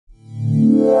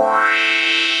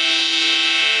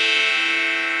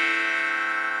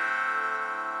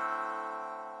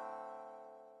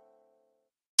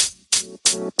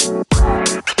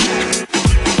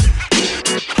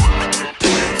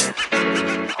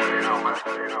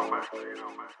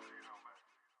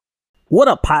What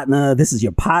up, partner? This is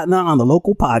your partner on the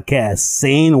local podcast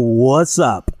saying what's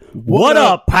up. What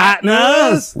up,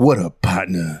 partners? What up,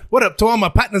 partner? What up to all my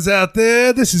partners out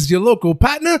there? This is your local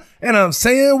partner, and I'm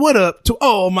saying what up to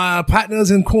all my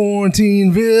partners in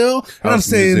Quarantineville. And I'm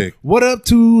saying music. what up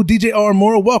to DJ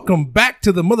Armora. Welcome back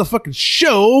to the motherfucking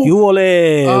show.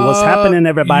 What's happening,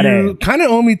 everybody? You kind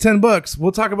of owe me $10.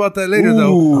 We'll talk about that later,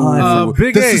 though.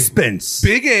 Big The A. suspense.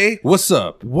 Big A. What's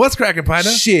up? What's cracking,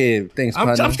 partner? Shit. Thanks, I'm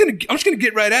partner. just gonna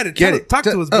get right at it. Get it. Talk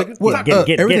to us, big. What? Get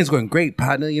it. Everything's going great,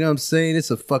 partner. You know what I'm saying?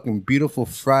 It's a fucking beautiful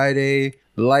Friday.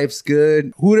 Life's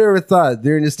good. Who'd ever thought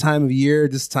during this time of year,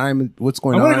 what's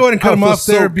going on? I'm gonna go ahead and cut him off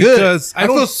there because I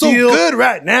feel so good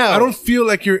right now. I don't feel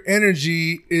like your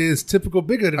energy is typical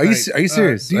Bigga tonight. Are you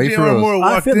serious? Are you DJ for real? Armora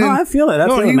walked in. I feel it,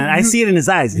 man. I see it in his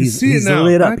eyes. He's see it now.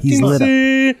 lit up. He's lit up.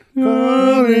 In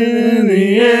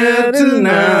the air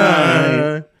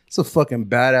tonight. It's a fucking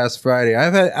badass Friday. I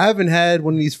haven't had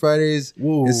one of these Fridays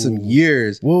in some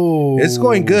years. Whoa. It's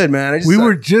going good, man. We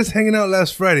were just hanging out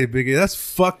last Friday, Biggie. That's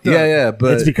fucked up. Yeah,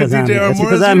 but It's because I'm DJ here. It's Armora's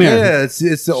because I'm here. here. yeah, it's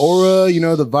the aura,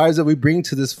 the vibes that we bring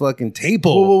to this fucking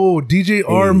table. Whoa. DJ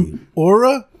Arm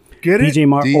Aura? Get it? DJ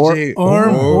Mar DJ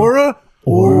Arm Aura?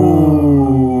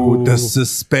 Oh, the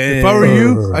suspense. If I were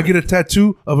you, I'd get a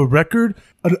tattoo of a record,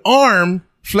 an arm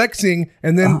flexing,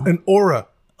 and then an aura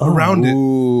around it.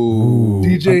 Ooh.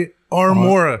 DJ Arm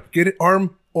Aura. Get it?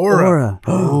 Arm Aura.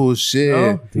 Oh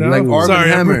shit! No? Like Arm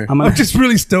Sorry, and Hammer. I'm just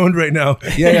really stoned right now.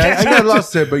 Yeah, I got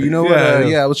lost there, but you know what?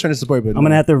 Yeah. I was trying to support, but I'm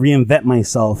gonna have to reinvent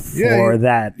myself for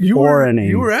that aura name.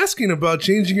 You were asking about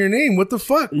changing your name. What the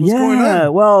fuck? What's going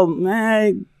on? Well,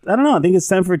 I don't know. I think it's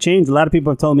time for a change. A lot of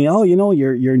people have told me, "Oh,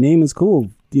 your name is cool.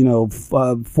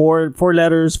 Four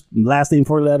letters, last name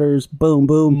 4 letters. Boom,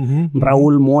 boom.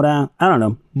 Raul Mora. I don't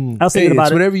know. I was thinking about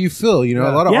it's it. whatever you feel. A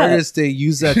lot of artists they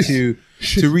use that to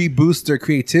reboost their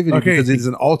creativity because it's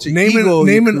an alter ego.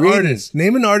 Name an artist.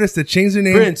 Name an artist that changed their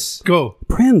name. Prince. Go.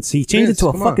 Prince. He changed it to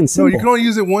a come on. fucking No, symbol. you can only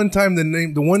use it one time.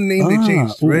 The one name they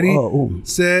changed. Ready?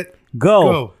 Set.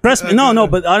 Go. Press me. No,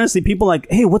 but honestly, people like,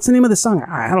 hey, what's the name of the song?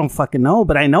 I don't fucking know,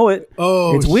 but I know it.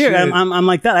 Oh, it's weird. shit. I'm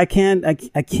like that. I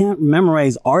can't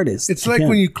memorize artists. It's like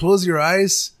when you close your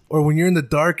eyes or when you're in the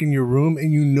dark in your room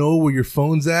and you know where your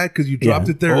phone's at because you dropped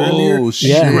it there earlier. Oh,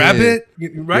 shit. You grab it,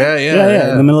 right?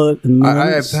 Yeah. In the middle of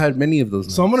I've had many of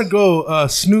those. So I'm gonna go.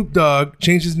 Snoop Dogg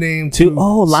changed his name to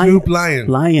Lion. Snoop Lion.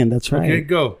 Lion. That's right. Okay,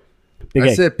 go. Big I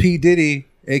A. said P Diddy,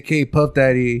 aka Puff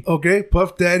Daddy. Okay,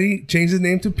 Puff Daddy changed his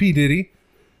name to P Diddy.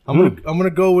 I'm gonna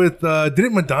go with.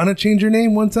 Didn't Madonna change her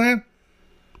name one time?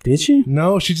 Did she?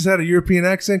 No, she just had a European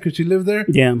accent because she lived there.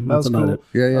 Yeah, that that's was about cool. it.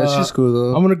 Yeah, she's cool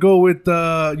though. I'm gonna go with.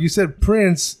 You said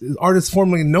Prince, artist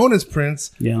formerly known as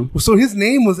Prince. Yeah. So his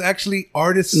name was actually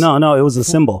artist. No, it was a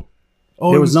symbol.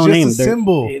 Oh, There it was was no just name. a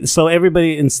symbol. So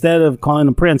everybody, instead of calling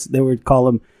him Prince, they would call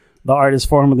him the artist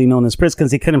formerly known as Prince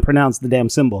because he couldn't pronounce the damn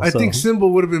symbol. I think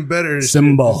symbol would have been better.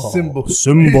 Symbol. Symbol.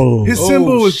 Symbol. His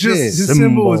symbol was shit. just his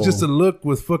symbol was just a look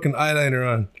with fucking eyeliner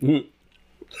on.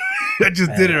 I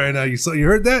just did it right now. You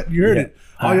heard that? You heard it.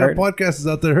 All your podcasters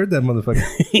out there heard that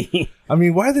motherfucker. I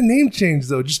mean, why the name change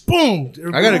though? Just boom.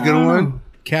 I got a good one.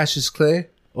 Cassius Clay.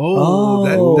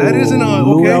 That isn't okay.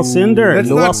 Lou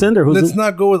Alcindor. Let's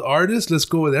not go with artists. Let's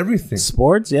go with everything.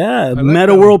 Sports, yeah. like Meta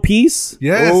that. World Peace.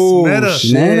 Yes, Oh, Meta.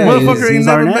 shit. Motherfucker ain't He's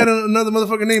never Arnett. met another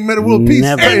motherfucker named Meta World Peace.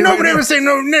 Never. Hey, Ain't right nobody now. ever say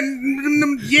no.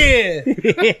 Yeah.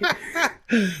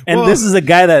 And this is a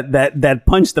guy that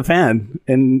punched the fan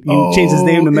and he changed his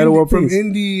name to Meta World from Peace.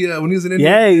 Indy when he was in Indy.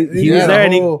 Yeah, he was there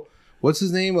and he, What's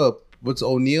his name? What's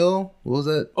O'Neal? What was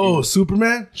that? Oh,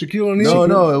 Superman? Shaquille O'Neal?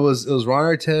 No, it was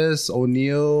Ron Artest,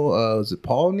 O'Neal. Was it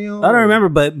Paul O'Neal? I don't remember,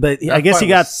 but I guess he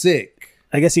got sick.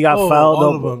 I guess he got fouled.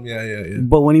 All of them. Yeah.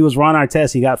 But when he was Ron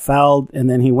Artest, he got fouled, and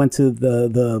then he went to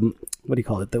the what do you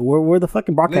call it? Where the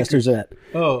fucking broadcasters are at.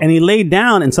 Oh. And he laid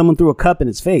down, and someone threw a cup in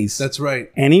his face. That's right.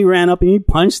 And he ran up and he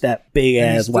punched that big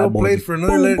And he ass still white boy. played for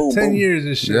another 10 years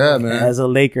and shit. Yeah, man. As a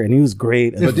Laker, and he was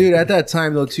great. But dude, at that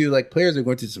time though, too, like players are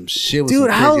going through some shit with Dude,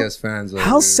 some how crazy ass fans.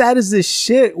 how sad is this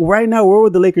shit? Right now, where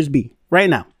would the Lakers be? Right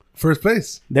now, First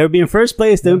place. they would be in first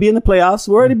place. They would be in the playoffs.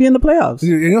 We're already be in the playoffs.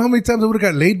 Dude, you know how many times I would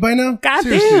have got laid by now? God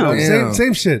Seriously, damn. though.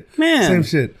 Same shit. Man. Same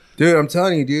shit. Dude, I'm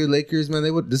telling you, dude, Lakers, man,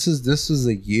 they would. This is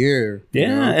a year. Yeah, you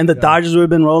know? and the Dodgers would have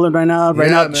been rolling right now. Right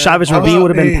Yeah, now, man. Chavez How Ravine about,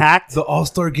 would have been hey, packed. The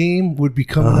All-Star game would be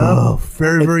coming up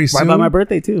very, very soon. Right by my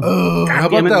birthday too. How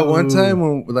damn about it. that one time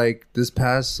when, like, this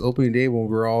past opening day when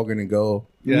we're all gonna go?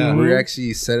 Yeah. we're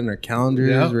actually setting our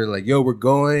calendars. Yeah. We're like, yo, we're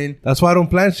going. That's why I don't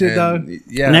plan shit, And, dog.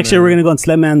 yeah, Next man. year we're gonna go on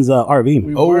Sledman's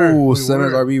RV. Oh, We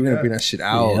Simmons were. RV, we're gonna Yeah. bring that shit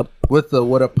out Yep. with the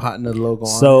What a Partner logo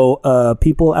on. So,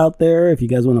 people out there, if you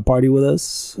guys want to party with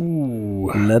us, Ooh.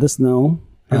 let us know.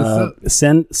 Hit us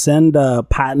up. Send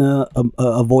Patna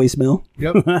a voicemail.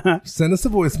 Yep. Send us a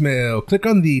voicemail. Click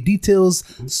on the details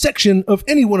section of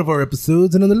any one of our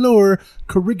episodes, and on the lower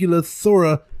curricula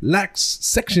thora lax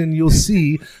section, you'll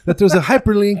see that there's a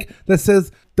hyperlink that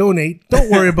says donate. Don't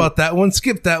worry about that one.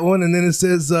 Skip that one, and then it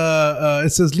says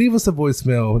leave us a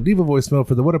voicemail. Leave a voicemail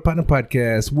for the What a Partner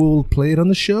podcast. We'll play it on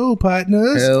the show,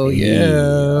 partners. Hell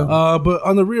yeah. But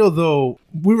on the real though,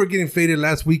 we were getting faded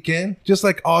last weekend, just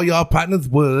like all y'all partners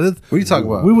was. What are you talking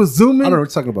about? We was zooming. I don't know what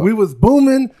you're talking about. We was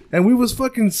booming, and we was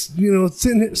fucking,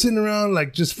 sitting around,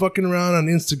 like just fucking around on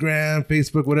Instagram,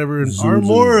 Facebook, whatever. And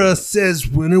Armora says,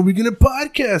 "When are we gonna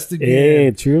podcast again?"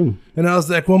 Hey, true. And I was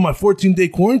like, "Well, my 14-day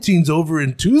quarantine's over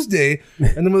in Tuesday."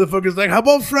 And the motherfucker's like, "How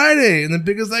about Friday?" And the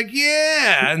big is like,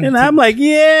 "Yeah." And I'm like,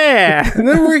 yeah. And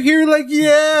then we're here like,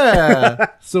 yeah.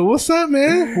 So what's up,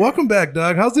 man? Welcome back,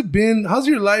 dog. How's it been? How's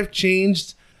your life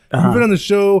changed? You've been on the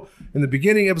show in the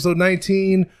beginning, episode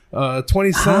 19,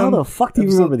 20 some. How the fuck do you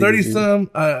episode remember 30 these, dude? some,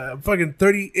 fucking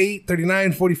 38,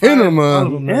 39, 45. Enema. All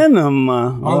of them, man. And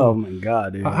oh my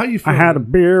god, dude. How you I feel, had a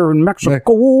man? beer in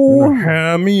Mexico.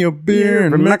 Have me a beer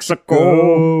in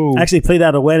Mexico. I actually played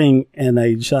at a wedding, and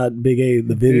I shot Big A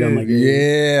the video. I'm like,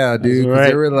 Yeah, dude. 'Cause right.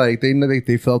 They were like, they know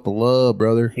they felt the love,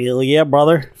 brother. hell yeah,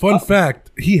 brother. Fun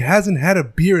fact, he hasn't had a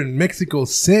beer in Mexico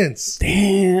since. That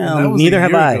Damn. was a Neither year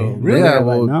have I. ago. Neither Really? Yeah, have I.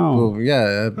 well, No. well,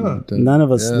 yeah. None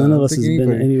of us- yeah, none of I us think has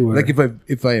been anywhere. Like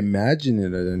if I imagine it,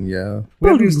 then yeah. We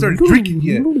haven't even started drinking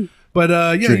yet. But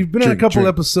yeah, Drink, you've been on a drink, couple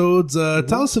drink. episodes.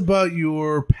 Tell us about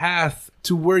your path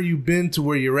to where you've been, to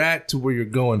where you're at, to where you're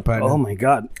going, partner. Oh my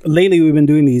god! Lately, we've been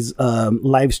doing these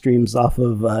live streams off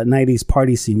of 90s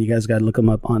Party Scene. You guys got to look them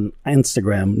up on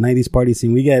Instagram. 90s Party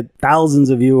Scene. We get thousands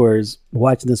of viewers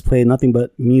watching us play nothing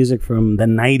but music from the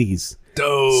 90s.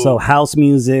 Dope. So house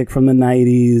music from the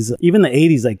 90s, even the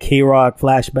 80s, like K-Rock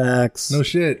flashbacks, No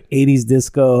shit. 80s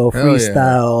disco, Hell yeah.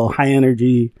 freestyle, high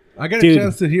energy. I got Dude. a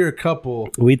chance to hear a couple.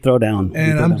 We throw down.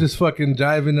 And I'm just fucking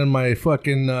diving in my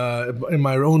fucking in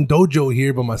my own dojo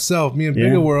here by myself. Me and Yeah.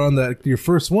 Bigga were on that your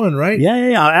first one, right? Yeah.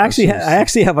 I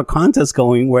actually have a contest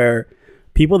going where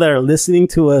people that are listening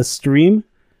to us stream,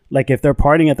 like if they're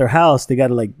partying at their house, they got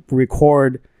to like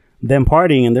record them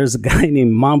partying. And there's a guy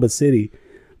named Mamba City.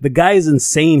 The guy is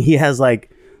insane. He has like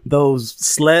those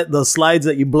slides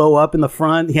that you blow up in the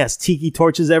front. He has tiki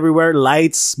torches everywhere,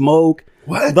 lights, smoke.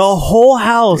 What? The whole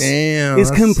house Damn, is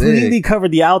that's completely sick.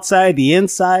 covered, the outside, the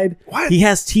inside. What? He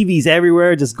has TVs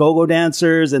everywhere, just go-go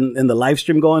dancers and the live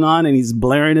stream going on, and he's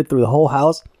blaring it through the whole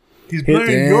house. He's blaring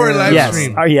Damn. your live Yes.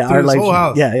 stream. Our through his live whole stream.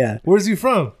 house. Yeah. Where's he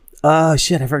from?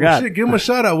 Shit, I forgot. Shit, give him a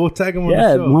shout out. We'll tag him on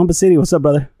Yeah, the show. Mamba City. What's up,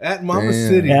 brother? At Mamba Damn.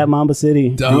 City. At Mamba City.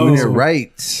 Doing it Dope.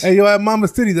 right. Hey, yo, at Mamba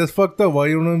City, that's fucked up. Why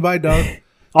you don't invite, dog?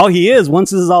 Oh, he is.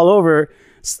 Once this is all over,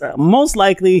 most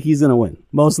likely he's gonna win.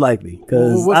 Most likely,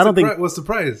 because Well, I don't think what's the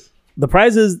prize? the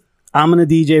prize is I'm gonna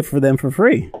DJ for them for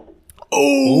free.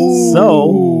 Oh,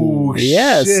 So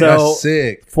yeah, shit. so That's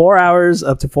sick. 4 hours,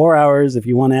 up to 4 hours. If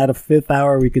you want to add a fifth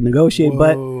hour, we could negotiate.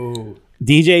 But Whoa.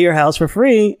 DJ your house for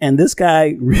free, and this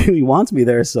guy really wants me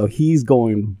there, so he's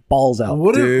going balls out.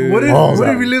 What Dude.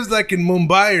 if he lives like in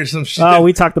Mumbai or some shit? Oh,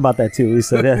 we talked about that too. We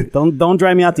said, yeah, don't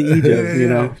drive me out to Egypt. You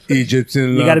know,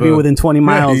 Egyptian you got to be within 20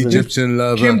 miles. and- Egyptian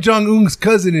lover. Kim Jong Un's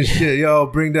cousin and shit. Yo,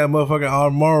 bring that motherfucker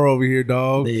Armor over here,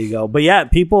 dog. There you go. But yeah,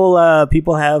 people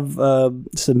have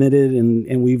submitted,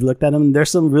 and we've looked at them.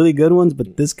 There's some really good ones,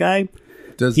 but this guy,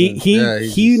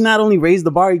 he not only raised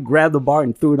the bar, he grabbed the bar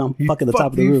and threw it on fucking the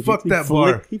top of the roof. fucked that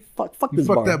bar. He fucked You this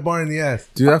fucked bar. that bar in the ass.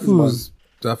 Dude, that fool's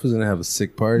gonna have a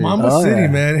sick party. Mamba Oh, City, yeah.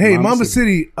 man. Hey, Mamba Mamba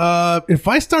City. If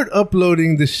I start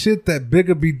uploading the shit that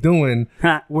Bigga be doing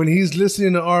Ha. when he's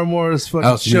listening to Armor's fucking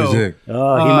House show. music.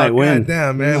 Oh, he might win.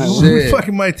 Damn, man. might We win.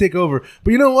 fucking might take over.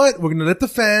 But you know what? We're gonna let the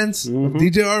fans of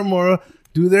DJ Armora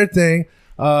do their thing.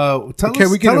 Okay,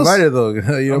 we get invited though. You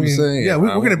know what I'm mean, saying? yeah,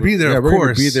 we're gonna be there, of we're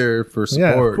course. gonna be there for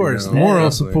support. Yeah, of course. you know? Moral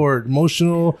Definitely. support,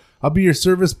 emotional. I'll be your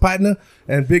service partner,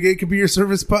 and Big A could be your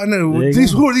service partner. you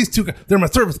Who are these two guys? They're my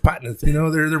service partners. You know,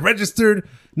 they're registered,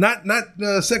 not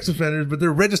sex offenders, but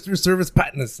they're registered service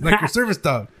partners, like your service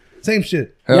dog. Same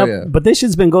shit. Hell Yep, yeah. but this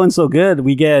shit's been going so good.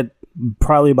 We get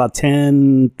probably about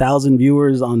 10,000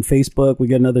 viewers on Facebook. We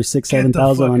get another 6,000-7,000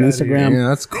 on fuck outta Instagram. Yeah,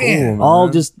 that's cool. Damn. Man. All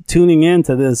just tuning in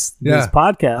to this Yeah.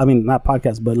 podcast. I mean, not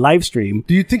podcast, but live stream.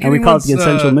 Do you think and we call it the anyone's,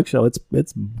 Essential Mix Show. It's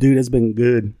dude, it's been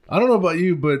good. I don't know about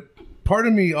you, but part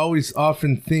of me always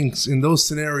often thinks in those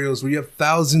scenarios where you have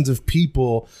thousands of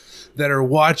people that are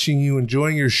watching you,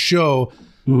 enjoying your show,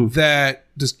 that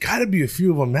there's got to be a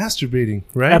few of them masturbating,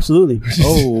 right? Absolutely.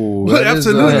 Oh, But that is,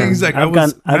 absolutely. He's like, I've I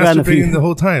was gotten a few. masturbating the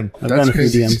whole time. I've gotten a few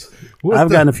crazy. DMs. What I've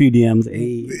the- gotten a few DMs.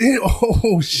 Hey.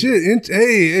 Oh shit!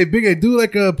 Hey, Big A, do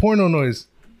like a porno noise.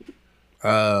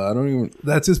 I don't even.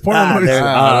 That's his porno noise. there-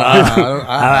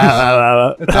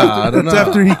 I don't know. That's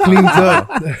after he cleans up.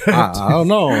 I don't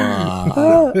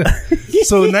know.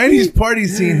 So 90s party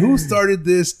scene. Who started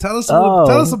this? Tell us. Oh.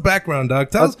 Tell us a background, dog.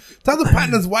 Tell the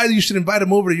partners why you should invite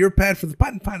him over to your pad for the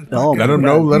partners. Oh, Let him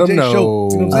know. Let him know. Show.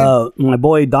 You know what I'm saying? My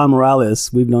boy Don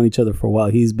Morales, we've known each other for a while.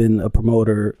 He's been a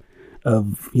promoter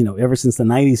of, ever since the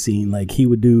 90s scene. Like he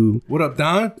would do What up,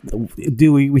 Don?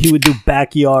 he would do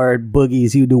backyard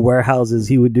boogies, he would do warehouses,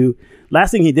 he would do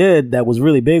last thing he did that was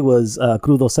really big was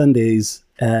Crudo Sundays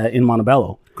in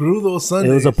Montebello. Crudo Sunday.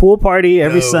 It was a pool party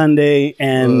every Dope. Sunday,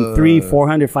 and 300,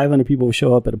 400, 500 people would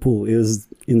show up at a pool. It was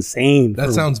insane. That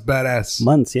for sounds badass.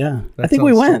 months. Yeah, That I think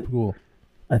we sounds went. so cool.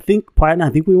 I think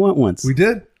we went once. We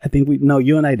did. I think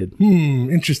you and I did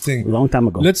Interesting. a long time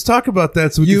ago. Let's talk about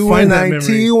that so we can find that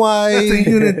memory. U-N-I-T-Y. That's a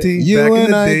unity. Back in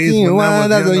the days when I was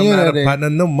That's a young, I'm not a unity. partner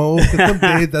no more. 'Cause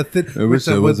someday that's it. I wish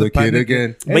I was a kid partner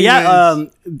again. But yeah,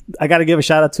 I got to give a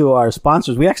shout out to our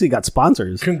sponsors. We actually got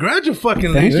sponsors.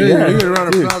 Congratulations. Thank you. Yeah, Yeah. give it a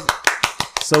round of applause.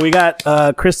 So we got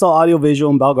Crystal Audio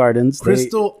Visual in Bell Gardens.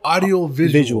 Crystal Audio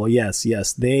Visual. Yes.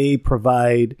 They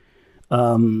provide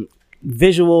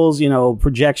visuals,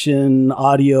 projection,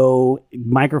 audio,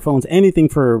 microphones, anything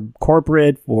for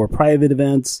corporate or private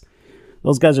events.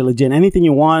 Those guys are legit. Anything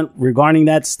you want regarding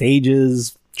that,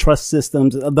 stages, truss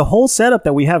systems, the whole setup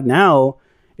that we have now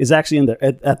is actually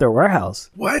at their warehouse.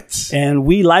 What? And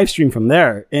we live stream from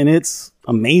there, and it's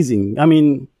amazing. I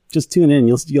mean, just tune in.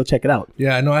 You'll check it out.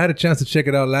 Yeah, I know. I had a chance to check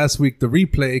it out last week, the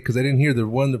replay, because I didn't hear the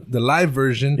live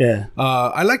version. Yeah.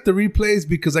 I like the replays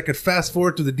because I could fast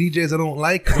forward to the DJs I don't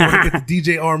like. I want to get the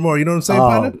DJ R more. You know what I'm saying, Oh,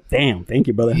 partner? damn. Thank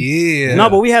you, brother. Yeah. No,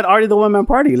 but we had Artie the One Man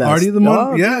Party last. Artie the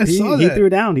One- yeah, I he, saw He that. threw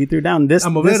down. This.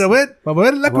 I'm a this- ver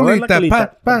la colita.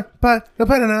 colita. Pa.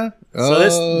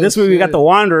 So this week we got the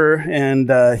Wanderer,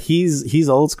 and he's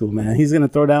old school, man. He's gonna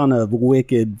throw down a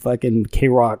wicked fucking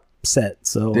K-Rock set.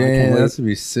 So I Damn, can't that's wait.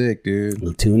 gonna be sick,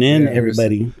 dude. Tune in, Yeah,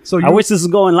 everybody. So I you- wish this was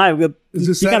going live. Is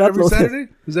this You gotta every upload this. Saturday?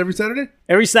 Is it every Saturday?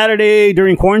 Every Saturday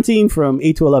during quarantine from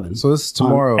 8 to 11. So this is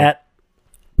tomorrow. at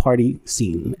Party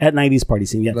Scene at 90s Party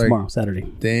Scene. Yeah, Like- tomorrow Saturday,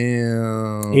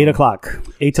 Damn. 8 o'clock,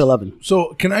 8 to 11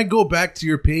 So can I go back to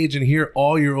your page and hear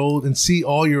all your old and see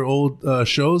all your old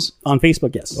shows? on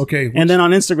Facebook. Yes. Okay. And then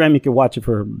on Instagram you can watch it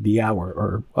for the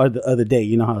hour or the other day.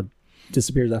 You know how it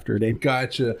disappears after a day.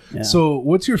 Gotcha. Yeah. So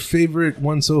what's your favorite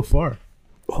one so far?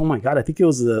 Oh my god, I think it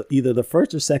was either the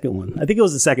first or second one. I think it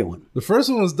was the second one. The first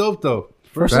one was dope though.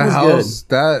 First That one was house,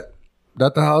 good.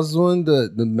 that the house one, the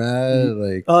mad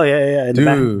like Oh yeah. In Dude,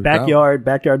 the backyard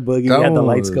boogie. that We had the one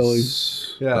lights going.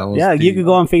 was- Yeah. that was Yeah, you deep. could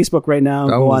go on Facebook right now,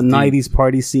 That go was on deep. 90s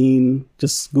Party Scene,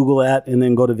 just Google that, and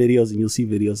then go to videos, and you'll see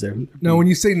videos there. Now, when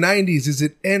you say 90s, is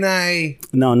it NI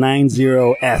No,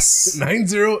 90S.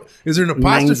 90? Is there an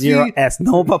apostrophe? 90S.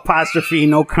 No apostrophe,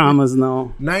 no commas,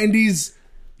 no. 90s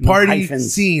party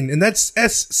hyphens. scene, and that's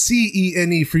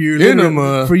SCENE for you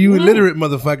Enema. illiterate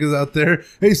motherfuckers out there.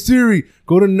 Hey Siri,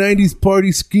 go to 90s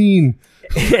party scene.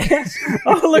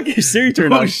 Oh, look, your Siri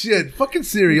turned Oh on. shit, fucking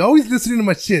Siri, always listening to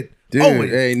my shit. Dude,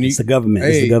 Always. hey, It's the government.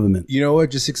 It's the government. You know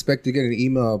what? Just expect to get an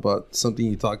email about something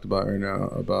you talked about right now.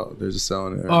 About there's a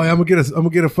selling it. Oh, yeah, I'm gonna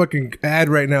get a fucking ad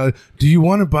right now. Do you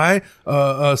want to buy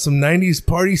some 90s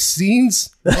party scenes?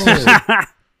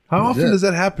 How often does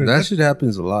that happen? That shit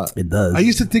happens a lot. It does. I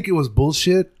used to think it was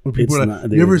bullshit when people It's were like,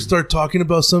 not, you ever dude. start talking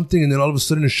about something and then all of a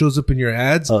sudden it shows up in your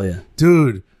ads? Oh, yeah.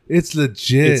 Dude, it's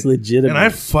legit. It's legitimate. And I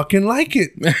fucking like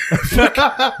it. Hey,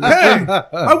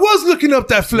 I was looking up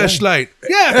that fleshlight.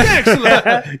 Yeah, thanks a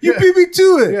lot. You beat me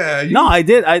to it. Yeah, No, I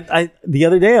did. I the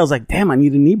other day, I was like, damn, I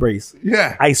need a knee brace.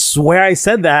 yeah. I swear I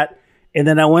said that. And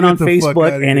then I went on Get the fuck Facebook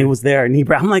outta and here. it was there. Knee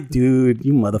brace. I'm like, dude,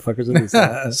 you motherfuckers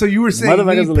are this. So you were saying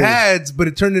Motherfuckers knee are- pads, but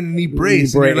it turned into knee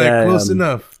brace. Knee And you're bra- like, yeah, close yeah.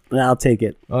 enough. I'll take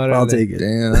it. I'll take it.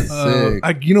 Damn, that's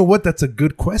sick. You know what? That's a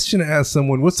good question to ask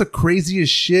someone. What's the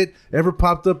craziest shit ever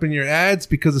popped up in your ads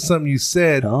because of something you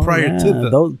said prior to the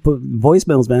those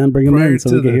voicemails, man? Bring them in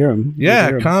so we can hear them.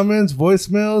 Yeah, comments,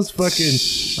 voicemails,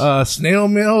 fucking snail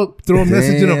mail. Throw a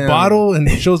message in a bottle and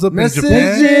it shows up Message in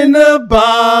Japan. in a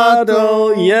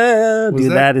bottle. Yeah,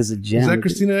 dude, that is a Is gem. that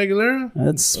Christina Aguilera?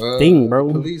 That's Sting,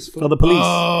 bro. Police. Oh, the police.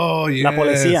 Oh yeah, La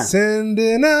policía.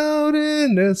 sending out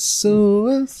an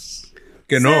SOS.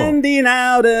 Que no. Sending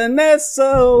out an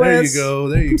SOS. There you go.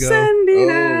 There you go. Sending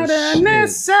Oh, out an shit.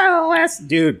 SOS.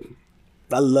 Dude,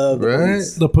 I love the Right?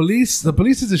 police. The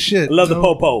police is a shit. I love the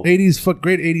Popo. 80s,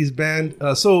 great 80s band.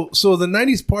 So the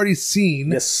 90s party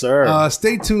scene. Yes, sir.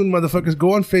 Stay tuned, motherfuckers.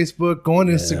 Go on Facebook, go on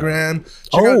Instagram.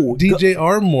 Check Oh, out DJ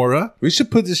R. Mora. We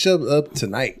should put this show up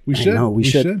tonight. We should. No, we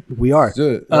should. We are. Do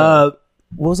it.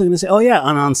 What was I going to say? Oh, yeah.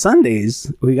 On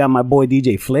Sundays, we got my boy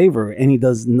DJ Flavor, and he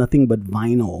does nothing but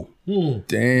vinyl.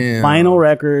 Damn. Vinyl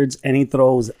records, and he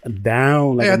throws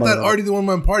down. Like Hey, I a thought mother- Artie the One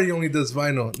Man Party only does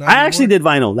vinyl. Not I actually anymore?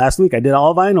 did vinyl last week. I did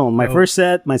all vinyl. My first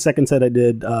set, my second set, I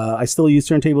did. I still use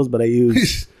turntables, but I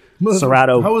use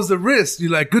Serato. How was the wrist? You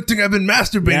like, good thing I've been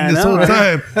masturbating Yeah, I this know, whole right?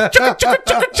 time. Chicka, chicka,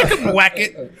 chicka, chicka, whack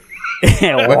it.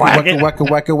 Whack it, whack it,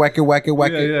 whack it, whack it, whack it,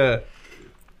 whack Yeah, it. yeah.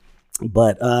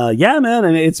 But yeah, man,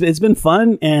 I mean, it's been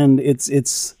fun, and it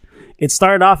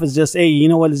started off as just, hey, you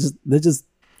know what? Let's just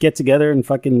get together and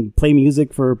fucking play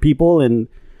music for people, and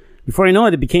before you know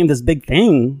it, it became this big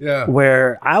thing. Yeah.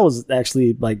 Where I was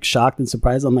actually like shocked and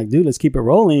surprised. I'm like, dude, let's keep it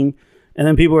rolling. And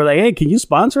then people were like, hey, can you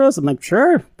sponsor us? I'm like,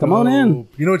 sure, come on in. Oh,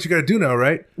 you know what you got to do now,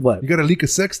 right? What? You got to leak a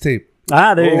sex tape.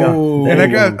 Ah, there you go. Oh. There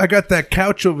And you go. I got that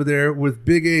couch over there with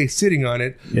Big A sitting on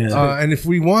it. Yeah. And if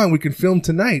we want, we can film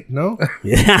tonight. No.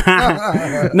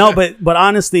 Yeah. No, but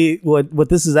honestly, what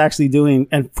this is actually doing,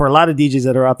 and for a lot of DJs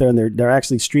that are out there and they're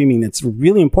actually streaming, it's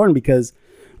really important because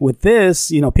with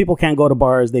this, you know, people can't go to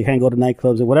bars, they can't go to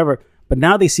nightclubs or whatever. But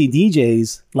now they see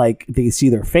DJs, like they see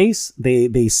their face,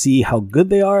 they see how good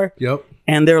they are, Yep.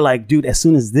 and they're like, dude, as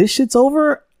soon as this shit's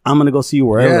over, I'm gonna go see you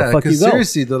wherever Yeah, the fuck you because go.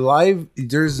 seriously, the live,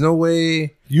 there's no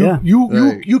way Yeah.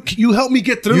 You help me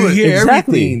get through you it. hear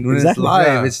Exactly, everything when exactly. it's live.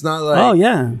 Yeah. It's not like Oh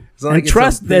yeah, It's not and like it's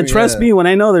trust on premiere, trust yeah. me when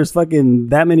I know there's fucking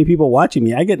that many people watching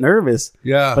me, I get nervous.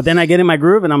 Yeah. But then I get in my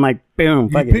groove and I'm like, boom, You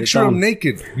fuck it, picture it's on. them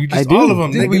naked. You I just do. all of them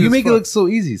Dude, naked. but you as make it fuck. look so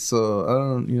easy. So I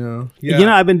don't, Yeah. You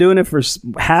know, I've been doing it for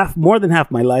more than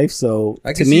half my life. So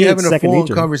I to can see me, you it's having a second full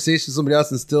nature. conversation with somebody else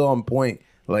and still on point.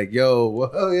 Like, yo,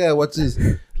 oh yeah, what's this?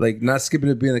 Like, not skipping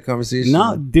a beat in the conversation.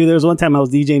 No, dude, there was one time I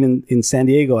was DJing in San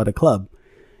Diego at a club,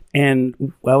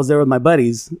 and I was there with my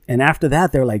buddies. And after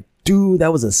that, they're like, dude,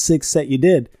 that was a sick set you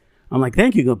did. I'm like,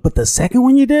 thank you. But the second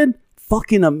one you did,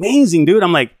 fucking amazing, dude.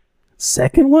 I'm like,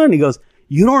 second one? He goes,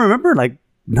 you don't remember? Like,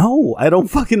 no, I don't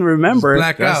fucking remember.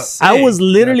 Black out. That's- I was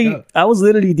literally Black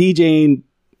DJing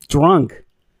drunk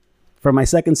for my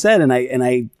second set, and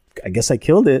I guess I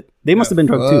killed it. They must have been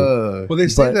drunk too. Well, they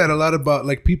say But- that a lot about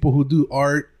like people who do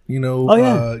art. You know, Oh,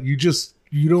 yeah.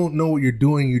 you don't know what you're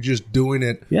doing. You're just doing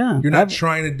it. Yeah. You're not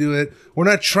trying to do it. We're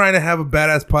not trying to have a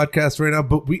badass podcast right now,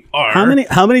 but we are.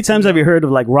 How many times have you heard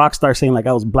of like rock stars saying like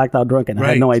I was blacked out drunk and I had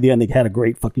Right. no idea and they had a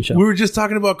great fucking show? We were just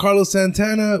talking about Carlos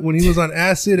Santana when he was on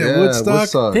acid at Yeah,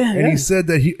 Woodstock. Yeah, And yeah. he said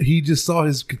that he just saw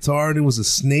his guitar and it was a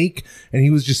snake and he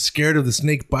was just scared of the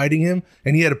snake biting him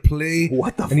and he had to play.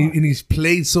 What the and he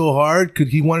played so hard because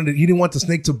he didn't want the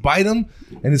snake to bite him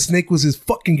and the snake was his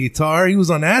fucking guitar. He was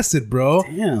on acid, bro.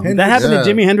 Damn, Hendrix- that happened Yeah. to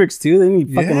Jimi Hendrix too. Then he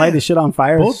fucking Yeah. light his shit on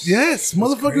fire. Both, yes,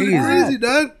 motherfuckers crazy. are crazy,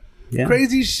 dog. Yeah.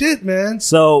 Crazy shit, man.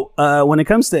 So when it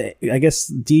comes to, I guess,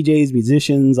 DJs,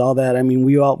 musicians, all that, I mean,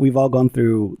 we've all gone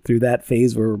through that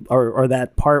phase where or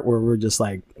that part where we're just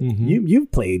like,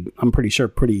 you've played, I'm pretty sure,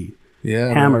 pretty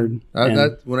Yeah, hammered. man.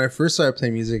 and- When I first started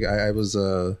playing music, I was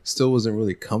still wasn't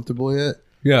really comfortable yet,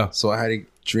 Yeah. so I had to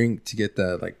drink to get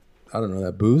that, like, I don't know,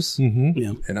 that boost,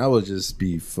 yeah. and I would just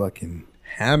be fucking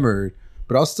hammered,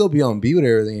 but I'll still be on beat with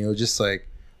everything. You know, just like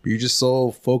you're just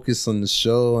so focused on the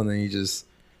show, and then you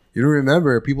don't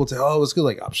remember. People tell, oh, it was good.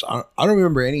 Like I don't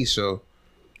remember any show.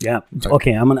 Yeah.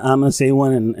 Okay, I'm gonna say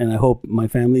one, and I hope my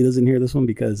family doesn't hear this one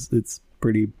because it's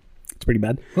pretty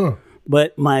bad. Huh.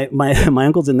 But my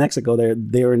uncles in Mexico,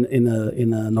 they were in a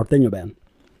norteño band,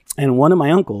 and one of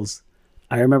my uncles,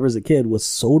 I remember as a kid, was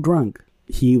so drunk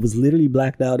he was literally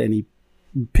blacked out and he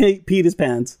peed his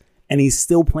pants and he's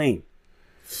still playing.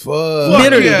 Fuck. Fuck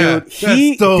Literally, yeah. dude, he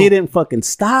That's dope. didn't fucking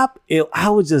stop. I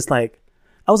was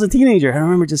I was a teenager. I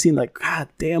remember just seeing like, God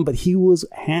damn, but he was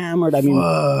hammered. I mean,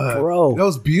 bro, that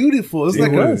was beautiful.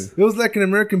 It was like an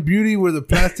American Beauty where the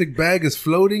plastic bag is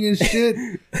floating and shit.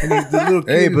 And the little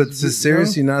hey, kid but is, to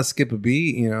seriously not skip a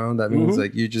beat, you know, that means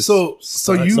like you just so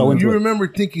you it. remember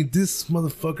thinking this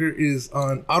motherfucker is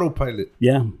on autopilot.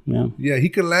 Yeah. He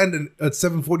could land a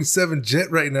 747 jet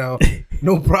right now,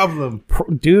 no problem.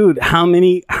 Dude, how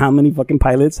many fucking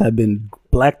pilots have been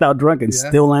blacked out drunk and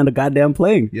still land a goddamn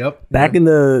plane? Yep. Back in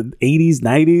the 80s,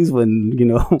 90s when, you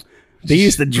know, they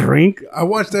used to drink. I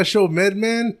watched that show Mad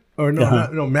Men.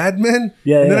 Mad Men.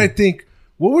 Yeah. And then I think,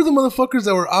 what were the motherfuckers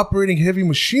that were operating heavy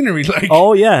machinery like?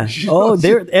 Oh yeah.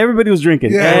 Everybody was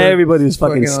drinking. Yeah. Everybody was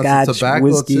fucking scotch,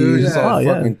 whiskey.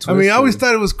 Yeah. I mean, I always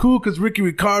thought it was cool because Ricky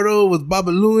Ricardo was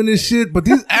Babaluing and shit, but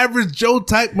these average Joe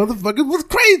type motherfuckers was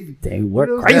crazy. They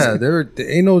were crazy. Yeah, there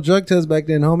ain't no drug test back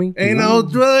then, homie. Ain't no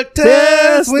drug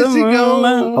test when she go.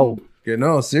 Oh. Yeah,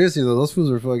 no, seriously though, those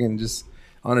fools were fucking just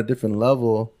on a different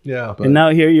level. Yeah. And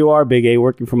now here you are, Big A,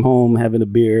 working from home, having a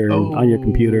beer on your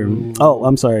computer. Oh,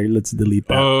 I'm sorry. Let's delete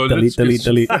that.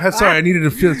 Delete. Sorry, I needed to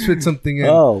fit something in.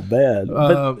 Oh, bad.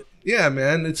 Yeah,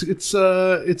 man,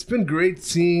 it's been great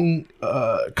seeing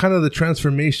kind of the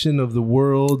transformation of the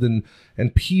world and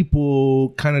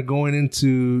people kind of going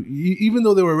into, even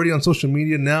though they were already on social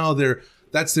media, now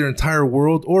that's their entire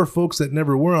world, or folks that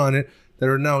never were on it that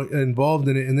are now involved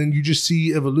in it. And then you just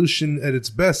see evolution at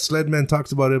its best. Sledman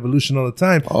talks about evolution all the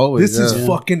time. Always, this is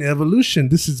fucking evolution.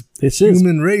 This is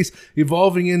human race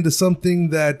evolving into something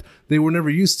that they were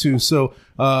never used to. So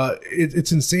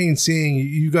it's insane seeing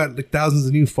you got like thousands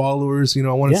of new followers. You know,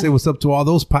 I want to say what's up to all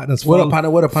those partners. Following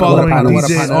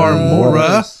DJ R.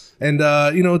 Mora. And,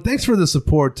 thanks for the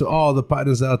support to all the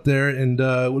partners out there. And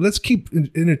let's keep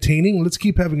entertaining. Let's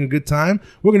keep having a good time.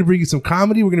 We're going to bring you some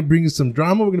comedy. We're going to bring you some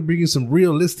drama. We're going to bring you some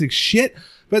realistic shit.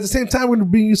 But at the same time, we're going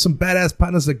to bring you some badass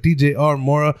partners like DJ R.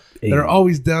 Mora that are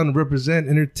always down to represent,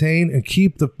 entertain, and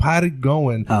keep the party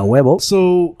going. Huevo.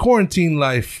 So, quarantine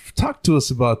life. Talk to us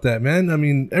about that, man. I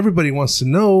mean, everybody wants to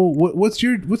know what's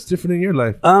different in your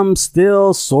life. I'm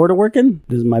still sort of working.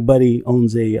 My buddy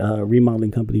owns a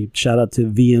remodeling company. Shout out to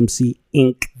VMC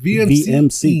Inc.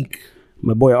 VMC Inc.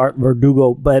 My boy Art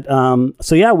Verdugo. But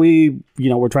so yeah, we're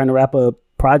trying to wrap up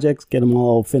projects, get them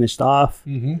all finished off.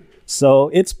 Mm-hmm. So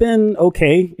it's been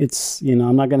okay. It's,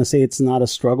 I'm not going to say it's not a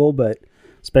struggle, but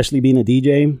especially being a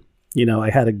DJ, I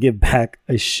had to give back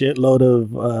a shitload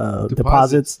of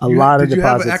deposits. A lot of deposits. Did you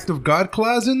have an act of God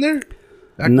clause in there?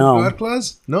 God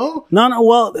clause? No? No.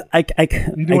 Well, I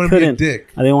couldn't. You want to be a dick.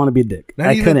 I didn't want to be a dick.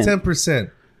 Not even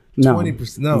 10%. No,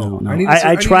 20%. No.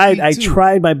 I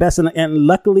tried my best, and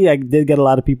luckily I did get a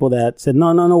lot of people that said,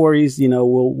 no worries.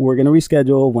 We're going to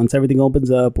reschedule once everything opens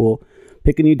up. We'll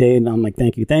pick a new date. And I'm like,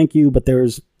 thank you. But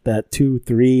there's that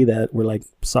 2-3 that were like,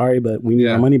 sorry, but we need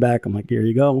our money back. I'm like, here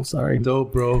you go. Sorry.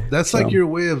 Dope, bro. That's like your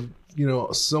way of,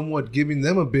 somewhat giving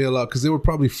them a bailout, because they were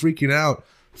probably freaking out.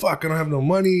 Fuck, I don't have no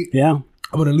money. Yeah.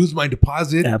 I'm going to lose my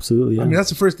deposit. Absolutely. Yeah. I mean, that's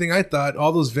the first thing I thought.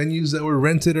 All those venues that were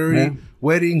rented already,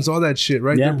 weddings, all that shit,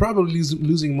 right? Yeah. They're probably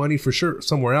losing money for sure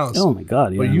somewhere else. Oh, my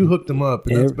God. Yeah. But you hooked them up,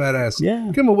 and that's badass.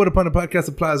 Yeah. Come on, What Upon a Podcast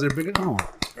applies there, big. Oh,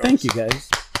 thank you, guys.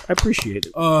 I appreciate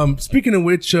it. Speaking of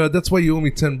which, that's why you owe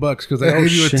me $10 because I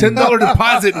gave you a $10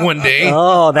 deposit one day.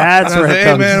 Oh, that's where it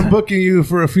comes. Hey, man, I'm booking you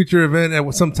for a future event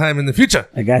at some time in the future.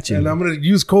 I got you. And I'm going to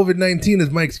use COVID-19 as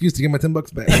my excuse to get my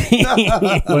 $10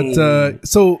 back. But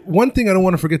so one thing I don't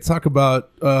want to forget to talk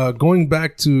about, going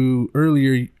back to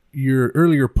your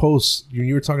earlier posts,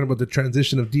 you were talking about the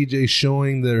transition of DJs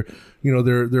showing their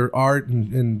art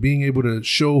and being able to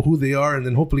show who they are, and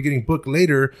then hopefully getting booked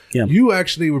later. Yeah. You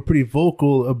actually were pretty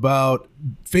vocal about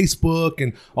Facebook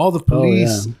and all the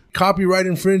police, copyright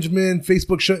infringement,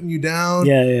 Facebook shutting you down,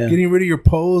 getting rid of your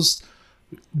posts.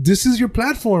 This is your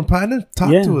platform, partner.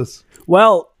 Talk to us.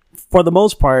 Well, for the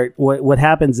most part, what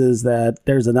happens is that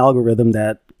there's an algorithm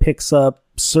that picks up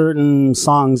certain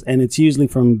songs, and it's usually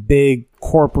from big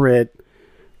corporate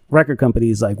record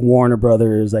companies like Warner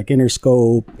Brothers, like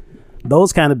Interscope,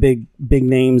 those kind of big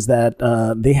names that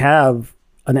they have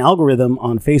an algorithm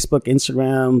on Facebook,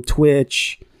 Instagram,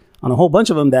 Twitch, on a whole bunch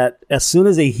of them that as soon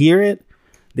as they hear it,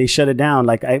 they shut it down.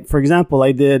 Like for example,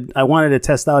 I wanted to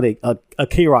test out a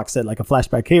K-Rock set, like a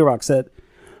flashback K-Rock set.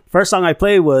 First song I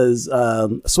played was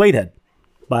Suede Head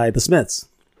by The Smiths.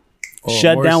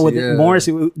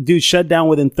 Morrissey, dude, shut down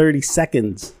within 30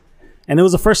 seconds. And it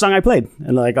was the first song I played.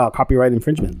 And like, copyright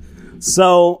infringement.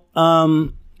 So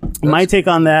my take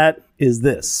on that is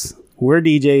this. We're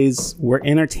DJs. We're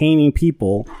entertaining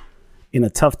people in a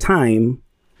tough time.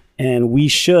 And we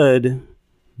should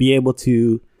be able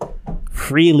to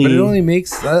freely... But it only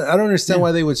makes... I don't understand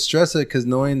why they would stress it, because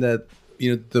knowing that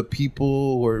the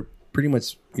people who are pretty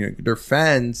much their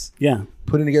fans. Yeah.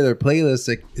 Putting together a playlist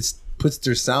that puts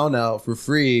their sound out for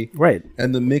free, right?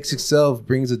 And the mix itself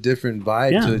brings a different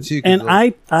vibe to it too. And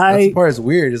that's the part that's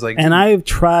weird. It's like, and I've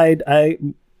tried. I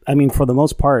mean, for the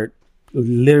most part,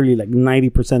 literally like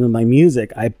 90% of my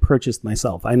music I purchased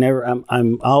myself. I'm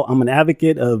an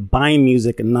advocate of buying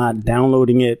music and not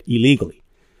downloading it illegally.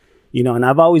 And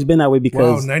I've always been that way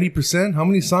because 90%. How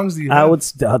many songs do you have? I would.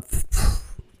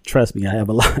 Trust me, I have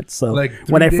a lot. So like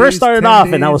when I first started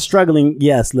off and I was struggling,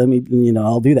 yes, let me,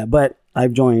 I'll do that. But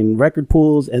I've joined record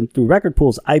pools, and through record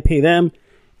pools, I pay them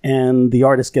and the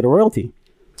artists get a royalty.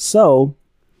 So,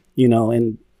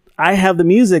 and I have the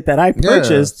music that I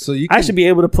purchased, so I should be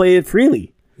able to play it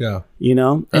freely. Yeah.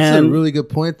 That's a really good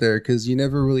point there, because you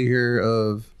never really hear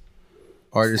of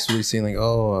artists really saying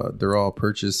like, they're all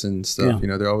purchased and stuff.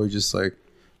 They're always just like,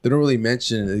 they don't really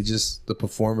mention it. It's just the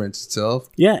performance itself.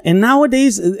 Yeah, and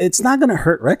nowadays it's not going to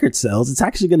hurt record sales. It's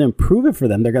actually going to improve it for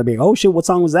them. They're going to be, oh shit, what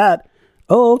song was that?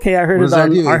 Oh, okay, I heard it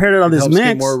on this mix.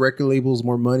 Get more record labels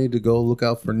more money to go look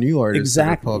out for new artists.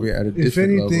 Exactly. Probably at a if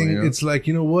anything, level, it's like,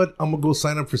 you know what? I'm gonna go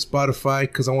sign up for Spotify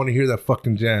because I want to hear that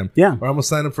fucking jam. Yeah. Or I'm gonna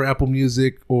sign up for Apple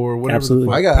Music or whatever.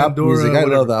 Absolutely. I got Apple Music. I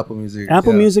love Apple Music.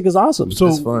 Apple Music is awesome.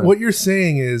 So what you're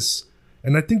saying is,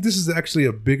 and I think this is actually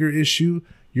a bigger issue,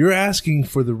 you're asking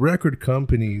for the record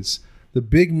companies, the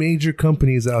big major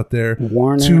companies out there,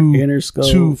 Warner,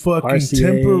 Interscope, to fucking RCA,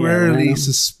 temporarily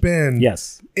suspend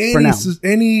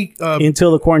any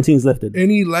until the quarantine's lifted,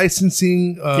 any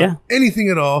licensing, anything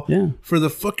at all for the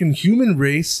fucking human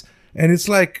race. And it's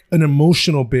like an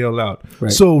emotional bailout. Right.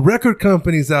 So record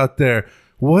companies out there,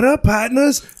 what up,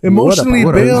 partners? Emotionally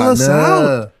bail us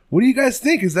out. What do you guys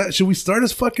think? Should we start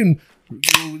as fucking...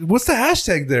 What's the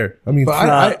hashtag there? I mean,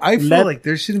 I feel like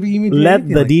there shouldn't be even let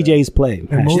the DJs play.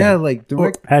 Yeah, like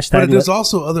direct hashtag. But there's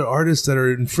also other artists that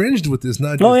are infringed with this,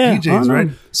 not just DJs, right?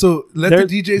 So let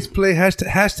the DJs play.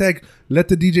 Hashtag let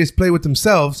the DJs play with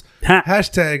themselves.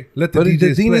 Hashtag let the DJs play. But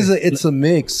the thing is, it's a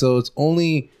mix, so it's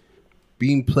only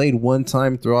being played one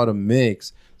time throughout a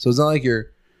mix. So it's not like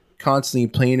you're constantly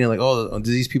playing it, like,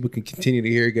 these people can continue to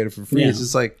hear it, get it for free. It's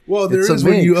just like, there is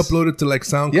when you upload it to like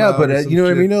SoundCloud. Yeah, but you know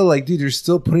what I mean? No, like, dude, you're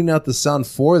still putting out the sound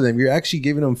for them. You're actually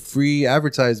giving them free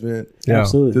advertisement.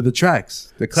 Absolutely. Through the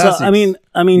tracks, the classics. So, I mean,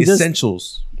 the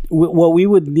essentials. What we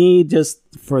would need just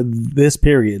for this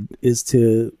period is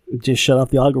to just shut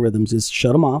off the algorithms. Just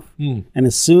shut them off. And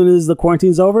as soon as the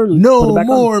quarantine's over, no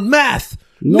more math.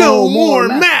 No more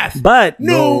math. But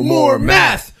no more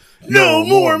math. No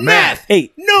more math.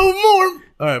 Hey, no more.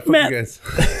 All right, fuck you guys.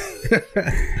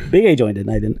 Big A joined it,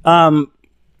 and I didn't.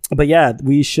 But yeah,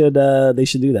 we should. They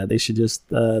should do that. They should just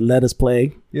let us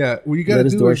play. Yeah, what you gotta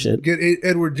do is get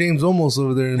Edward James Olmos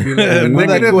over there and be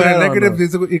like, negative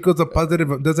equals a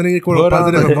positive. Doesn't equal a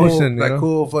positive emotion. That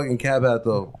cool fucking cab hat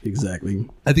though. Exactly.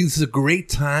 I think this is a great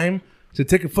time to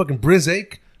take a fucking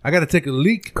Brizzake. I gotta take a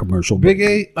leak. Commercial. Big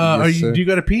A, do you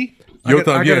gotta pee? I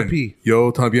gotta pee.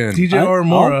 Yo también. DJ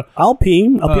Armora. I'll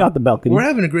pee. I'll pee out the balcony. We're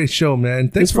having a great show, man.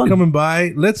 Thanks for coming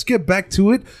by. Let's get back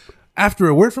to it after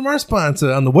a word from our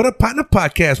sponsor on the What Up Partner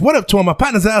podcast. What up to all my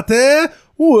partners out there?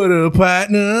 What up,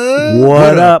 partner?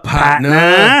 What up,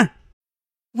 partner?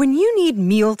 When you need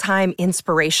mealtime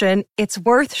inspiration, it's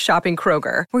worth shopping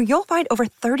Kroger, where you'll find over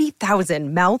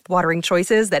 30,000 mouth-watering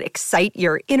choices that excite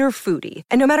your inner foodie.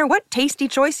 And no matter what tasty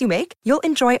choice you make, you'll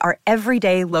enjoy our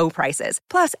everyday low prices,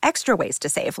 plus extra ways to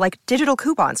save, like digital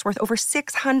coupons worth over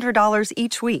 $600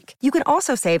 each week. You can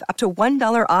also save up to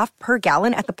 $1 off per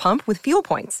gallon at the pump with fuel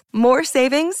points. More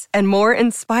savings and more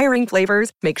inspiring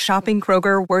flavors make shopping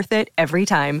Kroger worth it every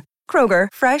time. Kroger,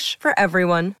 fresh for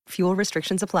everyone. Fuel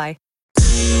restrictions apply.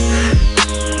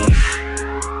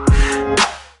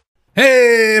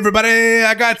 Hey everybody,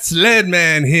 I got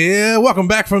Sledman here. Welcome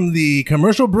back from the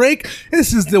commercial break.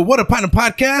 This is the What a Partner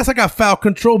podcast. I got Foul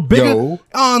Control Bigger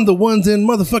on the ones and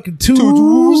motherfucking twos,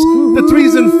 the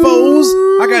threes and fours.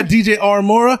 I got DJ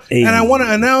Armora, and I want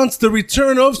to announce the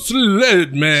return of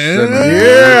Sledman.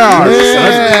 Yeah.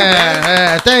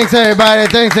 Thanks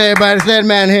everybody.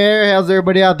 Sledman here. How's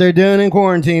everybody out there doing in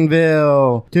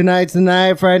Quarantineville? Tonight's the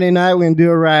night, Friday night. We're gonna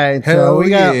do it right.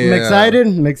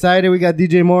 I'm excited. We got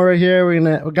DJ Mora here. We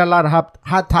got a lot of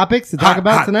hot topics to talk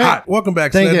about tonight. Welcome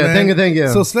back, Thank Sledman. Thank you.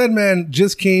 So Sledman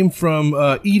just came from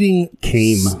eating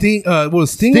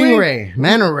Stingray?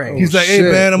 Manta ray. He's like, hey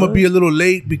man, I'm gonna be a little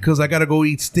late because I gotta go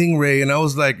eat stingray. And I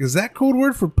was like, is that code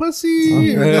word for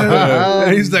pussy?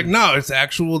 And he's like, no, it's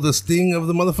the sting of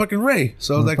the motherfucking ray.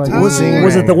 So I was like,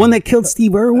 was it the one that killed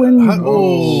Steve Irwin?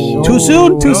 Too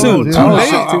soon. Too late.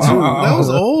 That was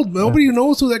old. Nobody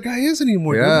knows who that guy is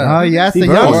anymore. Yeah. Oh yes, the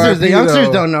youngsters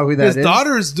don't know who that is. His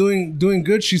daughter Laura's doing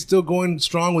good. She's still going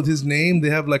strong with his name. They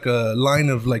have like a line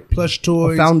of like plush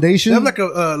toys, foundation. They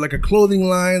have like a clothing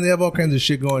line. They have all kinds of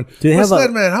shit going. Do they What's have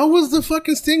that, man? How was the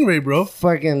fucking stingray, bro?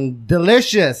 Fucking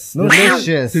delicious. No Delicious.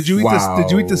 shit. Did you eat Wow. this?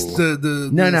 Did you eat this? The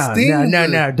No.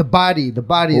 sting? The body of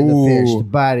the fish. The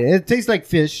body. It tastes like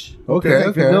fish. Okay, It tastes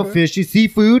like okay. a little fishy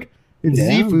seafood. It's Yeah.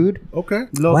 seafood. Okay.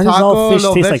 Little Why does all taco, fish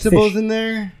little taste like vegetables fish? in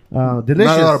there. Delicious.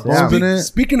 Not a lot of bones in it.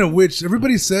 Speaking of which,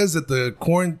 everybody says that the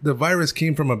virus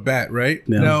came from a bat, right?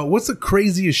 Yeah. Now, what's the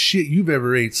craziest shit you've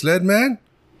ever ate? Sled man?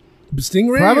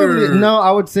 Stingray? Probably or- no.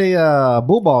 I would say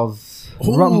bull balls.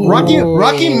 Ooh.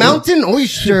 Rocky Mountain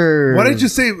oyster. Why didn't you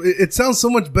say? It sounds so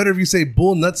much better if you say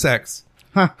bull nutsacks.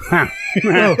 Huh. I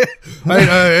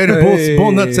had a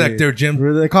bull nutsack there, Jim.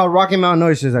 They call it Rocky Mountain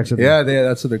oysters, actually. Yeah,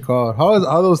 that's what they're called. How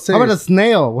those taste? How about a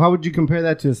snail? How would you compare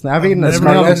that to a snail? I've eaten a never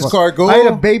snail had before. escargot. I ate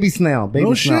a baby snail. Baby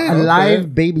No snail. shit. A live Okay.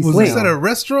 baby Was snail. this at a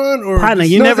restaurant or? Partner,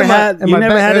 just- you No, never in my- had in you my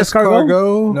never had best escargot.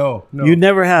 Escargot? No. You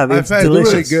never have. I've It's had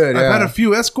delicious. really good. I've Yeah. had a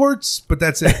few escorts, but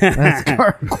that's it.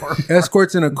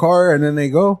 Escorts in a car and then they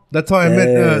go. That's how I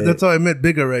met. That's how I met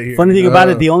Bigga right here. Funny thing about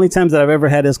it, the only times that I've ever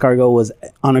had escargot was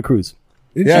on a cruise.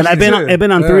 Yeah, And I've been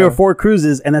on 3 Yeah. or 4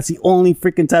 cruises, and that's the only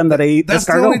freaking time that I eat That's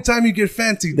the escargot. only time you get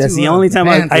fancy. That's too, the huh? only time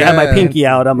I have my Yeah. pinky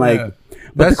out. I'm like, Yeah. but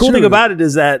the That's cool thing true. about it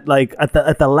is that like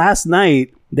at the last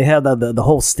night they have the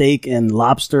whole steak and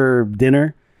lobster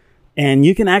dinner, and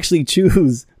you can actually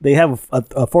choose. They have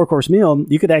a 4-course meal.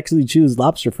 You could actually choose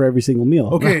lobster for every single meal.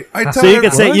 Okay, I tell So you could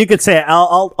everyone- say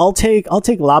I'll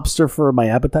take lobster for my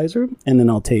appetizer, and then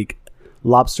I'll take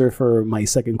lobster for my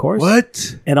second course.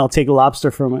 What? And I'll take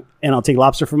lobster for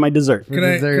my dessert. Can I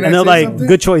And And they're say like, something?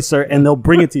 good choice, sir. And they'll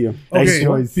bring it to you. Okay, Nice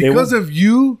choice. because of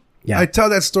you, Yeah. I tell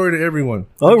that story to everyone.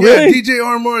 Oh, Yeah, really? DJ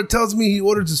Armour tells me he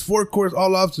orders his 4-course all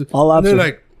lobster. All And they're lobster.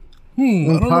 like, I don't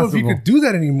know if you Impossible. could do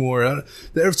that anymore.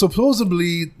 They're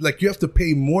supposedly like you have to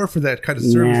pay more for that kind of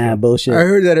service. Nah, bullshit. I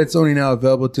heard that it's only now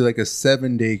available to like a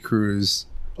 7-day cruise.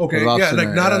 Okay, for yeah, lobster like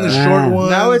night. not on the Yeah. short one.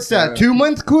 Now it's a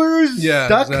 2-month cruise. Yeah,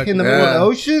 stuck exactly. in the middle of the Yeah.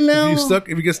 ocean now. If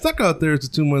you get stuck out there, it's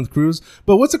a 2-month cruise.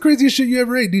 But what's the craziest shit you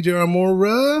ever ate, DJ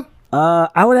Armour?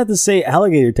 I would have to say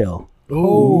alligator tail.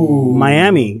 Oh,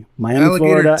 Miami, alligator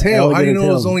Florida. tail. How do you alligator know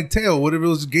it was tail. only tail? What if it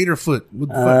was gator foot? What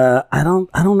the fuck? I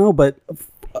don't know, but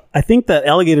I think that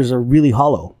alligators are really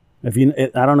hollow. I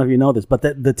don't know if you know this, but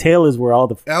the tail is where all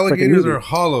the Alligators frickin' are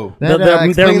hollow. That, their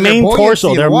explains main buoyancy torso.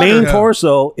 in Their water. main Yeah.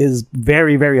 torso is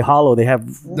very, very hollow. They have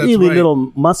really right.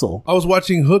 little muscle. I was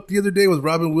watching Hook the other day with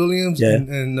Robin Williams, Yeah.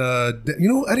 and you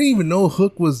know, I didn't even know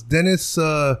Hook was Dennis.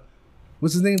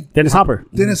 What's his name? Dennis Hopper.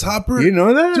 Dennis Hopper. You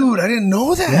know that? Dude, I didn't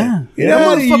know that. Yeah. That Yeah,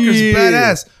 motherfucker's yeah.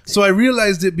 badass. So I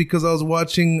realized it because I was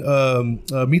watching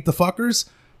Meet the Fockers,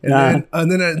 and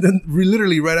then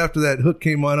literally right after that Hook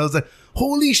came on, I was like,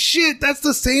 "Holy shit, that's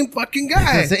the same fucking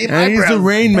guy." Same And he's the eyebrows.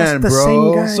 Rain That's Man, the bro.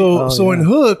 same guy. So yeah. in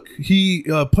Hook, he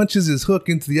punches his hook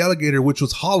into the alligator, which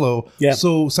was hollow. Yeah.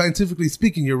 So scientifically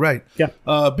speaking, you're right.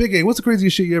 Yeah. Big A, what's the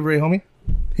craziest shit you ever ate, homie?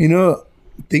 You know,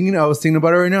 I was thinking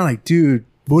about it right now. Like, dude,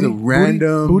 Booty, the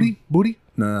random booty.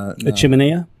 Nah, A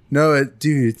chimenea. no,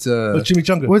 dude, it's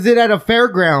Chimichanga. Was it at a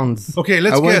fairgrounds? Okay,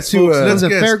 let's I went guess, to, folks. it Let's was a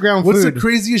guess. fairground What's food. the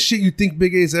craziest shit you think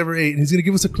Big A's ever ate? And he's gonna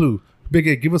give us a clue. Big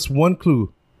A, give us one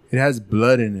clue. it has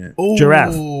blood in it. Oh,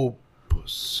 Giraffe.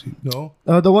 Pussy. No.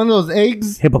 The one of those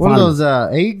eggs? Hippopotamus. One of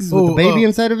those eggs with the baby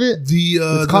inside of it?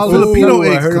 The called Filipino I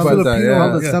eggs. heard called about that,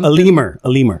 Filipino, yeah. A lemur. A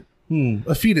lemur.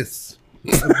 A fetus.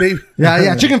 A baby.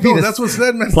 Yeah, chicken No, fetus. that's what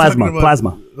Sledman's Plasma. talking about.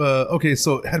 Plasma. Okay,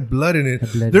 so it had blood in it.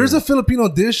 blood There's in a Filipino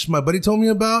dish my buddy told me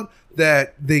about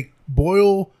that they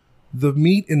boil the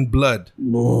meat in blood.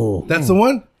 Oh. That's the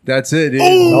one? That's it, dude.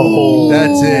 Oh,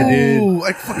 That's it, dude.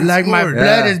 I fucking Like my scored.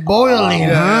 blood is boiling,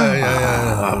 huh?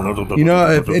 Yeah. You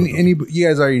know, if any you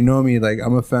guys already know me, like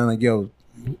I'm a fan. Like, yo,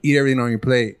 eat everything on your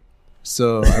plate.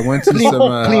 So I went to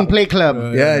some Clean Play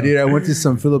Club. Yeah, dude, I went to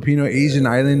some Filipino Asian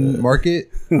island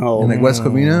market Oh, in like West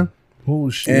Covina. Oh,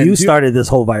 shit. And you dude- started this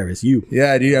whole virus. You.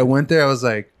 Yeah, dude, I went there. I was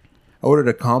like, I ordered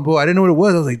a combo. I didn't know what it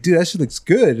was. I was like, dude, that shit looks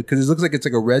good because it looks like it's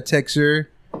like a red texture,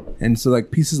 and so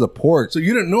like pieces of pork. So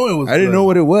you didn't know it was I didn't blood. know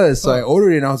what it was, so I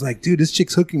ordered it, and I was like, dude, this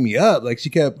chick's hooking me up. Like she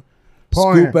kept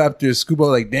Pouring. scoop after scoop. I was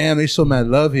like, damn, they show mad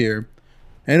love here.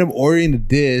 I ended up ordering the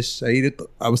dish. I ate it.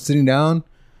 I was sitting down.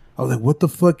 I was like, what the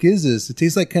fuck is this? It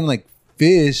tastes like kind of like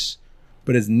fish,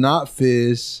 but it's not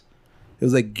fish. It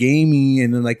was like gamey,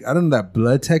 and then like I don't know, that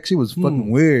blood texture was fucking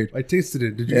weird. I tasted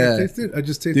it. Did you Yeah. taste it? I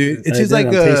just tasted Dude, it. it's just I'm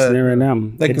like tasting it a right now.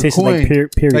 like it a tastes coin, like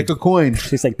period. like a coin,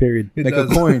 tastes like period. It like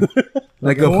does. a coin,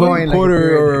 like a coin, fucking like a quarter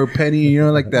period. or a penny, you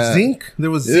know, like that. Zinc? There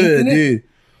was zinc Yeah, in it? dude.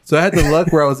 So I had the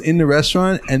luck where I was in the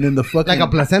restaurant and then the fucking Like a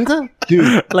placenta?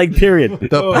 dude, Like, period.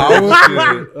 the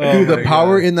power, dude, the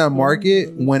power in that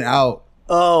market went out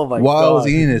Oh, my while I God. was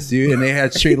eating this, dude, and they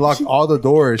had straight locked all the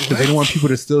doors because they didn't want people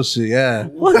to steal shit. Yeah.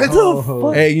 What the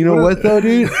fuck? Hey, you know what though,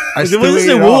 dude? I Was still this ate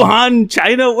in it all. Wuhan,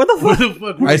 China? What the fuck? The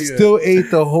fuck were I you still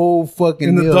ate the whole fucking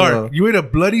in the meal, dark. though. You ate a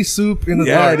bloody soup in the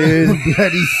Yeah, dark. dude.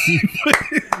 Bloody soup.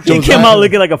 He came out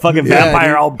looking like a fucking vampire,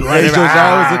 dude. all bloody. Hey,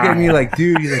 Josiah was looking at me like,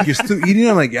 dude, he's like, you're still eating?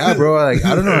 I'm like, yeah, bro. Like,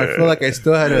 I don't know. I feel like I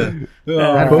still had to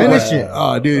Finish it.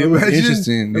 Oh, dude, it was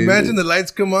interesting. Dude. Imagine the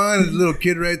lights come on and the little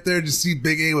kid right there just see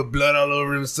Big A with blood all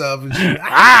over himself and shit.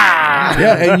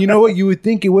 Yeah, and you know what? You would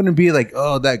think it wouldn't be like,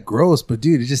 oh, that gross, but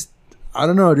dude, it just, I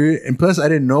don't know, dude. And plus, I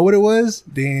didn't know what it was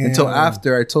until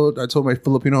after I told my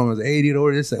Filipino home, I was like, hey, dude,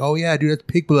 order this. Like, oh yeah, dude, that's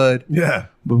pig blood. Yeah.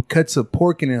 But cuts of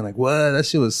pork in it. Like, what? That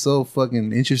shit was so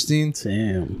fucking interesting.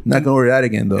 Damn. Not gonna order that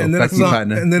again though. And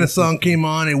then, a song came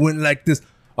on. It went like this.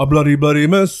 A bloody, bloody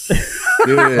mess.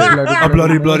 Dude. A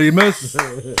bloody, bloody mess.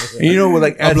 And you know,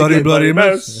 like A bloody, bloody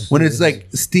mess. when it's like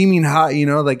steaming hot, you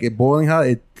know, like it boiling hot,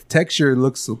 the texture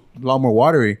looks a lot more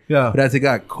watery. Yeah. But as it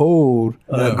got cold,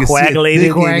 you can see it coagulated.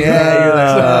 thickening. Yeah, you're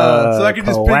like, So I can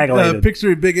just coagulated.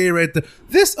 picture Big A right there.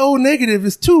 This O negative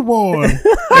is too warm. hey,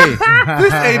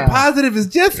 This A positive is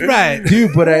just right.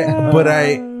 dude, but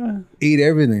I ate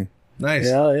everything. Nice.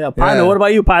 Yeah, yeah. Partner, Yeah. what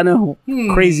about you, partner?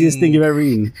 Craziest thing you've ever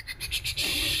eaten?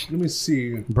 Let me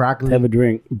see. Broccoli. Have a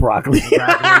drink. Broccoli.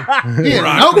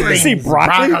 Broccoli. See,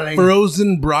 broccoli?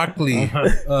 Frozen broccoli.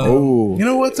 Oh, You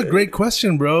know what's a great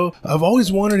question, bro? I've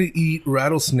always wanted to eat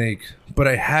rattlesnake, but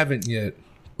I haven't yet.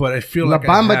 But I feel La like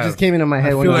I Bamba have. just came into my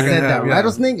head I when feel you like I said have, that. yeah.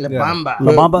 Rattlesnake? La Yeah. Bamba.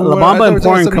 La Bamba, Well, La I Bamba thought and you were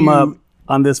porn telling come me up you-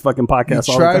 on this fucking podcast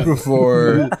you all the tried time.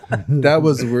 before. That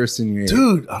was worse than you ate.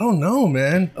 Dude, I don't know,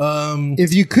 man.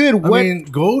 If you could, I what? mean,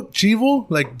 goat, Chivo,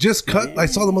 like just cut. I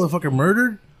saw the motherfucker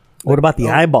murdered. What about the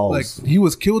eyeballs? Like he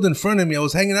was killed in front of me. I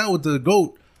was hanging out with the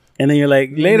goat. And then you're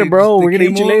like, later, They- bro. they We're going to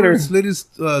came eat you over, later. Slit his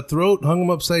throat, hung him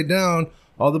upside down.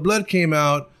 All the blood came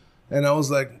out, and I was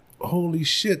like, "Holy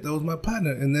shit, that was my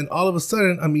partner!" And then all of a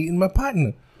sudden, I'm eating my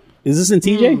partner. Is this in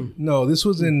TJ? No, this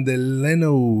was in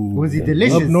Delano. Was he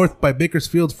delicious? Up north by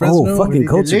Bakersfield, Fresno. Oh, fucking it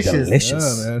coats are delicious?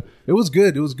 delicious. Yeah, man. It was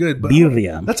good. It was good. But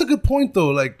Birria. that's a good point, though.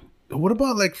 Like, what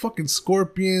about like fucking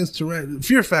scorpions,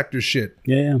 fear factor shit?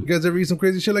 Yeah, yeah. You guys ever eat some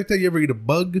crazy shit like that? You ever eat a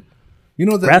bug? You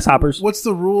know that Grasshoppers. What's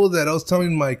the rule that I was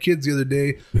telling my kids the other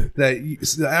day that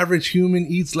the average human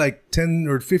eats like 10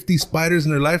 or 50 spiders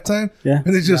in their lifetime? Yeah.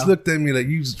 And they just looked at me like,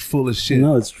 you just full of shit.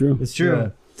 No, it's true. It's true. Yeah.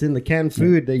 It's in the canned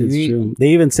food that you It's eat. true. They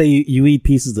even say you eat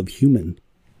pieces of human.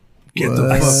 Get the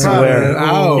fuck swear.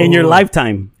 out. In your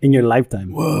lifetime. In your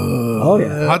lifetime. Oh,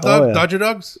 yeah. Hot dog? Oh, yeah. Dodger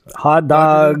dogs? Hot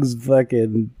dogs,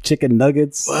 fucking chicken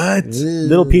nuggets. What?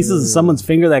 Little pieces of someone's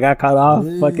finger that got cut off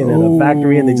fucking in a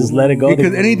factory and they just let it go.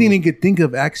 Because They- anything you could think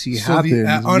of actually So happens. the-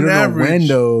 on you don't average- know when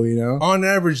though, you know. On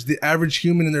average, the average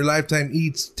human in their lifetime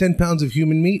eats 10 pounds of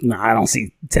human meat. No, I don't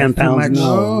see 10 pounds. much.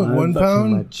 No, No, 1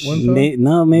 pound? much. 1 pound?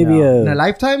 No, maybe In a a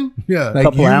lifetime? Yeah. Like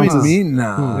couple human ounces. meat,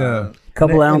 nah. yeah.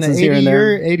 couple ounces here and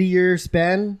there. 80-year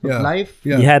span Yeah. of life?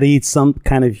 Yeah. You had to eat some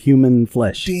kind of human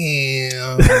flesh.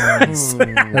 Damn. That's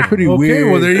pretty Okay,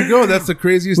 weird. well, there you go. That's the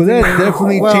craziest Well, thing. that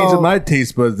definitely Well- changed my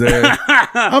taste buds there.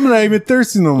 I'm not even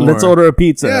thirsty no more. Let's order a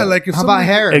pizza. Yeah, like if How about somebody,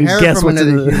 hair? And Hair guess from what's in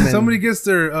another the- human. somebody gets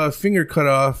their finger cut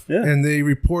off Yeah. and they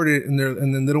report it and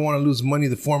then they don't want to lose money.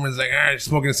 The foreman's like, you're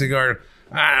smoking a cigar.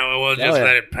 We'll just yeah.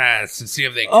 let it pass and see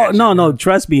if they. Oh catch no, it. no!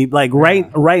 Trust me. Like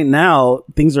right now,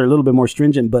 things are a little bit more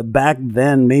stringent. But back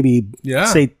then, maybe Yeah.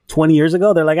 say 20 years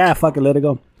ago, they're like, fuck it, let it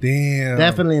go. Damn.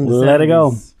 Definitely in the Let it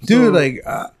go. 70s. dude, like,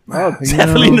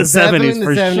 Definitely in the 70s Definitely in the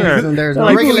for 70s, sure. and there's They're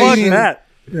no like, fuck regulation. that.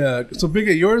 Yeah. So big.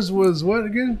 Yours was what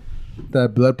again?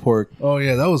 that blood pork. Oh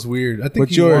yeah, that was weird. I think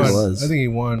What's he yours? won. Was. I think he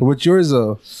won. What's yours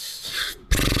though?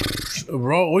 A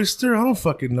raw oyster? I don't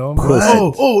fucking know.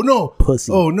 Pussy. Oh no.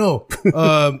 Pussy. Oh no.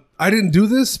 I didn't do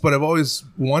this, but I've always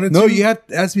wanted No, to. you have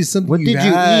to ask me something. What did you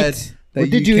had eat? that What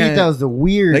did you eat can't- that was the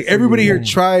weird? like everybody here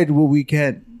tried what we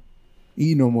can't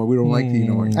eat no more. We don't like to eat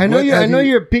no more. I know What you. I have know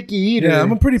you- you're a picky eater. Yeah,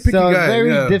 I'm a pretty picky so it's guy, Very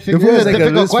yeah. difficult. If it was It's a like a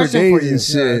difficult list for question days for you. and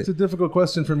shit. It's a difficult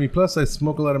question for me. Plus, I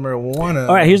smoke a lot of marijuana.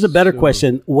 All right, here's a better So-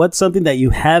 question. What's something that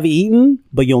you have eaten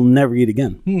but you'll never eat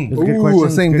again? It's a good Ooh, question.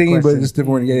 same Good thing, but question. just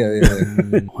different.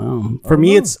 Yeah. Wow. For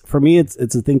me,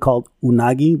 it's a thing called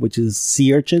unagi, which is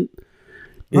sea urchin.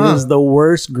 It is the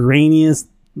worst, grainiest,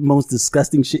 most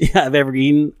disgusting shit I've ever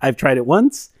eaten. I've tried it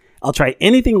once. I'll try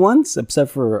anything once,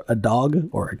 except for a dog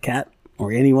or a cat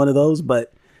or any one of those.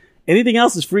 But anything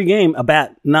else is free game. A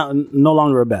bat, no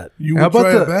longer a bat. You How would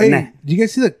try about it the? back? Hey, do you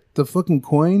guys see the fucking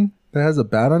coin that has a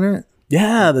bat on it?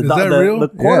 Yeah, Is that real? the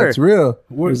quarter. Yeah, it's real.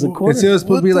 What- was a what- quarter. It said it was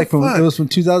supposed to be What like the from fuck? it was from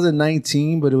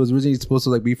 2019, but it was originally supposed to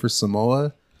like be for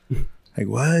Samoa. Like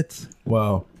what?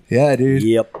 Wow. Yeah, dude.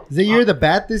 Yep. Is it year of the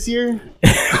bat this year?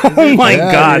 Oh my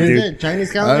Yeah, god, dude. Is dude. it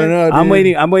Chinese calendar? I don't know.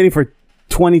 Dude. I'm waiting for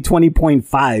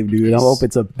 2020.5, dude. I hope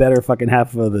it's a better fucking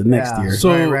half of the next Yeah. year.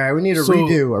 So- right. We need a so-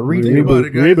 redo. A Think redo. about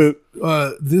it, guys.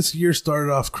 Reboot. This year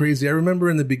started off crazy. I remember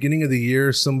in the beginning of the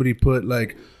year, somebody put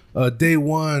like, day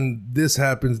 1, this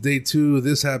happens. Day 2,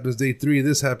 this happens. Day 3,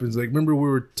 this happens. Like, remember we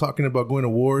were talking about going to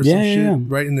war or some Yeah, shit yeah.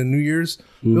 right in the New Year's?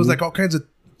 It was like all kinds of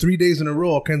 3 days in a row,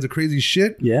 all kinds of crazy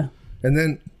shit. Yeah. And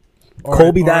then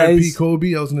Kobe R.I.P. dies.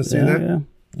 Kobe. I was going to say Yeah, that. yeah.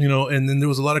 You know, and then there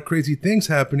was a lot of crazy things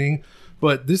happening.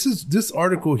 But this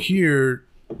article here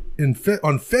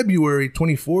on February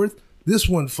 24th, this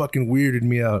one fucking weirded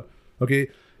me out. Okay.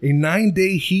 A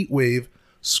 9-day heat wave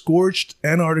scorched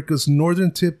Antarctica's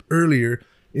northern tip earlier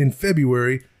in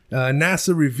February.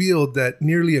 NASA revealed that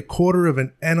nearly a quarter of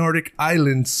an Antarctic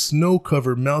island snow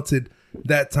cover melted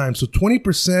that time. So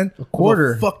 20%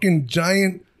 quarter. of a fucking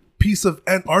giant piece of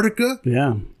Antarctica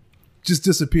Yeah. just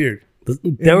disappeared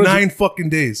There in was 9 fucking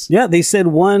days. Yeah, they said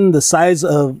one the size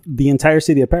of the entire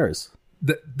city of Paris.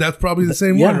 That's probably the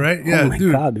same yeah. one, right? Oh Yeah, my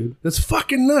God, dude. That's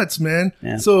fucking nuts, man.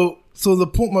 Yeah. So the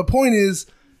point. My point is,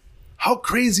 how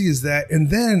crazy is that? And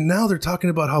then now they're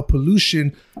talking about how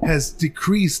pollution has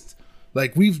decreased.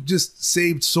 Like we've just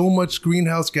saved so much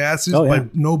greenhouse gases Oh, yeah. by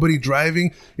nobody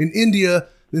driving. In India,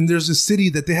 then there's a city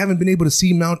that they haven't been able to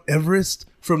see Mount Everest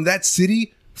from that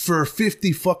city for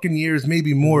 50 fucking years,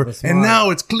 maybe more. And now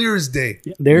it's clear as day.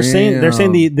 They're saying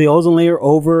the ozone layer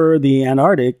over the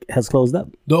Antarctic has closed up.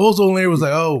 The ozone layer was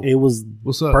like, oh, It was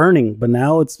what's up? burning, but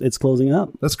now it's closing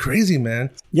up. That's crazy, man.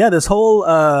 Yeah, this whole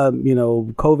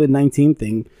COVID-19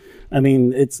 thing. I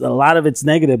mean, a lot of it's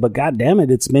negative, but god damn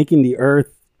it, it's making the earth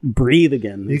breathe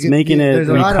again. It's making it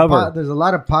recover. There's a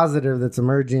lot of positive that's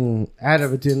emerging out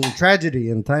of it in tragedy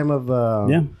in time of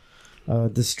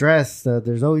distress.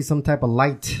 There's always some type of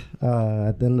light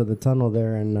at the end of the tunnel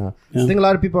there, and I think a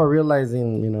lot of people are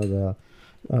realizing,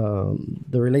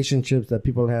 the relationships that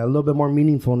people have a little bit more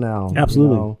meaningful now.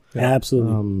 Absolutely,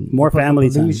 absolutely. More family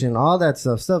time. Pollution, all that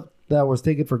stuff that was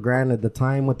taken for granted. The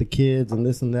time with the kids and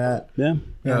this and that. Yeah.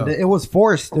 And it was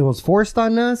forced. It was forced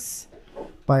on us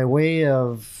by way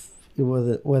of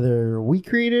whether we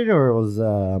created or it was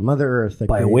Mother Earth that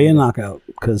By created way of it. knockout,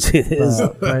 because it is.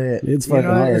 It's fucking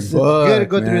hard. It's good to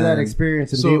go through man. that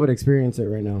experience and So- be able to experience it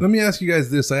right now. Let me ask you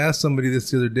guys this. I asked somebody this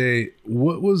the other day.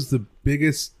 What was the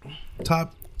biggest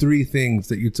top 3 things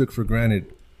that you took for granted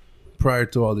prior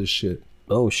to all this shit?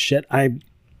 Oh shit!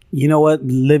 You know what?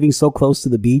 Living so close to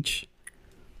the beach,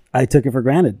 I took it for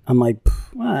granted. I'm like,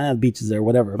 the beach is there,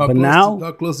 whatever. But now,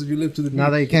 how close did you live to the beach? Now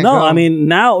that you can't no, go, I mean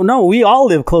no, we all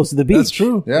live close to the beach. That's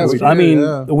true. Yeah, we I do, mean,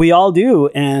 yeah. we all do.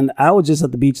 And I was just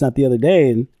at the beach not the other day,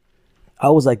 and I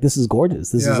was like, this is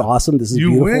gorgeous. This is Yeah. awesome. This is You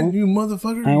beautiful. went, you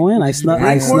motherfucker. I went. I You snuck. went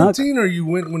I in snuck. quarantine, or you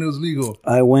went when it was legal?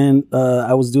 I went.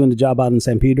 I was doing the job out in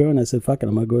San Pedro, and I said, "Fuck it,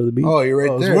 I'm gonna go to the beach." Oh, you're right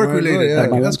Oh, it was there. work Might as well, related. yeah.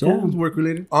 Okay, that's cool. Yeah. It was work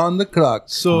related. On the clock.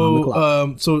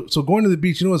 So, so going to the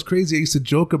beach, you know what's crazy? I used to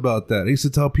joke about that. I used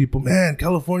to tell people, man,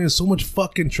 California is so much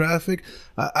fucking traffic.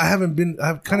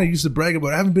 I've kind of used to brag about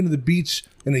it. I haven't been to the beach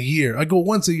in a year. I go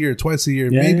once a year, twice a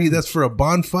year. Yeah, Maybe yeah. that's for a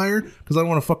bonfire because I don't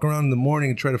want to fuck around in the morning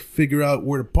and try to figure out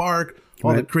where to park,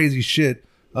 all the crazy shit.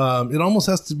 It almost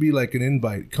has to be like an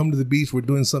invite. Come to the beach. We're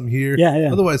doing something here. Yeah,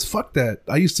 yeah. Otherwise, fuck that.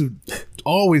 I used to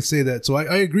always say that. So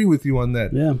I agree with you on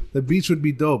that. Yeah. The beach would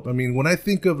be dope. I mean, when I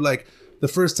think of like the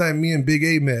first time me and Big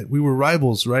A met, we were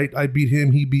rivals, right? I beat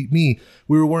him, he beat me.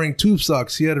 We were wearing tube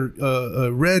socks. He had a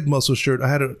red muscle shirt. I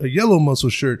had a yellow muscle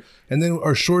shirt. And then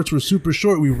our shorts were super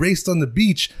short. We raced on the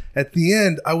beach. At the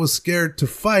end, I was scared to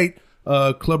fight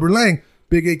Clubber Lang.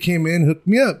 Big A came in, hooked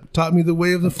me up, taught me the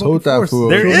way of the fucking told that force. fool.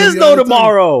 There Showed me is all no the time.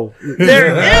 tomorrow.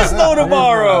 There is no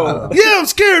tomorrow. Yeah, I'm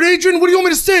scared, Adrian. What do you want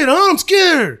me to say? I'm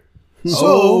scared. So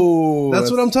Oh, that's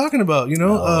what I'm talking about, you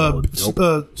know.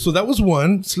 So that was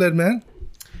one, Sled Man.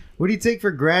 what do you take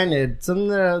for granted? Something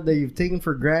that you've taken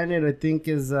for granted, I think,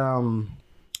 is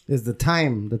the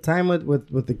time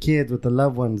with the kids, with the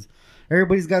loved ones.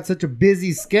 Everybody's got such a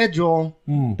busy schedule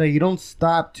that you don't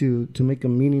stop to make a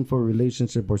meaningful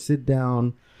relationship or sit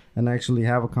down and actually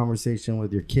have a conversation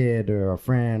with your kid or a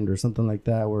friend or something like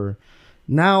that. Where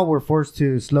now we're forced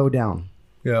to slow down.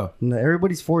 Yeah.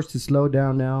 Everybody's forced to slow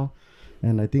down now.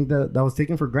 And I think that was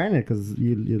taken for granted because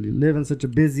you live in such a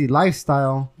busy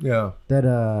lifestyle Yeah.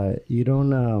 that you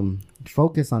don't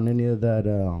focus on any of that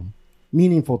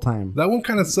meaningful time. That one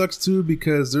kind of sucks too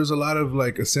because there's a lot of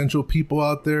like essential people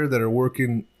out there that are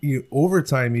working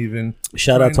overtime even.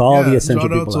 Shout out to all the essential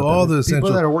people. Shout out to all the essential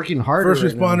people that are working harder.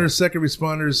 First responders, second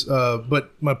responders.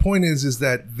 But my point is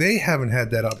that they haven't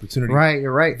had that opportunity. Right,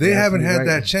 you're right. They haven't had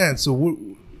that chance. So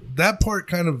that part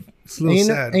kind of is a little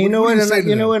sad. And you know what?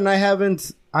 And I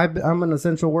haven't. I'm an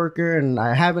essential worker, and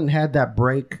I haven't had that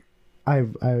break. I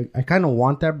kind of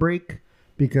want that break.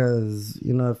 Because,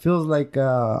 it feels like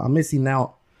I'm missing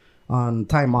out on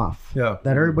time off. Yeah.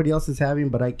 That everybody else is having,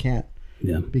 but I can't.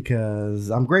 Yeah.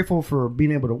 Because I'm grateful for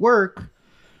being able to work.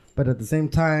 But at the same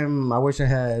time, I wish I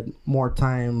had more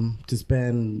time to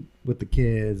spend with the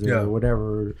kids or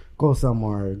whatever. Go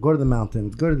somewhere. Go to the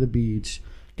mountains. Go to the beach.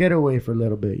 Get away for a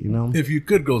little bit, If you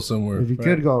could go somewhere. If you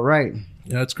could go, right.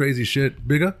 Yeah, that's crazy shit.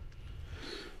 Bigger?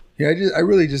 Yeah, I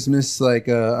really just miss, like,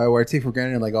 I take for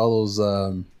granted, like, all those...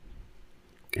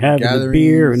 having a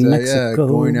beer in Mexico,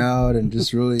 going out and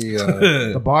just really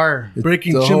the bar,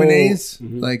 breaking chimneys,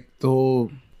 like the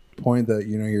whole point that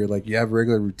you're like you have a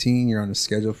regular routine, you're on a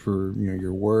schedule for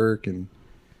your work and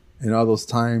all those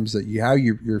times that you have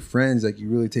your friends, like you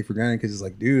really take for granted because it's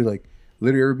like, dude, like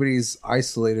literally everybody's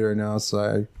isolated right now, so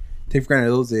I take for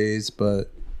granted those days.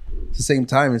 But at the same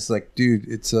time, it's like, dude,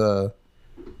 it's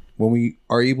when we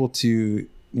are able to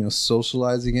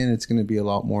socialize again, it's going to be a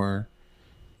lot more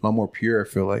pure, I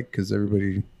feel like, because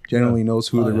everybody generally knows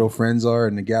who their real friends are,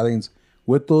 and the gatherings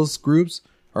with those groups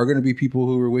are going to be people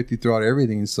who were with you throughout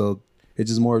everything. So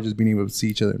it's just more of just being able to see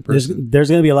each other in person. There's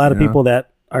going to be a lot of people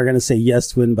that are going to say yes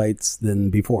to invites than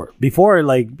before. Before,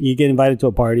 like, you get invited to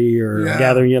a party or a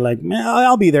gathering, you're like, man,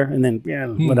 I'll be there, and then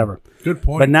whatever. Good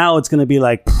point. But now it's going to be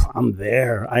like, I'm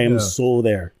there. I am so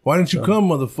there. Why didn't you come,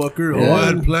 motherfucker? Oh, I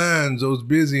had plans. I was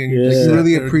busy. And you just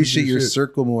really appreciate your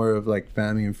circle more of like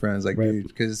family and friends, like, dude,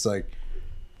 because it's like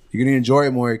you're gonna enjoy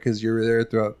it more because you're there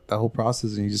throughout the whole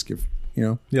process, and you just give,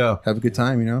 have a good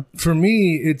time. For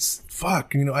me, it's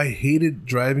I hated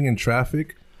driving in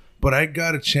traffic, but I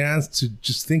got a chance to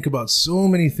just think about so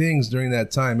many things during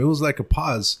that time. It was like a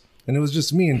pause, and it was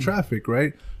just me in traffic,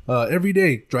 right? Every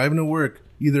day driving to work.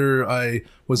 Either I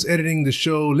was editing the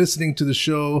show, listening to the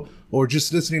show, or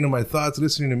just listening to my thoughts,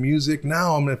 listening to music.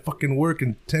 Now I'm at fucking work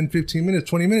in 10, 15 minutes,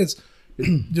 20 minutes.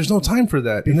 There's no time for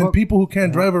that. And then people who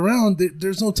can't drive around,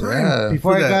 there's no time.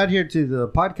 Before I got here to the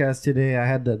podcast today, I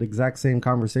had that exact same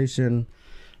conversation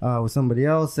with somebody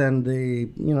else. And they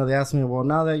asked me, well,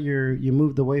 now that you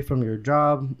moved away from your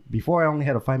job, before I only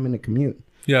had a 5-minute commute.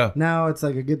 Yeah. Now it's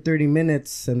like a good 30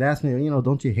 minutes, and they asked me,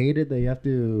 don't you hate it that you have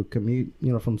to commute,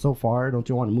 from so far? Don't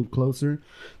you want to move closer?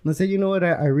 And I said, you know what?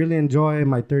 I really enjoy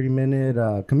my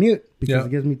 30-minute commute because it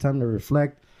gives me time to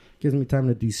reflect, gives me time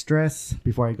to de-stress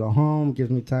before I go home, gives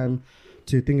me time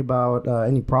to think about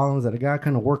any problems that I got,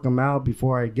 kind of work them out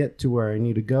before I get to where I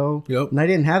need to go. Yep. And I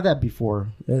didn't have that before.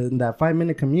 In that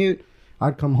 5-minute commute,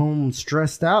 I'd come home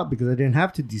stressed out because I didn't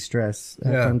have to de-stress.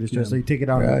 So you take it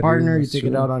out on your partner, you take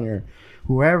it out on your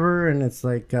whoever, and it's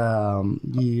like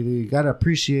you got to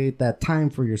appreciate that time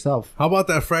for yourself. How about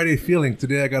that Friday feeling?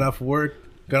 Today I got off work,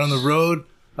 got on the road.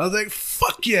 I was like,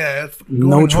 fuck yeah.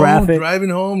 No traffic.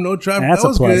 Driving home, no traffic. That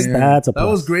was good. That's a plus.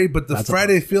 That was great, but the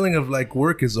Friday feeling of like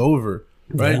work is over,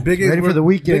 right? Yeah. Big A's ready for the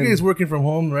weekend. Big A's working from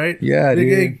home, right? Yeah,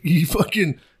 Big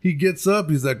A, he gets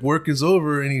up, he's like, work is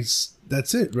over, and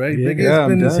that's it, right? Yeah. Big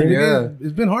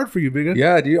it's been hard for you, Big A.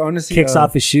 Yeah, dude, honestly. Kicks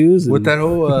off his shoes. With that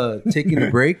whole taking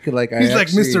a break, like he's like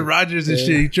Mr. Rogers and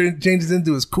shit. He changes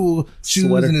into his cool shoes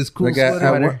and his cool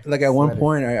sweater. At one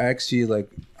point, I actually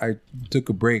I took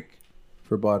a break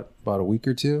for about a week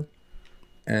or two,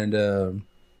 and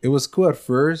it was cool at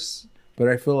first, but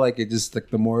I feel like it just like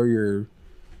the more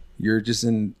you're just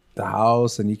in the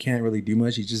house and you can't really do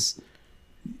much.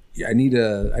 I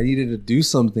needed to do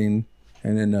something.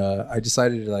 And then I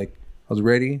decided I was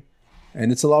ready,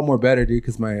 and it's a lot more better, dude,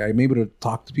 because I'm able to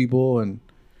talk to people, and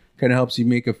kind of helps you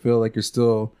make it feel like you're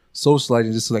still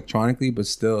socializing just electronically, but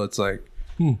still it's like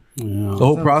the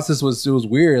whole process was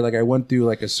weird. Like I went through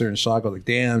like a certain shock. I was like,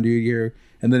 damn, dude, here,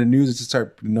 and then the news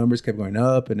the numbers kept going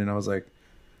up, and then I was like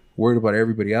worried about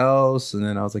everybody else, and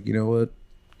then I was like, you know what?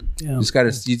 Yeah. You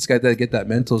just gotta get that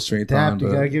mental strength on.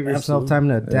 You gotta give yourself time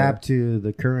to adapt to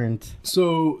the current.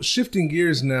 So shifting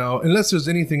gears now, unless there's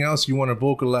anything else you want to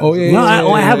vocalize. Oh yeah,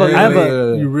 I have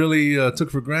a. You really took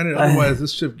for granted. Otherwise,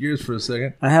 let's shift gears for a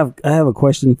second. I have a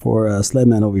question for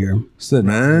Sledman over here.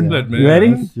 Sledman, you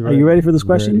ready? Are you ready for this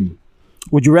question? Ready.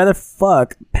 Would you rather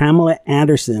fuck Pamela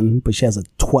Anderson, but she has a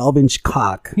 12-inch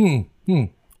cock,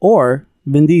 or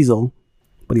Vin Diesel,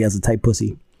 but he has a tight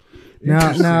pussy?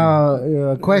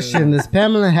 Now, question: does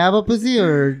Pamela have a pussy,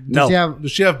 or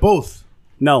does she have both?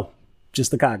 No,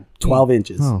 just the cock, 12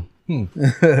 inches. Oh, and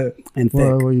thick.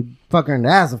 Well, you fuck her in the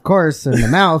ass, of course, in the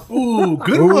mouth. Ooh,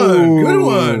 good one. Good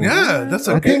one. Yeah, that's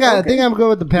okay. I think I'm good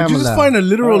with the Did Pamela. you just find a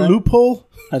literal loophole?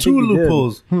 I think Two you did.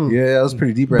 loopholes. Yeah, that was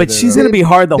pretty deep right But there. she's though. gonna be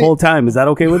hard the whole time. Is that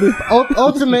okay with you?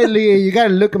 Ultimately, you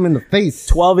gotta look him in the face.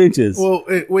 12 inches. Well,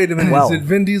 wait a minute. Wow. Is it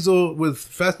Vin Diesel with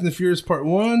Fast and the Furious Part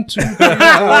 1, 2, 3, 4,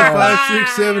 5,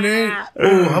 6, 7, 8?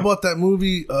 Oh, how about that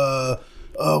movie?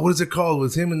 What is it called?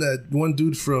 With him and that one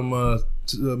dude from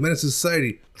Menace to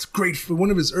Society. It's great for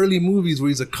one of his early movies where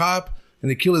he's a cop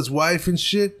and they kill his wife and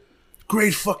shit.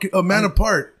 Great fucking A Man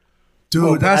Apart.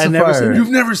 Dude, that's I've never seen it. You've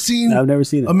never seen I've never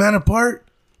seen it. A Man Apart?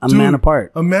 A Man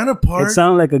Apart. A Man Apart. It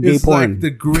sounded like a gay is porn. like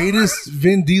the greatest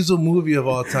Vin Diesel movie of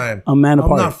all time. A Man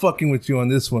Apart. I'm not fucking with you on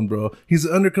this one, bro. He's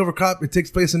an undercover cop. It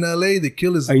takes place in L.A. They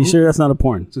kill his. Are you sure that's not a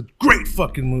porn? It's a great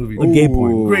fucking movie. A gay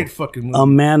porn. Great fucking movie. A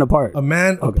Man Apart. A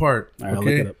Man Apart. All right, I'll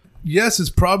okay. look it up. Yes,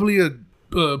 it's probably a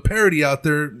parody out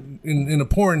there in a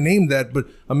porn named that, but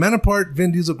A Man Apart,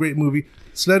 Vin Diesel, great movie.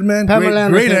 Sledman, Pamela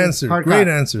great Anderson, answer. hard Great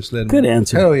cop. answer, Sledman. Good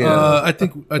answer. Hell yeah. I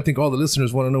think all the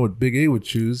listeners want to know what Big A would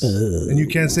choose, and you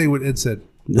can't say what Ed said.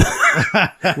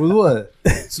 With what?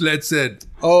 Sled said.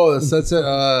 Oh, that's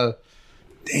it.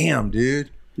 Damn, dude.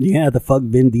 You're gonna have to fuck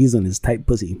Vin Diesel in his tight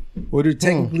pussy. Well, dude,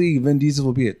 technically, Vin Diesel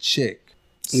will be a chick.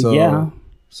 So, Yeah.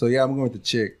 So, yeah, I'm going with the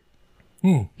chick.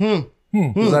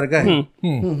 Who's that a guy? You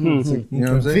know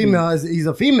what I'm saying? Female, he's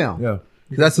a female. Yeah.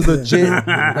 That's a legit.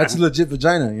 That's a legit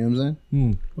vagina. You know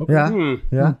what I'm saying?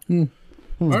 Yeah.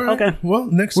 All right. Okay. Well,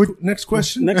 next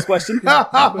question. Next question.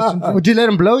 Would you let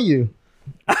him blow you?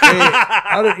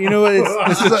 I don't. You know what?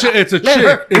 It's a Let chick.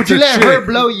 her, would you let her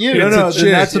blow you? No, no. It's a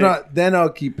chick. Then that's what. Then I'll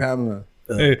keep Pamela.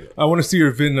 Hey, I want to see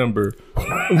your VIN number.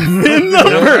 I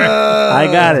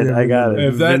got it.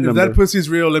 If VIN that number. pussy's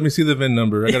real, let me see the VIN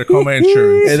number. I gotta call my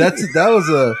insurance. Hey,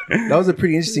 that was a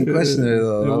pretty interesting question there,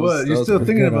 though. That was- You're that still was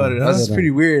thinking pretty about good. it, huh? That's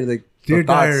pretty weird. Like Dear the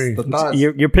thoughts, diary. the thoughts.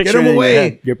 You're picturing Get him it in your away.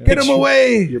 head. Get him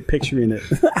away. You're picturing it.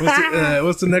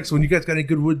 What's the next one? You guys got any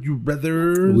good would you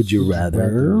rather? Would you rather?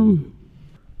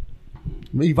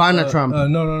 Ivana Trump.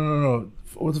 No.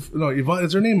 No, Yvonne,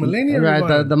 is her name Melania? or Right,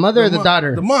 Ivana? the mother or the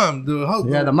daughter? The mom.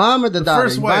 Yeah, the mom or the daughter?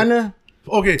 first wife. Ivana?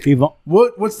 Okay. Yvonne.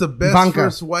 What's the best Ivanka.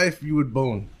 first wife you would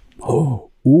bone?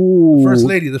 Ooh. First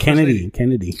lady, the first Kennedy. lady.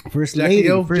 Kennedy. First Jackie lady.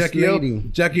 O. First Jackie O. lady.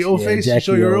 Jackie O face. Jackie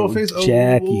Show your O. O face. Oh,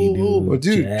 Jackie, dude. Well,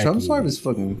 dude, Jackie. Trump's wife is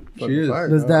fucking is. fire.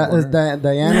 Does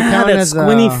Diana Nah, count that as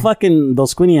squinty fucking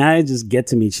those squinty eyes just get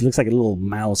to me. She looks like a little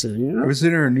mouse. Ever seen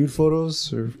her nude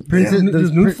photos? Or princess?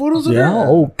 There's nude photos of Yeah. her?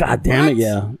 Oh god damn it.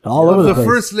 Yeah. All over Of the the place.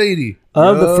 first lady.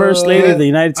 Of the first lady of the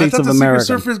United I States thought of the America.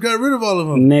 Secret Surfers got rid of all of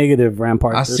them. Negative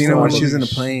Rampart. I There's seen her when some she was in a of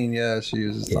them. plane. Yeah, she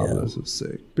was just topless. It was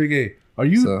sick. Big A, are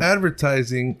you So-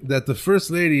 advertising that the first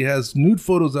lady has nude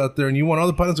photos out there and you want all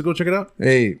the pilots to go check it out?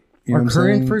 Hey, you know Our what I'm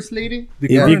current saying? first lady?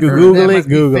 If you current could her- Google That it, must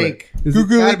be Google it. fake.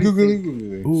 Google Gotta it, be Google fake. it,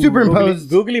 Google it. Ooh, Superimposed.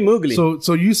 Googly moogly.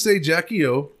 So you say Jackie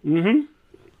O.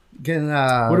 Can,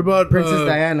 What about, Princess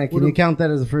Diana? Can what you ab- count that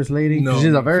as a first lady? No,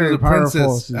 She's a very powerful.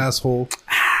 princess asshole.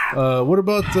 What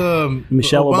about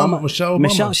Michelle Obama. Michelle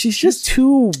Obama. She's just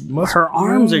too. Her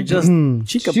arms are just.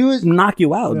 She could She was- knock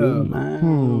you out, dude.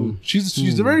 Man. She's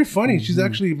very funny. She's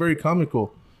actually very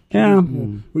comical. Yeah.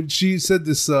 When she said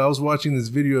this, I was watching this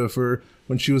video of her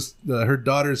when she was her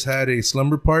daughters had a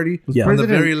slumber party Yeah. on the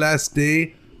President- very last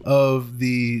day of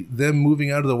them moving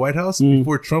out of the White House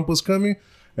before Trump was coming.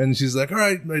 And she's like, all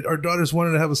right, our daughters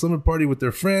wanted to have a slumber party with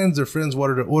their friends. Their friends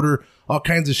wanted to order all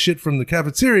kinds of shit from the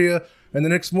cafeteria. And the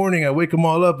next morning, I wake them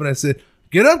all up and I said,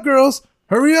 get up, girls.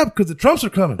 Hurry up, because the Trumps are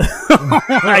coming.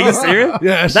 Are you serious?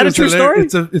 Yeah, Is that a it's true story?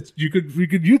 It's you could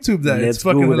YouTube that. Let's It's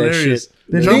fucking Google that hilarious. shit.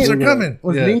 The Did Trumps are Lincoln- coming.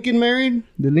 Was Yeah. Lincoln married?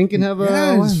 Did Lincoln have a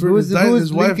Yeah, wife? Who was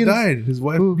his wife Lincoln's- died. His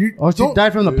wife. Who? you- Oh, she don't-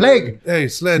 died from the plague. Hey,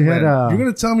 Sled She man, had a- you're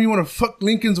gonna tell me you want to fuck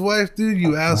Lincoln's wife, dude?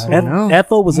 You asshole. I know.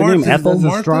 Ethel was her name. Martha- Ethel.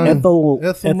 that's a strong- Ethel.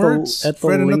 Ethel Mertz,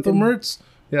 Fred and Ethel Lincoln. Mertz.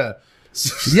 Yeah.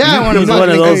 Yeah, I want He's to one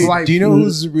of those- wife. Do you know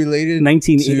who's related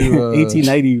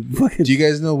 1890. Fucking. Do you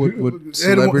guys know what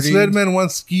celebrity? Sledman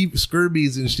wants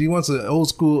scorbies and she wants an old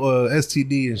school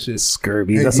STD and shit.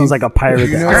 Scurvy. That sounds like a pirate.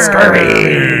 you know-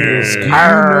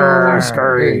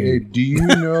 Scurvy. Hey, do you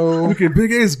know? Okay,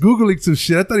 Big A's Googling some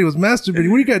shit. I thought he was masturbating.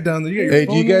 What do you got down there? You got your Hey,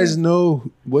 do phone you there? guys know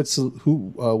what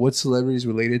celebrity is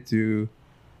related to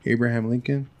Abraham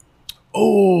Lincoln?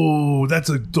 Oh, that's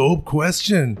a dope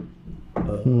question.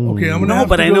 Okay, I'm gonna No, have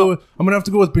but to I go. know- I'm gonna have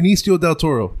to go with Benicio del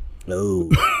Toro. Oh.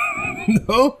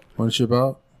 No, What you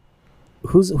about?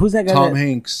 Who's that guy? Tom that-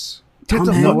 Hanks. get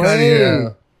the Tom fuck out of Hanks.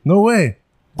 here. No way.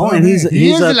 Oh, and he's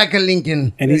He is a like a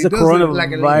Lincoln. and he's he a does look like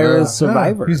a coronavirus Lincoln.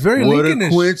 survivor. He's very What a Lincolnish.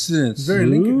 coincidence. He's very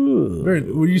Lincoln. Ooh. Very.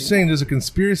 Were you saying there's a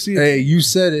conspiracy? Hey, you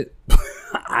said it.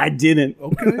 I didn't.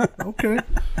 Okay. Okay.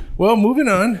 Well, moving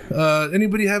on.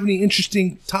 Anybody have any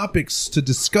interesting topics to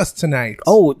discuss tonight?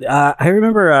 Oh, I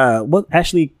remember what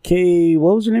Ashley K.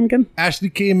 What was her name again? Ashley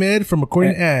K. Med from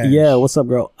According to Ash. Yeah, what's up,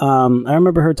 girl? I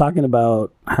remember her talking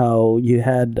about how you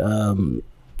had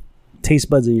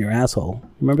taste buds in your asshole.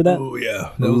 Remember that? Oh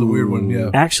yeah, that was a weird one. Yeah.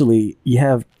 Actually, you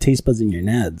have taste buds in your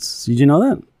nads. Did you know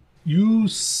that?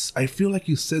 I feel like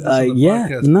you said this on the Yeah.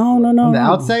 podcast. No. On the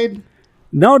outside?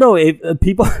 No.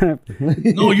 People.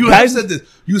 No, you Guys- have said this.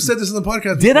 You said this on the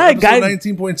podcast. Did before, I? episode Guys-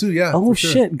 19.2. Yeah. Oh for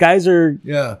sure. shit! Guys are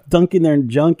Yeah. dunking their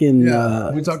junk in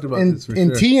Yeah. We talked about In, this for in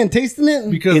sure. tea and tasting it?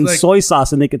 Because in like soy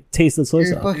sauce, and they could taste the soy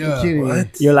You're sauce. fucking Yeah, kidding me.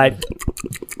 what? You're like,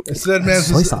 said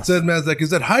Soy man's like,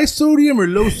 is that high sodium or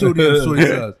low sodium soy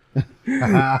sauce?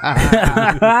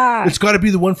 It's got to be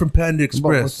the one from Panda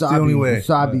Express. The only way.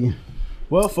 Wasabi.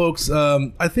 Well, folks,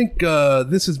 I think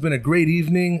this has been a great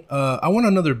evening. I want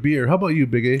another beer. How about you,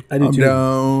 Big A? I do I'm too.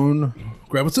 down.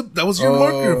 Grab what's up. That was your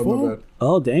marker, my fool. bad.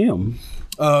 Oh damn,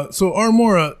 So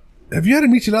Armora, have you had a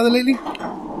michelada lately?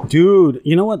 dude!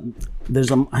 You know what?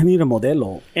 I need a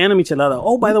Modelo and a michelada.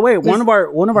 Oh, by the way, one of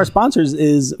our sponsors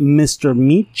is Mr.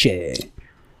 Miche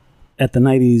at the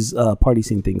 90s party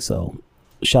scene thing. So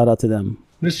shout out to them.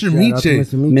 Mr. Shout out to Miche. Mr.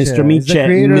 Is the Miche.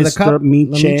 creator of the Mr. cup?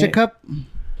 Miche. The Miche cup?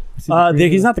 Is he the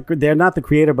He's creator? they're not the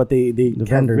creator, but they have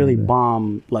vendor. really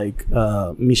bomb like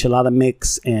michelada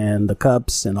mix and the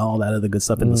cups and all that other good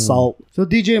stuff and the salt. So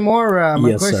DJ Moore, my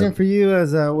Yes, question sir. for you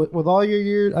is, with all your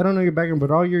years, I don't know your background, but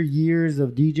all your years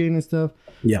of DJing and stuff,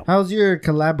 Yeah. how's your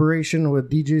collaboration with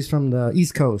DJs from the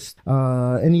East Coast?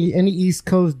 Any East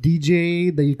Coast DJ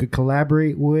that you could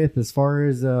collaborate with as far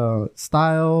as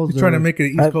styles? He's trying to make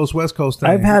it an East Coast, West Coast thing.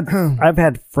 I've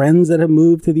had friends that have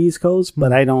moved to the East Coast,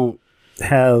 but I don't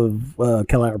have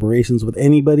collaborations with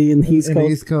anybody in the East in the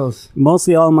Coast. East Coast,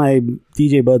 Mostly all my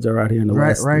DJ buds are out here in the right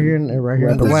West. here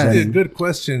at the That's West. actually a good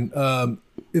question.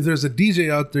 If there's a DJ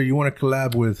out there you want to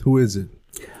collab with, who is it?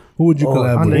 Who would you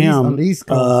collab on with? the East, Damn. on the East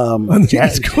Coast, On the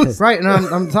East Coast. right? And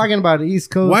I'm talking about the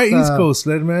East Coast. Why East Coast,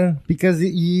 Sled Man? Because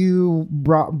you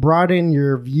brought in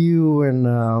your view and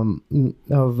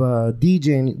of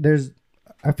DJing.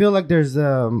 I feel like there's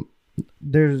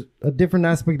a different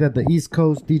aspect that the East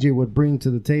Coast DJ would bring to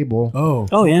the table.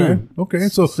 Oh, yeah. Okay.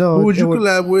 So who would you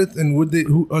collab with, and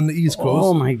who on the East Coast?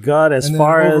 Oh my God! As And then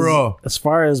far overall.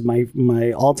 as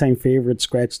my all-time favorite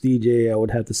scratch DJ, I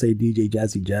would have to say DJ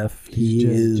Jazzy Jeff. He Jazzy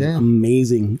is Jeff.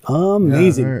 amazing.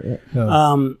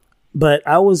 Right. But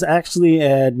I was actually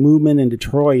at Movement in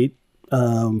Detroit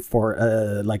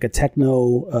for like a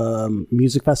techno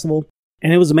music festival,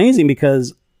 and it was amazing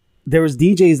because there was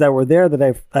DJs that were there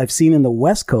that I've seen in the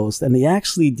West Coast, and they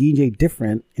actually DJ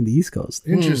different in the East Coast.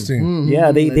 Interesting.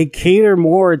 Yeah, they cater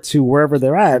more to wherever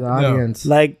they're at. The audience.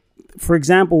 Like, for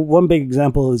example, one big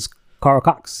example is Carl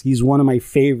Cox. He's one of my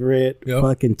favorite Yep.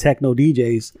 fucking techno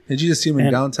DJs. Did you just see him in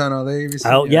And- downtown LA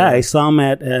recently? Oh yeah, I saw him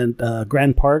at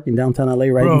Grand Park in downtown LA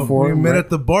right Bro, before. we met right- at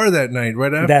the bar that night,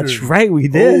 right after. That's right, we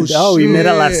did. Oh, we met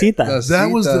at La Cita.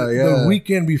 That was Cita, the yeah.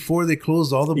 weekend before they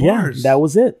closed all the Yeah, bars. that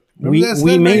was it. Remember that We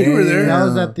Sled Man? made You were there. That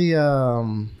was at the La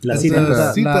That's Cita.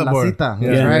 the Cita La bar. Cita. Yeah.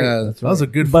 That's right. Yeah, that's That was a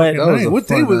good But- fucking That was night. a What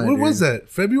day fun was? night, What was dude. that?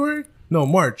 February? No,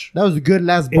 March. That was a good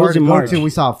last It bar was to in go March. to. We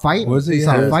saw a fight. Was it? We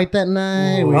saw Yeah. a fight that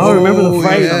night. We Oh, saw remember the some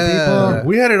fight? people.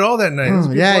 We had it all that night. It was a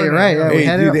good Yeah, party. you're right. Yeah, we Hey,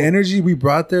 had dude, it. the energy we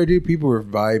brought there, dude, people were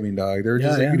vibing, dog. They were just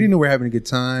Yeah, like, yeah. we didn't know we were having a good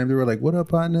time. They were like, what up,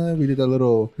 partner? We did that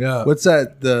little, Yeah. what's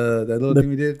that, that little thing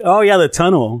we did? Oh yeah, the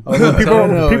tunnel. the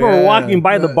tunnel, people yeah. were walking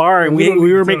by the bar, and we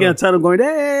Literally were the making a tunnel, going,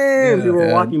 "Hey!" and people were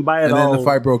Yeah. walking by it And all. then the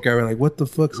fight broke out. We're like, what the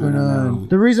fuck's going on?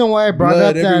 The reason why I brought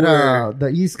Blood up that everywhere. the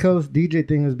East Coast DJ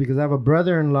thing is because I have a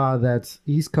brother-in-law that's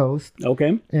East Coast,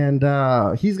 Okay. and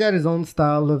he's got his own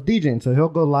style of DJing. So he'll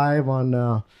go live on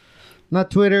not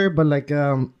Twitter, but like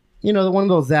one of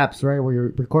those apps, right, where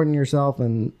you're recording yourself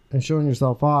and showing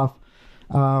yourself off.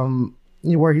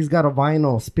 Where he's got a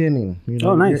vinyl spinning.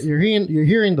 Oh, nice. You're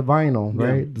hearing the vinyl,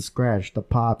 right? The scratch, the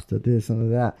pops, the this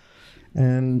and the that.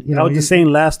 And I was just saying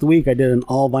last week I did an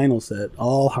all vinyl set,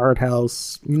 all hard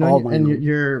house, all and vinyl.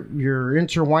 you're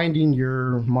interwinding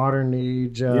your modern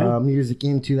age Yeah. music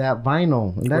into that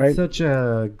vinyl, and that's Right. such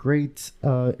a great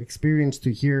experience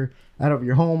to hear out of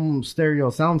your home stereo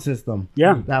sound system.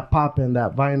 Yeah. that pop and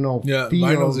that vinyl. Yeah, feel.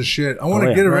 vinyls is shit. I want to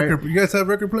yeah. get a Right. record. You guys have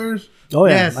record players? Oh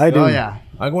yeah, Yes, I do. Oh yeah,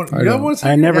 I want. I You have don't. one?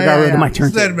 I never Yeah, got rid yeah, of my yeah.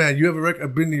 Sled turntable. Man, you have a record.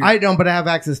 I've been to your. I don't, but I have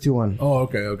access to one. Oh,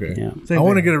 okay. Yeah. Same I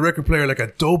want to thing. get a record player, like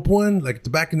a dope one, like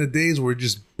the back in the days where it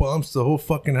just bumps the whole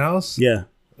fucking house. Yeah.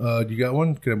 You got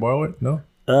one? Can I borrow it? No.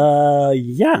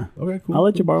 Yeah. Okay, cool. I'll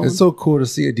let you borrow It's one. so cool to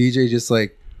see a DJ just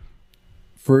like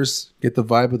first get the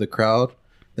vibe of the crowd.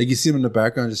 Like you see him in the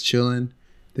background just chilling.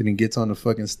 Then he gets on the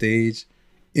fucking stage.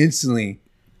 Instantly,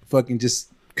 fucking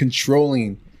just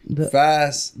controlling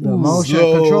fast, the emotion,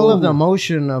 slow, control of the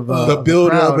emotion of the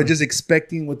build crowd. up, and just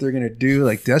expecting what they're gonna do.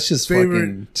 Like that's just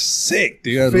fucking sick,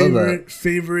 dude. I love that.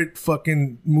 Favorite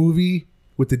fucking movie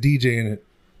with the DJ in it.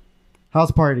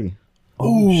 House Party.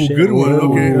 Oh, shit. good one.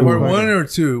 Okay, Ooh. part 1 or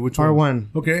 2? Which Part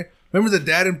 1. Okay. Remember the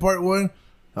dad in part 1?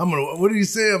 What did he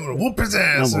say? I'm gonna whoop his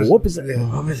ass. I'm gonna whoop his ass. Yeah.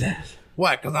 What was that?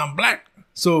 Why? Because I'm black.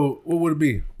 So what would it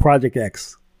be? Project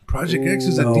X. Project X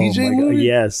is a Oh DJ my God. movie.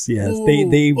 Yes. Ooh.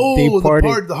 They party.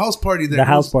 the house party. That The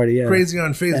house goes party, yeah. Crazy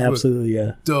on Facebook. Absolutely,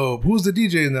 yeah. Dope. Who's the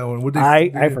DJ in that one? What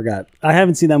I forgot. I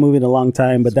haven't seen that movie in a long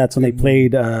time, but that's when they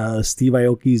played Steve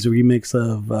Aoki's remix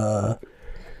of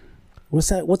what's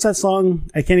that song?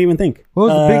 I can't even think. What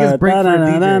was the biggest break for a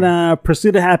DJ?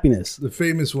 Pursuit of Happiness. The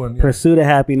famous one. Yeah. Pursuit of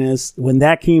Happiness. When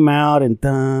that came out and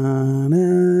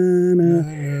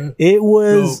it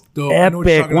was Dope. I know what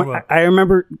you're epic. talking about. I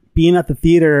remember being at the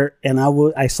theater and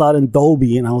I saw it in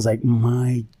Dolby and I was like,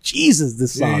 my Jesus,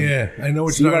 this song. Yeah, I know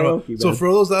what Steve you're talking about. Aoki, So man.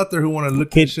 for those out there who want to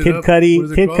look Kid this shit up, what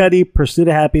is it called? Cudi, Pursuit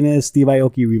of Happiness, Steve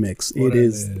Aoki remix. It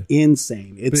is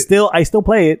insane. I still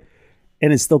play it,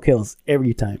 and it still kills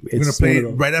every time. We're gonna play it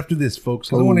right after this, folks,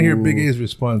 because I want to hear Big A's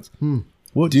response.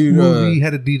 What Dude, movie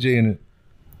had a DJ in it?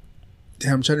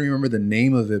 Damn, I'm trying to remember the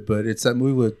name of it, but it's that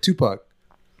movie with Tupac.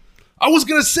 I was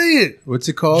gonna say it. What's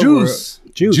it called? Juice.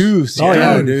 Juice. Oh,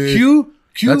 yeah, yeah. dude.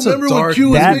 Q. That's a Remember when dark Q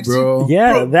was movie, mixing? bro.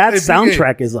 Yeah, Bro, that hey, Big A.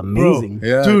 soundtrack is amazing. Bro,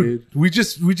 Yeah, dude, we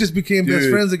just became best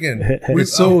Dude. friends again.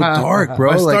 It's so dark,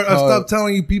 bro. I Like how stopped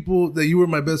telling you people that you were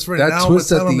my best friend. that Now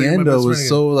twist I'm at telling the them end you're my though best was friend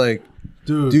so like,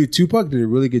 again. dude, Tupac did a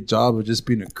really good job of just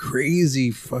being a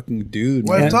crazy fucking dude.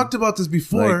 Well, man. I've talked about this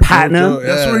before. Like, Partner. Jojo,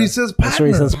 That's yeah. where he says partner. That's where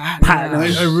he says partner.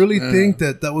 I really think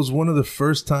that was one of the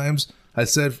first times I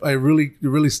said it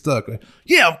really stuck. Like,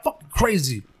 yeah, I'm fucking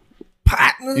crazy.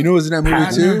 Partner. You know who's in that movie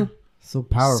Partner. too? So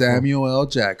powerful. Samuel L.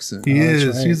 Jackson. He is.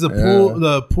 right. He's the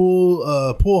pool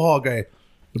hall guy.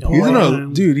 The pool He's in hall a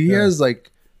guy. dude. He has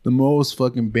like the most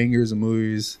fucking bangers of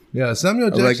movies. Yeah, Samuel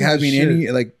L. Of, like Jackson. having any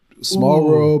like small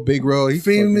Ooh. role, big role. He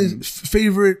famous fucking-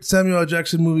 favorite Samuel L.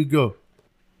 Jackson movie. Go.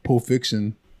 Pulp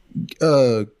Fiction.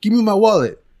 Give me my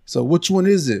wallet. So which one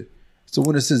is it? So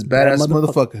when it says badass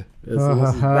motherfucker, This is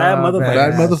bad motherfucker.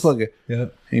 bad Badass. motherfucker, Yeah.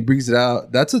 and he brings it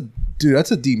out. That's a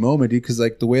deep moment, dude. Because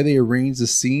like the way they arrange the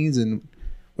scenes and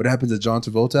what happens to John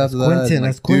Travolta after that. Quentin, and,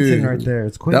 that's like, Quentin dude, right there.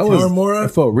 It's Quentin. That was Mora.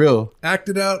 it felt real.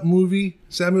 Acted out movie.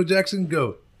 Samuel Jackson.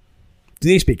 Go. Do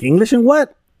they speak English and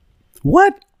what?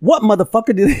 What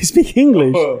motherfucker do they speak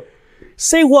English?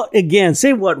 Say what again?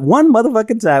 Say what one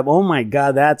motherfucking time? Oh my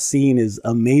god, that scene is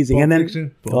amazing. Pulp and then,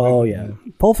 Fiction? oh yeah,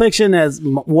 Pulp Fiction is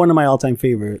one of my all-time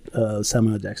favorite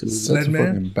Samuel L. Jackson movies. That's a Sledman?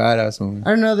 fucking badass one.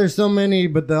 I don't know. There's so many,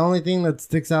 but the only thing that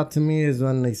sticks out to me is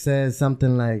when they say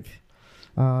something like,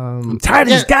 I'm tired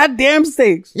of these goddamn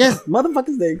steaks. Yes.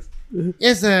 motherfucking steaks.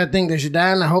 "Yes, I think they should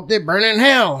die, and I hope they burn in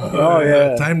hell." Oh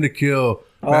yeah. Time to Kill.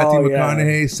 Matthew yeah.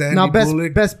 McConaughey. Sandy Now,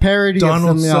 Bullock. best parody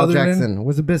Donald of Samuel L. Sutherland. Jackson.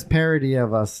 Was the best parody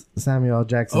of us, Samuel L.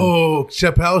 Jackson. Oh,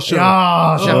 Chappelle Show.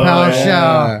 Oh, Chappelle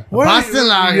Show. What? Boston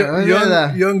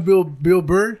Lager. Young Bill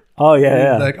Burr. Oh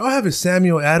yeah. Like, I'll have a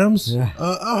Samuel Adams.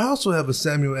 I'll also have a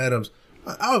Samuel Adams.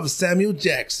 I'll have a Samuel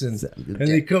Jackson. And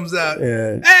he comes out,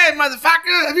 Yeah. "Hey,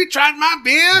 motherfucker, have you tried my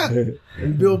beer?"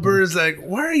 And Bill Burr is like,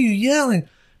 "Why are you yelling?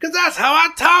 Because that's how I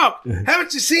talk.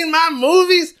 Haven't you seen my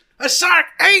movies? A shark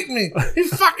ate me. He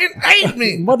fucking ate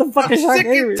me. Motherfucking I'm shark sick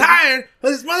ate and me." tired of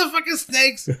these motherfucking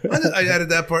snakes. I added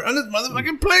that part. On this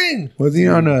motherfucking plane. Was he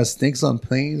on Snakes on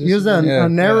Planes? or He was a, something? a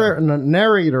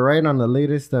narrator, right, on the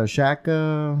latest Shaq.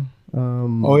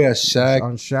 Oh yeah, Shaq.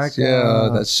 On Shaq. Yeah,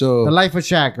 that show. The Life of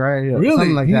Shaq, right? Really?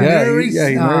 Something like He that. narrates?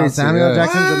 he narrates it, Samuel yeah.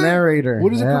 Jackson's What? a narrator.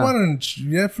 What does it Yeah. come on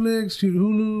Netflix,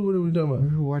 Hulu? What are we talking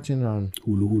about? We're watching on.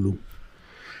 Hulu.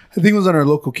 I think it was on our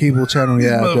local cable channel.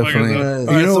 Yeah, motherfuckers definitely. are- You Alright,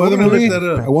 know so what we're other gonna movie? look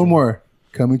that up. One more.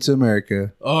 Coming to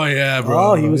America. Oh yeah,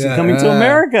 bro. Oh, he was Yeah. coming to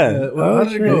America. Well, how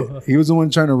did it go? He was the one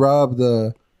trying to rob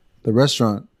the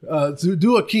restaurant.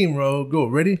 Do a Ro. Go.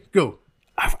 Ready? Go.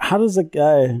 How does a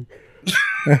guy?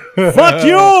 Fuck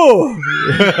you!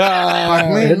 Fuck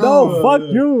me, No, fuck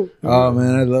you! Oh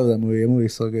man, I love that movie. That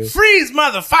movie's so good. Freeze,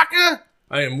 motherfucker!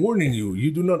 I am warning you. You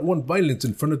do not want violence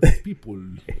in front of the people.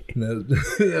 No,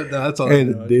 that's all. Hey, I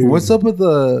know. dude. what's up with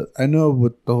the? I know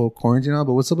with the whole quarantine now,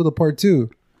 but what's up with the part 2?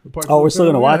 Oh, we're still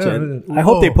gonna watch it. I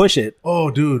hope they push it.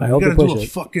 Oh, dude, I we hope gotta they do push a it.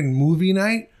 fucking movie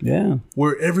night Yeah.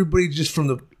 where everybody just from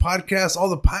the podcast, all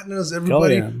the partners,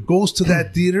 everybody yeah. goes to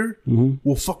that theater.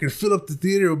 We'll fucking fill up the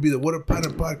theater. It'll be the What a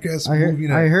Partner podcast movie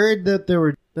night. I heard that they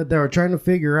were trying to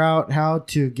figure out how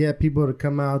to get people to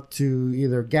come out to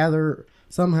either gather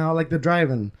somehow, like the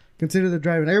drive-in. Consider the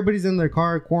drive-in. Everybody's in their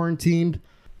car, quarantined.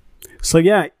 So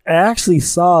yeah, I actually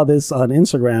saw this on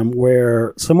Instagram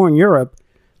where somewhere in Europe,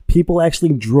 people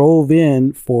actually drove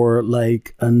in for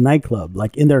like a nightclub,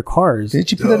 like in their cars.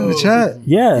 Didn't you put that in the chat?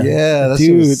 Yeah. Yeah, that's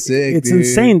dude, sick. it's dude.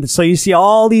 insane. So you see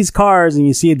all these cars and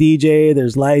you see a DJ,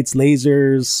 there's lights,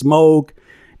 lasers, smoke,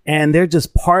 and they're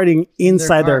just partying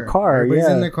inside their car. Everybody's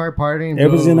yeah. in their car partying.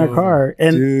 Everybody's in their car.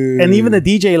 And Dude. and even the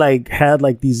DJ like had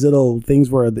like these little things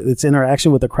where it's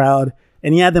interaction with the crowd.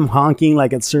 And he had them honking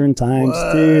like at certain times,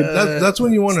 dude. That's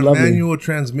when you want It's a lovely. manual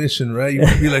transmission, right? You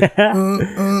want to be like,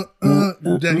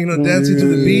 dancing to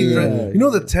the beat, right? You know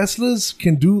the Teslas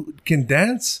can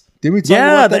dance. Did we talk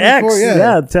Yeah, about the that X. before?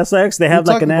 Yeah, Tesla X. They have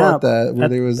we like talked an about app. that where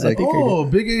there was I like, think Oh,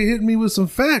 Big A hit me with some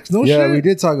facts. No yeah, shit. we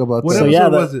did talk about What that. So, episode yeah,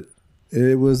 was it?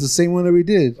 It was the same one that we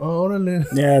did. Oh, no.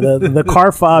 Yeah, the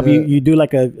car fob. You do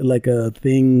like a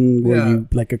thing where Yeah. you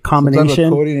like a Sometimes combination.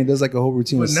 with coding, it does like a whole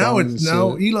routine. But of now songs it's and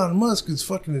now shit. Elon Musk is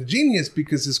fucking a genius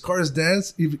because his cars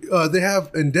dance. They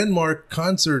have in Denmark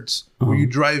concerts where you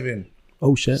drive in.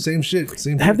 Oh shit! Same shit.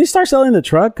 Same. Have they started selling the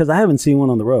truck? Because I haven't seen one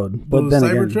on the road. But the then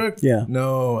Cybertruck? again, yeah.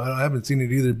 No, I haven't seen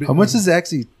it either. How much does it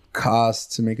actually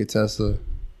cost to make a Tesla?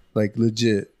 Like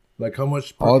legit, Like how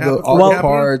much? Per all capita- the all per the capita?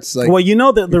 parts. Like Well, you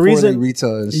know the before reason they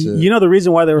retail and shit. you know the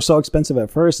reason why they were so expensive at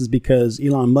first is because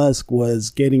Elon Musk was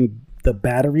getting the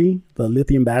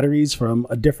lithium batteries from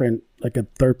a different like a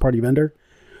third party vendor.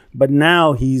 But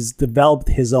now he's developed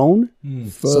his own,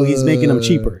 so he's making them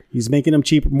cheaper. He's making them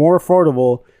cheaper, more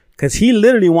affordable, because he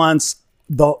literally wants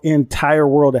the entire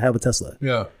world to have a Tesla.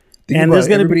 Yeah. Think and about there's it.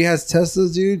 gonna Everybody be- has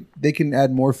Teslas, dude. They can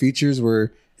add more features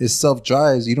where it self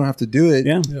drives. You don't have to do it.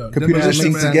 Yeah. Computers are Demolition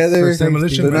synced Man. together. For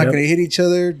Demolition They're not Man. going to hit each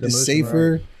other. Demolition It's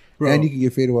safer. Bro. And you can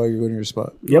get faded while you're going to your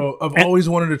spot. Yep. Bro, I've always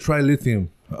wanted to try lithium.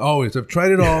 Always. I've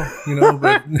tried it all, you know,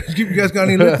 but you guys got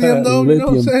any lithium though? You know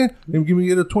what I'm saying? Give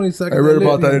me a 20 seconds. I read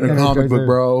about that in a lithium. comic book,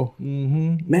 bro.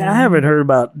 Man, I haven't heard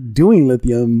about doing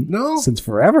lithium No? since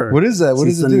forever. What is that? What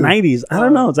Since does it the do? 90s. I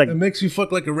don't know. It's like It makes you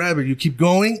fuck like a rabbit. You keep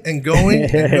going and going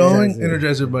and going.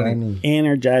 Energizer Bunny.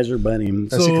 Energizer Bunny.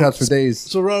 That shit claps for days.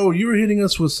 So, Raul, you were hitting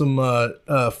us with some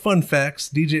fun facts.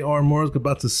 DJ R. Moore's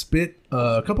about to spit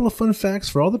a couple of fun facts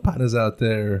for all the partners out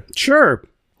there. Sure.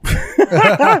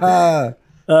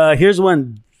 Here's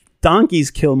one. Donkeys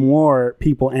kill more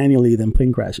people annually than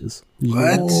plane crashes.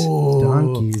 What?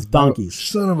 Donkeys. Donkeys.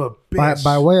 Son of a bitch.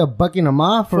 By way of bucking them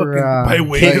off or By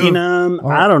way Kicking of them.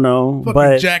 I don't know. fucking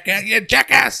But jackass. Yeah,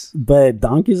 jackass. but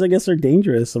donkeys, I guess, are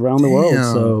dangerous around the world.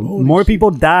 Damn. So Holy more shit.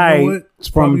 people die You know what? It's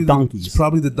from probably donkeys. It's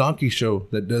probably the donkey show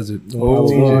that does it.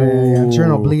 Oh. yeah,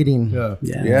 internal bleeding. Yeah.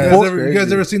 Yeah. Yeah. You that's guys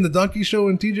crazy. ever seen the donkey show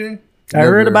in TJ? I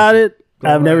heard Never. about it.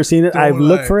 I've Don't never lie. seen it. Don't I've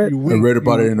looked lie. for it. You I winked. read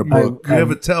about it in a book. You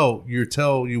have a tell.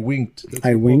 You winked. That's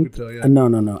I a winked. poker tell, yeah.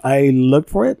 No. I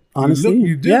looked for it. Honestly,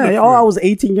 you did yeah. look Oh, for it. I was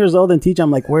 18 years old and teaching. I'm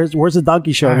like, where's the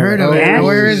donkey show? I heard of Eh? it.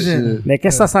 Where is it? ¿De qué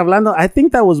estás hablando? I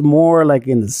think that was more like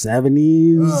in the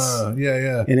 70s,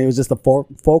 Yeah. and it was just a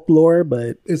folklore.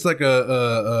 But It's like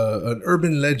an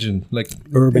urban legend. Like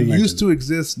Urban it used legend. to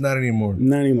exist, not anymore.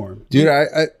 not anymore. Dude,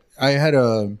 I had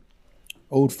a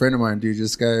old friend of mine, dude.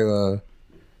 This guy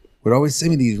would always send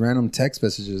me these random text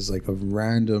messages, like of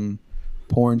random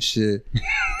porn shit.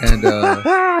 And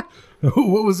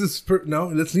What was this? No,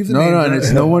 let's leave the no, name. and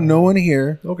it's no one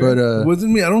here. Okay, But it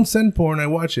wasn't me. I don't send porn. I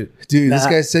watch it. dude, this Nah.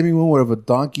 guy sent me one with a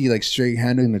donkey like straight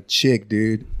handling a chick,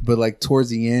 dude. But like towards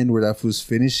the end where that was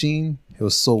finishing, it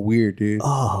was so weird, dude.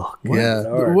 Oh, yeah.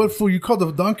 What fool? You called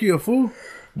the donkey a fool?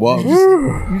 Well, You just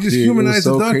dude, it was humanized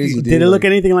so the donkey. crazy, dude. did it look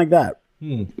Like, anything like that?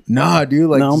 Nah, dude.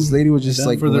 Like No. this lady was just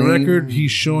like For the laying- record,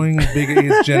 he's showing Big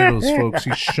A's genitals, folks.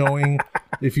 He's showing.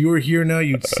 If you were here now,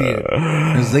 you'd see it.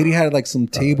 This lady had like some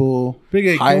table Big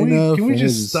A, high can enough. we and it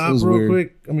just was- stop it was real weird.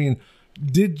 quick? I mean,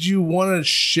 did you want to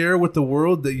share with the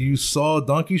world that you saw a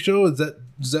donkey show? Is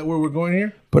that where we're going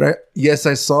here? But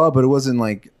I saw it, but it wasn't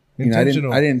like I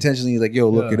Intentional. didn't intentionally like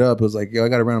look Yeah. it up. It was like I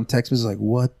got a random text message like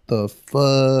what the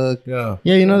fuck. Yeah.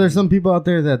 Yeah, you know, there's some people out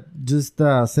there that just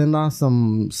send off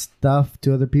some stuff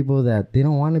to other people that they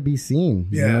don't want to be seen.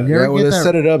 You Yeah. know, you Yeah, ever well, get they that-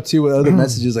 set it up too with other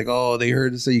messages like, oh, they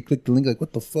heard it, so you click the link like,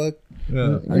 what the fuck?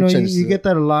 Yeah. You know, checked you it. get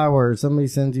that a lot where somebody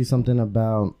sends you something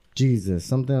about Jesus,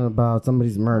 something about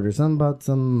somebody's murder, something about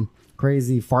some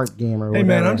crazy fart game or Hey whatever.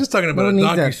 man, I'm just talking about Who a needs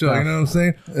donkey that show. stuff? You know what I'm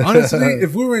saying? Honestly,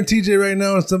 if we were in TJ right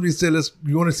now and somebody said,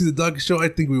 you want to see the donkey show?" I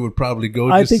think we would probably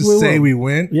go I just think to we say will. we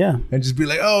went. Yeah. and just be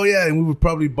like, "Oh yeah," and we would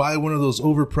probably buy one of those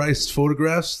overpriced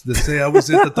photographs that say I was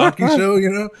at the donkey show. You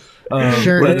know?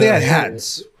 Sure. What if they had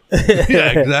hats?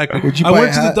 Yeah, exactly. Would you I buy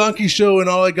went a to the hat? donkey show and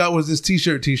all I got was this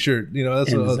T-shirt. You know,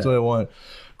 that's what I want.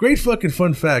 Great fucking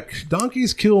fun fact: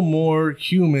 donkeys kill more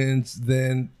humans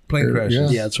than plane crashes.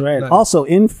 yeah. Yeah, that's right. Nice. Also,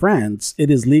 in France, it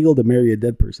is legal to marry a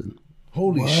dead person.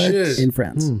 Holy shit! in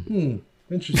France.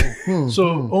 Interesting.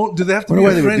 So, do they have to I be wonder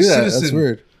why a they would French do that. citizen? That's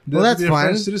weird. Do they Well, have to that's be a fine.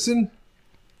 French citizen.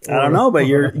 I don't know, but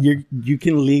you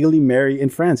can legally marry in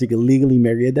France. You can legally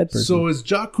marry a dead person. So is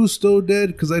Jacques Cousteau dead?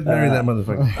 Because I'd marry that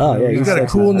motherfucker. oh, yeah, he's he's got a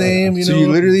sexy. cool name. You So know,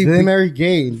 you literally Do they marry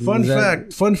gay? Fun Is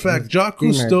that- fact. Jacques gay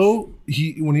marriage. Cousteau,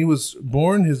 when he was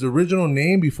born, his original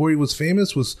name before he was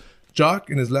famous was Jock,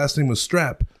 and his last name was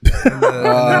Strap. And,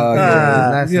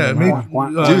 Last yeah, name.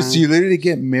 dude, so you literally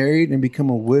get married and become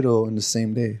a widow in the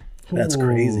same day. That's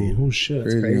crazy. Oh shit.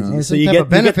 Crazy, huh? There's So some you type get- of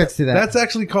benefits to that. That's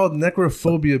actually called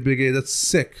necrophobia, Big A. That's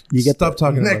sick. You get Stop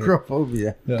talking about it.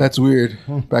 necrophobia. That's weird.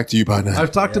 Back to you, partner.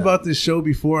 I've talked about this show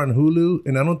before on Hulu,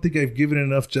 and I don't think I've given it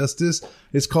enough justice.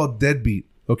 It's called Deadbeat.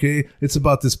 Okay, it's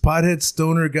about this pothead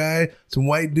stoner guy, some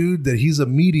white dude that he's a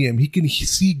medium. He can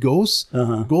see ghosts.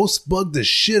 Ghosts bug the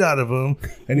shit out of him,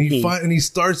 and he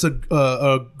starts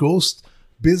a ghost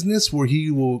business where he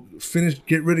will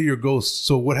get rid of your ghosts.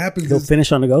 So what happens He'll is,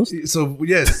 finish on the ghost. so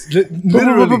yes,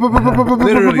 literally.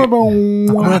 I'm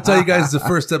gonna tell you guys the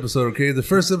first episode. Okay, the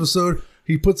first episode,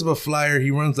 he puts up a flyer.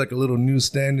 He runs like a little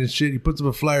newsstand and shit. He puts up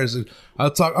a flyer. Says,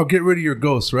 I'll get rid of your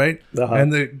ghost, right?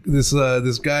 And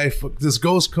this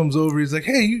ghost comes over. He's like,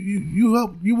 hey,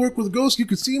 you work with ghosts? You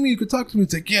could see me. You could talk to me.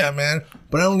 It's like, yeah, man,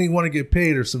 but I only want to get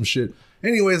paid or some shit.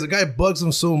 Anyways, the guy bugs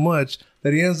him so much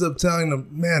that he ends up telling him,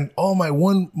 man, my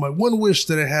one wish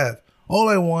that I have, all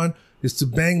I want is to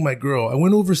bang my girl. I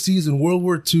went overseas in World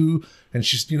War II, and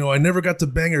she's, I never got to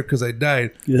bang her because I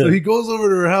died. Yeah. So he goes over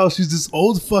to her house. She's this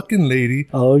old fucking lady.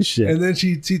 Oh shit! And then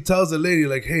she tells the lady,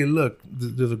 like, hey, look,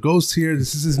 there's a ghost here.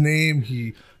 This is his name.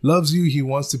 He loves you. He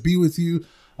wants to be with you.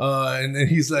 And then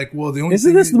he's like, well, the only Isn't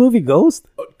thing this the movie Ghost?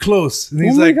 close. And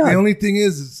he's my like, God. the only thing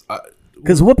is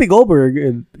Because Whoopi Goldberg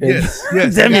and yes.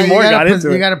 Demi Yeah, Moore got you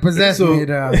into it. gotta possess So- me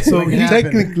to so make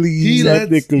it he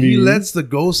happen. he lets the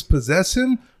ghost possess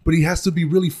him, but he has to be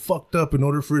really fucked up in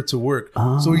order for it to work.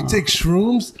 So he takes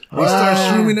shrooms, he starts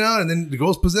shrooming out, and then the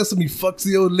ghost possesses him. He fucks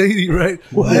the old lady, right?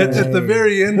 At the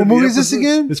very end. What of the movie is this episode-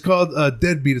 again? It's called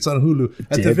Deadbeat. It's on Hulu.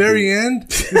 At the very end,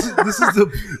 this is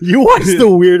the. You watch the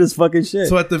weirdest fucking shit.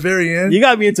 So at the very end, You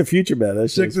got me into Future Man. That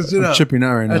check shit. this shit out. tripping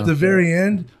out right now. At the very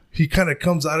end, he kind of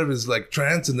comes out of his like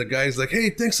trance, and the guy's like,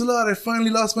 "Hey, thanks a lot. I finally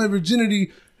lost my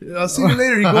virginity. I'll see you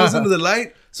later." He goes into the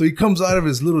light, so he comes out of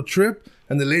his little trip,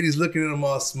 and the lady's looking at him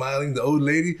all smiling, the old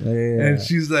lady, and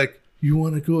she's like, "You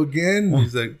want to go again?" And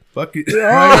he's like, "Fuck it."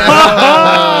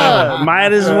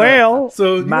 Might as well.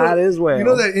 So Might as well. You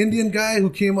know that Indian guy who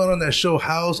came out on that show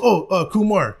House? Oh,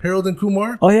 Kumar, Harold and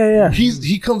Kumar. Oh yeah.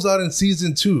 He comes out in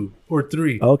season 2 or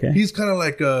 3. Okay. He's kind of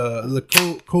like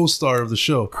the co-star of the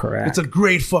show. Correct. It's a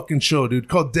great fucking show, dude.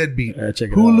 Called Deadbeat.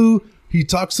 Check it Hulu. He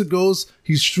talks to ghosts.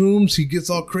 He shrooms. He gets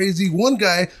all crazy. One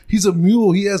guy, he's a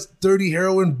mule. He has 30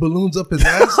 heroin balloons up his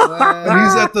ass. And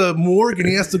he's at the morgue, and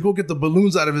he has to go get the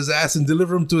balloons out of his ass and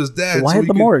deliver them to his dad. Why so at he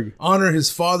the can morgue? honor his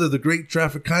father, the great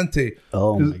Traficante.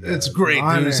 Oh, my God. It's great,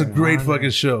 dude. It's a great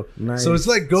fucking show. Nice. So it's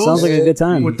like Ghost. Sounds like a good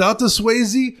time. Without the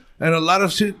Swayze and a lot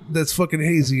of shit that's fucking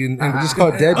hazy and It's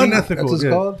called Deadbeat? unethical. That's what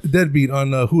it's called? Deadbeat on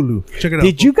Hulu. Check it out.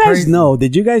 Did you guys Crazy. know?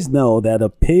 Did you guys know that a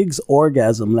pig's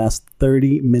orgasm lasts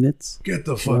 30 minutes? Get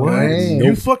the fuck What? out. Nope.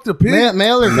 You fucked a pig?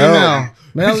 Male or female?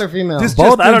 Male or female? This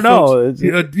Both? just I don't in, know. folks.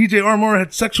 DJ Armour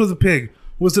had sex with a pig.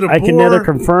 Was it a I boar? can neither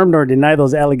confirm nor deny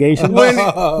those allegations.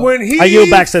 when he I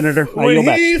yield back, Senator. I When yield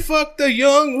back. he fucked a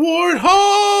young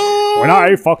warthog. When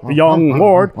I fucked the young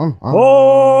lord.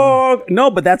 Oh no,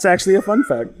 but that's actually a fun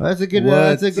fact. That's a good. What?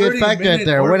 That's a good 30 fact right minute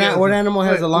there. orgasm. What animal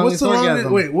has the longest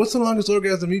orgasm? What's the longest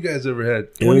orgasm you guys ever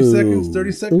had? 20 Ooh. seconds?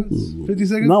 30 seconds? 50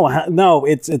 seconds? No,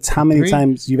 it's how many 3?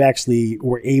 times you've actually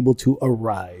were able to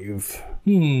arrive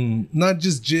Not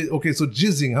just jizz. Okay, so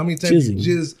jizzing. How many times Jizzing.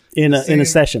 you jizz in a same-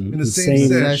 session. In the The same, same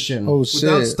session. Oh,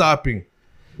 Without shit. stopping.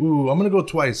 Ooh, I'm going to go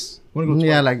twice. I'm gonna go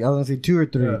Yeah, twice. like I was gonna say 2 or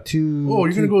 3. Yeah. 2. Oh,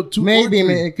 you're gonna go 2 or Maybe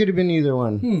 3? it could have been either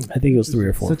one. I think it was 3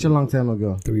 or 4. Such a long time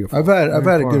ago. 3 or 4. I've had a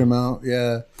Four. good amount,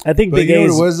 yeah. I think But Big you know A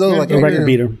what is it was though? Like Yeah, a I record did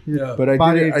beater. Yeah. But I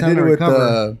Body did time it to with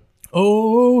recover.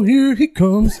 Oh, here he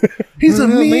comes. He's a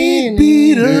Mean meat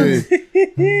beater.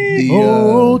 the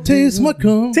Oh, taste my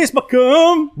cum. Taste my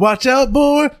cum. Watch out,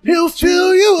 boy. He'll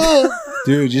fill you up.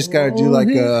 dude, you just gotta do like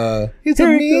He's a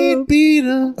Here it meat goes.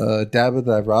 beater. a dab of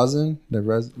that rosin,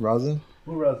 rosin.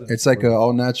 It's like a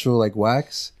all natural like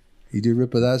wax. You do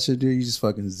rip of that shit, dude. You just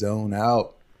fucking zone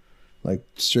out, like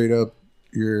straight up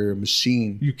your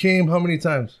machine. You came how many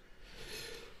times?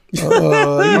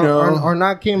 or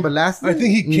not came, but lasted. I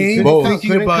think he came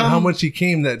thinking about how much he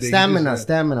came that day.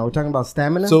 Stamina. We're talking about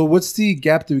stamina. So what's the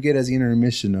gap that we get as the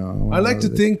intermission now? I like to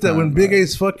think that when Big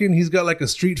A's fucking, he's got like a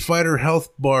Street Fighter health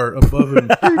bar above him.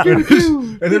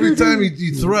 And every time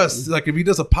he thrusts, like if he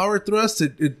does a power thrust,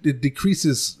 it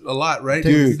decreases a lot, right?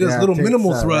 Dude, if he does little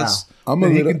minimal thrusts,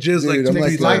 he can just like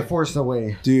takes life force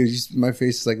away. Dude, my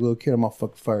face is like a little kid. I'm all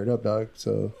fucking fired up, dog.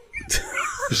 So...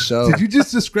 Did you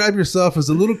just describe yourself as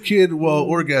a little kid while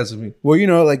orgasming?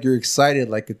 Well, like you're excited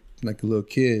like a little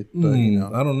kid, but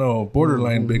I don't know,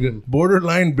 borderline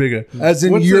bigger. As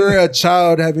in you're a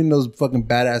child having those fucking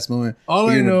badass moments. All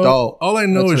I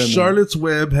know is Charlotte's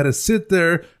Web had to sit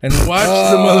there and watch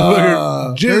the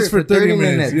motherfucker just for 30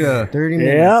 minutes. Yeah, 30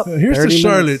 minutes. Yeah. Here's to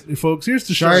Charlotte, folks. Here's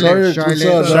to Charlotte.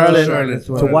 Charlotte.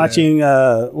 To watching.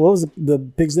 What was the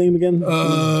pig's name again?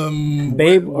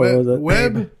 Babe or was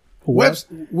it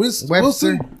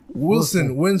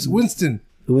Winston. Winston.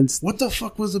 What the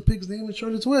fuck was the pig's name in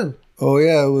Charlotte's Web? Oh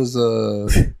yeah, it was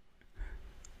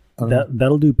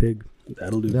That'll do, pig.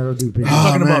 That'll do. Pig. Oh,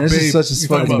 talking man, about this Babe. is such a You're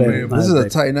talking fucking. about Babe. This is a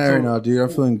tight night right now, dude. I'm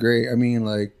feeling great. I mean,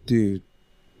 like, dude,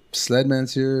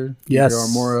 Sledman's here. Yes.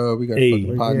 Armora. We got Hey.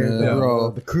 fucking partner. We're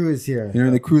all. The crew is here.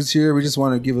 The crew's here. We just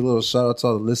want to give a little shout out to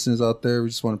all the listeners out there. We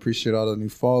just want to appreciate all the new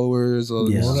followers, all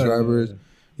the new subscribers.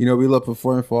 We love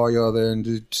performing for all y'all there, and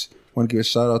just want to give a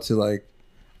shout out to like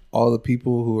all the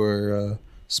people who are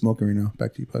smoking right now.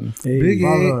 Back to you, partner. Big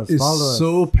A is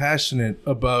so passionate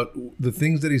about the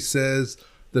things that he says,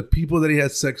 the people that he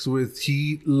has sex with.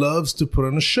 He loves to put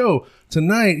on a show.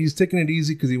 Tonight, he's taking it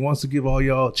easy because he wants to give all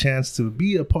y'all a chance to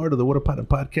be a part of the What a Partner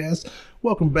podcast.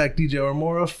 Welcome back, DJ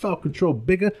Armora, Falcon Control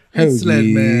Bigger, and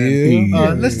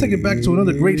Sledman. Let's take it back to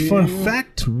another great fun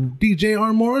fact. DJ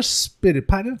Armora, spit it,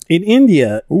 partner. In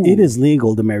India, it is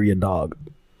legal to marry a dog.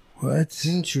 What?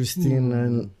 Interesting.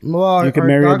 And well, You can are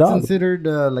marry a dogs dog. considered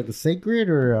like a sacred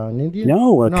or in India?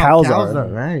 No, cows are.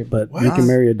 Right. But you can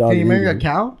marry a dog. Can you in marry a India.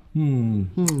 cow?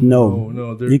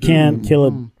 No, they're- you can't kill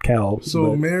a cow. So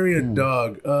but- marry a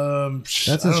dog. That's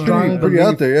a I don't strong know. Pretty belief.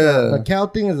 out there, yeah. The cow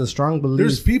thing is a strong belief.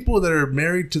 There's people that are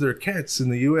married to their cats in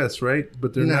the U.S., right?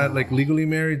 But they're not like legally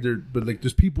married.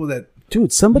 There's people that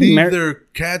dude, somebody leave married. their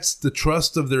cats the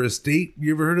trust of their estate.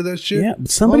 You ever heard of that shit? Yeah, Only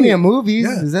somebody. in movies.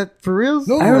 Yeah. Is that for real?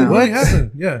 No, I it remember- really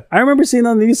happened. Yeah. I remember seeing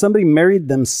on the news somebody married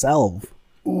themselves.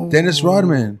 Dennis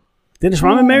Rodman. Didn't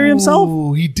Ramen marry himself?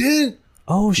 Oh, he did.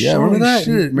 Oh shit! Yeah, remember that?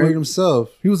 shit. He married himself.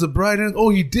 He was a bride. Oh,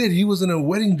 he did. He was in a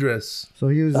wedding dress. So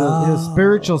he was his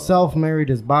spiritual self married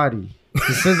his body,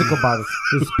 his physical body.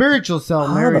 His spiritual self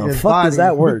How married the his fuck body. does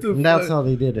that work? And that's how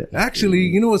they did it. Actually,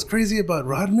 you know what's crazy about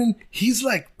Rodman? He's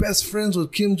like best friends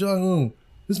with Kim Jong-un.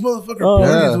 This motherfucker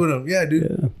parties with him. Yeah, dude.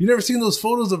 Yeah. You never seen those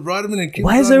photos of Rodman and Kim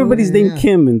Why is Jong-un? everybody's name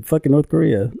Kim in fucking North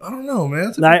Korea? I don't know, man.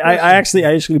 That's a good I question.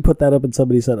 actually put that up and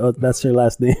somebody said, "Oh, that's their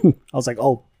last name." I was like,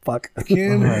 "Oh fuck,"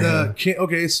 Kim,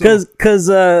 okay, so because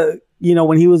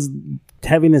when he was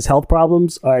having his health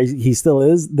problems, or he still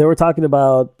is. They were talking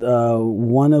about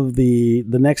one of the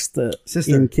next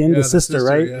Sister. in kin, Yeah, the the sister, sister,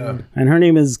 right? yeah. And her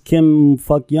name is Kim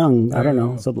Fuck Young. I don't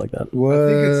know, something like that.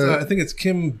 I think it's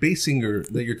Kim Basinger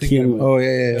that you're thinking Kim. about. Oh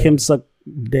yeah. Kim suck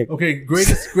dick. Okay,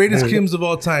 greatest Kims of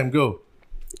all time. Go.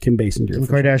 Kim Basinger. Kim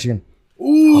Kardashian.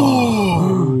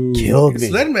 Ooh, Killed me.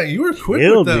 Sledman, you were quick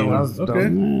Killed with that me. one. That was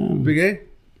Okay, Big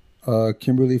A.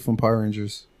 Kimberly from Power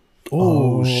Rangers.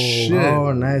 Oh shit!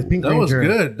 Oh, nice. Pink That was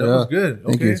Ranger. good. That was good.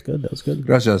 Thank Okay. you. That's good. That was good.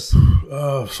 Gracias.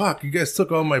 Fuck, you guys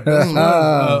took all my best ones.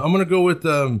 I'm gonna go with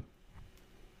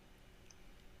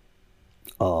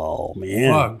Oh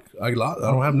man. fuck. I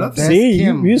don't have nothing. That's See,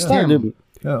 Kim. you Yeah. started.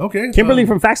 Yeah, okay. Kimberly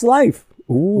from Facts of Life.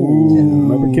 Ooh.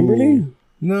 Remember Kimberly?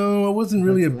 No, I wasn't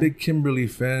really a big Kimberly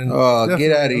fan. Oh, get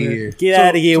Definitely. out of here. Get So-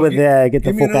 out of here so with that. Get the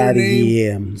give me fuck another out of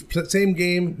name. here. Same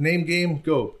game, name game.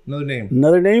 Go. Another name.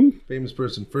 Another name? Famous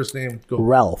person. First name. Go.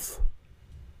 Ralph.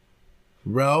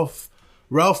 Ralph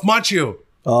Macchio.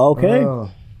 Oh,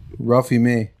 okay. Ralphie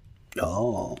May.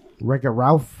 Oh. Wreck-It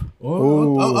Ralph.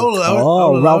 Oh, I'll allow it. Oh,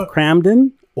 I'll allow Ralph it.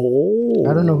 Cramden. Oh.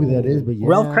 I don't know who that is, but yeah.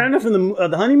 Ralph Cramden from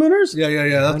the Honeymooners? Yeah.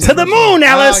 That's To the moon,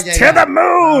 Alice! yeah, to yeah. the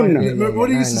moon! Remember what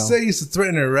he used to I know. say? He used to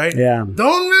threaten her, right? Yeah.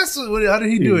 Don't mess with. How did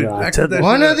he do it? Yeah, Act to with that the-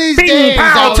 One shit of these Bing, days,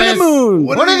 pow, to Alice. the moon!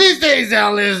 One of these days,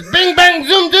 Alice. Bing, bang,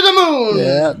 zoom to the moon.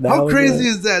 Yeah, that How was crazy it.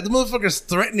 is that? The motherfucker's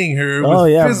threatening her Oh,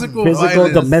 with yeah. physical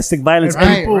Physical, domestic violence. And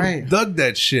Right, people right. dug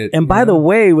that shit. And by the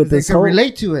way, with They this can whole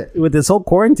relate to it. with this whole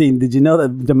quarantine, did you know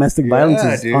that domestic violence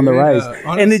is dude. on the rise?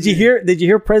 Yeah, And did you honestly.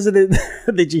 hear President?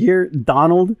 Did you hear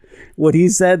Donald? What he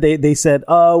said? They said,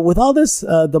 with all this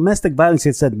domestic violence,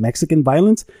 he said Mexican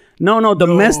violence. No,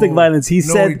 domestic violence. He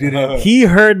No, said he didn't. he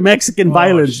heard Mexican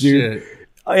violence, dude. Shit.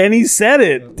 And he said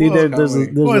it, dude.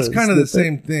 Well, it's kind of the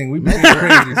same thing. We've been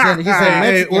crazy. He said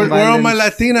Hey, Mexican where all my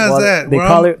violence.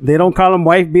 Latinas at? They don't call them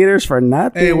wife beaters for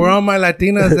nothing. Hey, where all my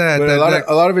Latinas at? But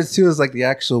a lot of it too is like the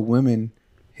actual women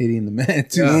hitting the man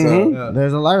too. So.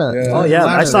 There's a lot of that. Oh yeah,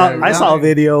 I saw a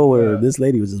video where this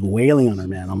lady was just wailing on her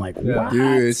man. I'm like, Yeah. what?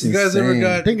 Dude, it's You guys ever insane.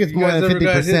 got? I think it's you more guys than ever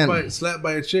got 50%. slapped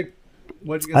by a chick?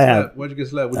 Why'd you get I slapped? have. Why'd you get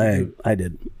slapped? What'd you do? I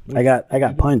did. I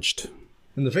got punched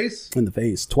In the face? in the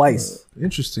face twice.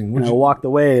 Interesting. And What'd I you, walked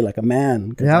away like a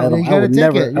man. 'Cause Yeah, I you gotta would take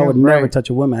never, it. I would Yeah, never right. touch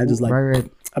a woman. I just like, Right.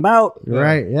 I'm out.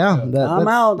 Right, yeah. I'm That's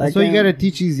out. I That's what you can't- got to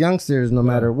teach these youngsters, no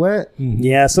matter what.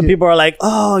 Yeah, some people are like,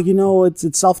 oh,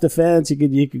 it's self defense. You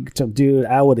could, dude.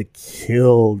 I would have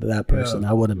killed that person.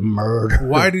 I would have murdered.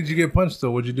 why did you get punched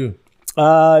though? What'd you do?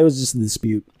 It was just a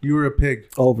dispute You were a pig.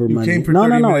 over You money. came for no,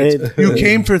 30 minutes. minutes. You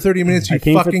came for 30 minutes, you I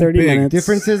came for fucking 30 pig. minutes.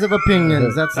 Differences of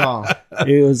opinions, that's all.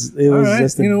 It was All right.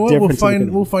 just a You know what? We'll difference.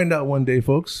 we'll find out one day,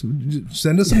 folks.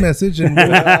 Send us a message and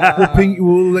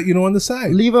we'll let you know on the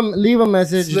side. Leave a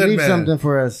message, Sled leave man. something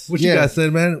for us. What you Yes. got,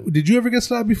 said, man? Did you ever get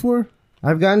slapped before?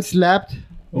 I've gotten slapped.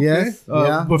 Okay. Yes.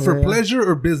 Yeah. But for yeah. pleasure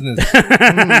or business?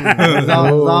 It's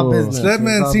all business. That It's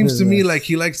man all seems to me business. like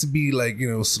he likes to be like,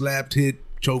 slapped, hit,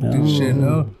 choked and shit,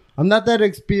 no? I'm not that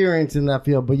experienced in that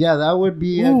field, but yeah, that would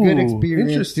be a good Ooh,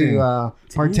 experience interesting. to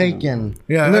partake in.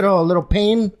 Yeah, little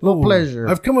pain, little pleasure.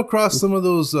 I've come across some of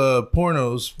those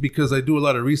pornos because I do a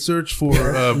lot of research for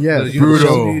Yes. the University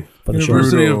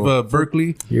Brutal. of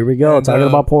Berkeley. Here we go, And, talking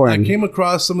about porn. I came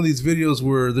across some of these videos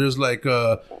where there's like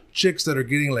chicks that are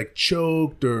getting like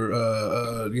choked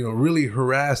or really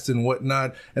harassed and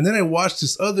whatnot. And then I watched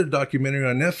this other documentary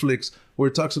on Netflix where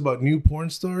it talks about new porn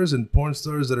stars and porn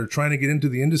stars that are trying to get into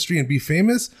the industry and be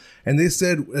famous. And they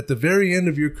said at the very end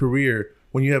of your career,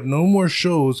 when you have no more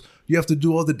shows, you have to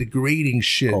do all the degrading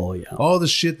shit. Oh, yeah. All the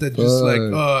shit that just like,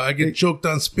 I get choked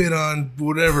on, spit on,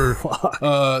 whatever.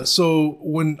 So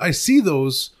when I see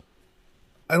those,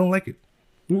 I don't like it.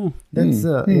 That's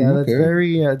that's okay.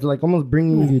 very it's like almost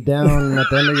bringing you down at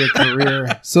the end of your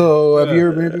career. So, have you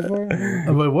ever been here before?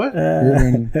 I'm like,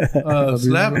 what?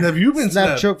 Slap? Have you been Slap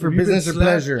slapped? choke for Have you been business or slapped,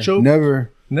 pleasure? choked?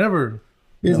 Never. Never.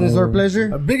 Business or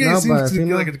pleasure? Big A No, seems but to be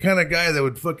female? like the kind of guy that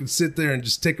would fucking sit there and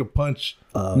just take a punch.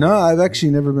 No, I've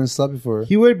actually never been slapped before.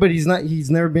 He would, but he's not.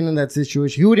 He's never been in that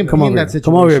situation. He wouldn't Come be over in here. that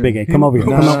situation. Come over here, Big A. Come over here.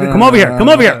 No, Come no, over- no, come over here. no, Come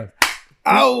over here.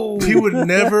 Ow! He would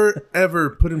never ever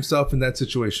put himself in that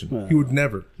situation. He would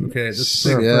never. Okay, that's the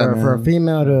thing. Yeah, For a man.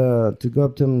 female to go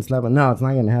up to him and slap him. No, it's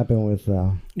not going to happen with.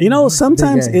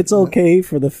 Sometimes Big A. it's okay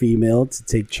for the female to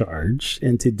take charge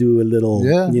and to do a little,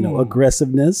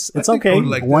 aggressiveness. It's I think I okay would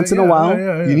like once that. in a Yeah, while.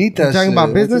 yeah. You need that You're talking shit.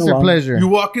 about business in a or while. pleasure? You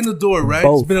walk in the door, right?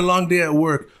 Both. It's been a long day at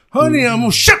work. Honey, I'm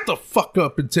gonna shut the fuck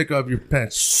up and take off your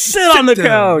pants. Sit on the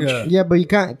down. couch. Yeah. Yeah, but you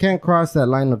can't cross that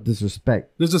line of disrespect.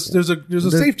 There's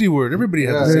a safety word. Everybody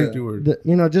has a safety word.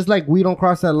 Just like we don't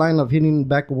cross that line of hitting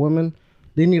back a woman,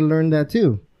 they need to learn that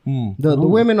too. The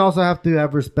women also have to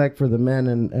have respect for the men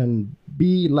and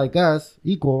be like us,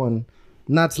 equal, and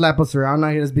not slap us around,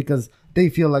 not hit us because they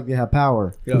feel like they have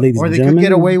power, Ladies or and they could gentlemen,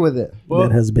 get away with it. Well,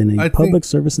 that has been a I public think-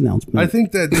 service announcement. I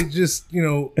think that they just,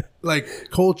 like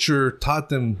culture taught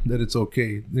them that it's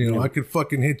okay. I could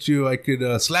fucking hit you. I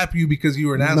could slap you because you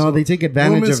were an asshole. No, they take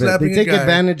advantage Woman of it. slapping They a take guy.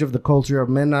 advantage of the culture of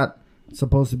men not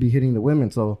supposed to be hitting the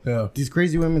women. So Yeah. these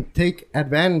crazy women take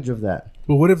advantage of that.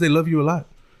 But what if they love you a lot?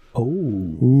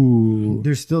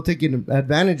 They're still taking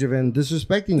advantage of it and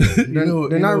disrespecting you.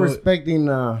 They're not respecting.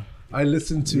 I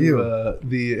listened to You.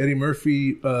 the Eddie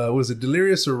Murphy, was it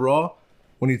Delirious or Raw?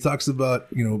 When he talks about,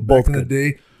 back Both in the good.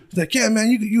 day. He's like, yeah, man,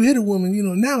 you hit a woman.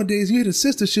 Nowadays you hit a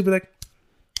sister, she'll be like,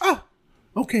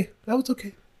 okay, that was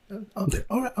okay.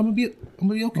 All right, I'm gonna be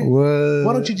okay. What?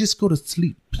 Why don't you just go to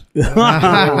sleep?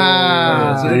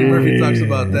 So Eddie Murphy talks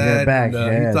about that. back,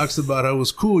 and, yes. He talks about how it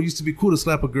was cool. It used to be cool to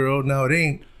slap a girl. Now it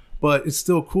ain't. But it's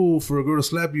still cool for a girl to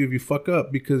slap you if you fuck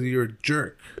up because you're a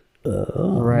jerk.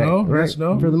 Right, No? right. Yes,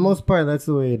 no? For the most part, that's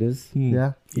the way it is.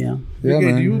 Yeah. yeah. Yeah, Okay,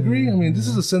 man. do you agree? I mean, this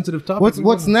is a sensitive topic.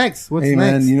 What's next? What's Hey,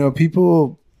 next? man,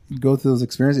 people go through those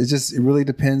experiences. It really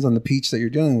depends on the peach that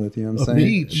you're dealing with. You know what I'm A saying?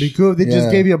 peach. It'd be cool if they just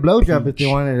Yeah. gave you a blowjob if they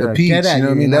wanted The to peach, get at you know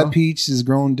what I mean? know? That peach is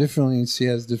grown differently and she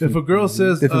has different. If a girl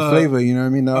says, different flavor, you know what I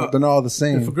mean? They're not all the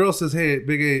same. If a girl says, "Hey,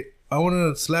 Big A, I want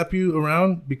to slap you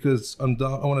around because I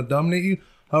want to dominate you.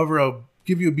 However, I'll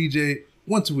give you a BJ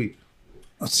once a week."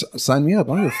 Sign me up.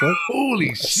 I don't give a fuck.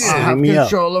 Holy shit! I have me up.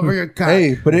 control over your cock.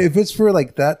 Hey, but if it's for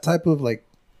like that type of like,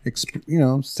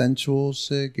 sensual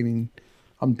shit, I mean,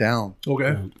 I'm down. Okay.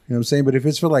 You know what I'm saying? But if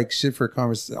it's for like shit for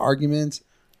arguments,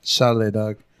 chale,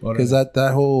 dog. Because that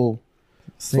whole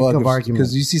Sake of argument.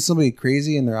 because you see somebody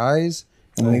crazy in their eyes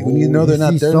And when you know they're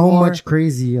not see there so anymore, much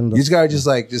crazy in the you just gotta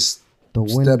just the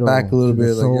step window back a little to the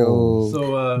bit, like soul.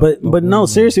 yo. So, But no,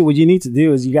 seriously, what you need to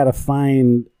do is you got to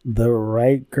find the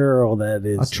right girl that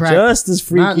is Attract- just as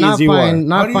freaky as you find, are.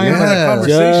 Not how do you find, have that Yeah.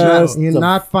 conversation? Just- you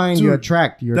not find you Dude,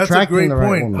 attract. You're That's a attracting great the right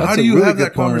point. woman. How That's do a you really have good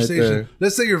that point right conversation? there.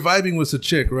 Let's say you're vibing with a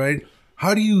chick, right?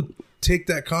 How do you take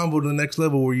that convo to the next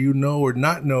level where you know or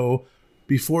not know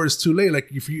before it's too late? Like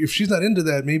if she's not into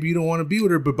that, maybe you don't want to be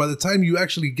with her. But by the time you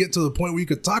actually get to the point where you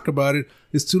could talk about it,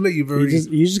 it's too late. You've already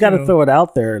You just got to throw it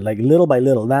out there, like little by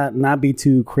little, not be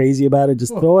too crazy about it.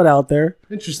 Just throw it out there,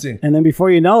 Interesting. and then before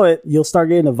you know it, you'll start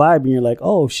getting a vibe, and you're like,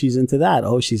 oh, she's into that.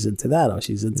 Oh, she's into that. Oh,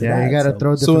 she's into that. Yeah, you gotta So-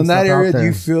 throw. So in that stuff out area, do there.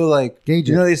 you feel like Gauge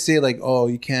you know it. they say like, oh,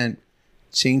 you can't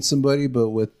change somebody, but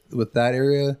with that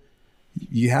area,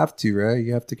 you have to, right?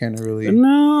 You have to kind of really.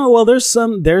 No, well, there's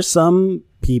some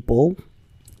people,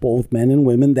 both men and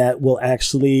women, that will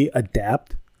actually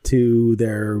adapt to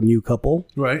their new couple,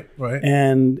 Right. Right.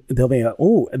 and they'll be like,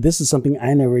 oh, this is something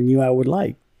I never knew I would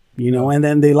like, and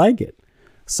then they like it.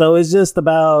 So it's just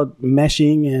about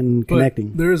meshing and But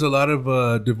connecting. there is a lot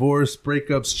of divorce,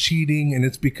 breakups, cheating, and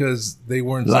it's because they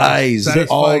weren't Lies. They're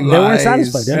all satisfied. They weren't lies.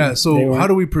 satisfied. Yeah. They So weren't- how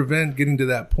do we prevent getting to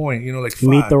that point? Like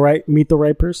meet fuck. the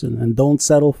right person, and don't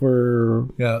settle for.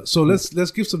 Yeah, so let's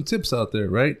give some tips out there,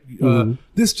 right?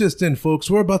 This just in, folks.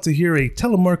 We're about to hear a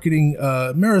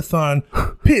telemarketing marathon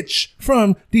pitch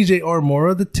from DJ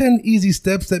Armora, the 10 easy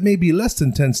steps that may be less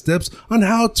than 10 steps on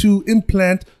how to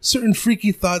implant certain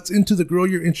freaky thoughts into the girl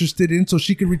you're interested in so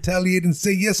she can retaliate and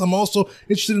say, yes, I'm also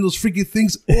interested in those freaky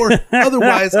things, or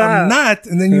otherwise I'm not,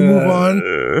 and then you move on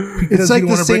because It's like you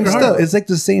the want to break same her stuff. heart. It's like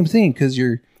the same thing because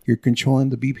you're controlling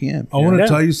the BPM. I want to Yeah.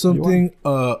 tell you something.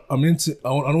 I'm into. I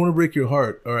don't want to break your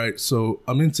heart. All right. So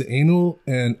I'm into anal,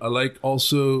 and I like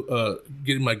also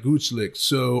getting my gooch licked.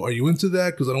 So are you into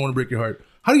that? Because I don't want to break your heart.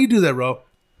 How do you do that, Ralph?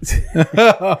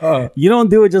 You don't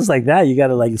do it just like that. You got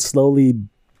to like slowly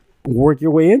work your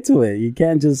way into it. You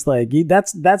can't just like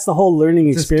that's the whole learning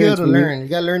It's a skill experience. to when you- learn. You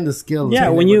gotta learn the skill. Yeah,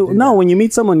 when you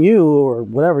meet someone new or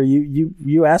whatever,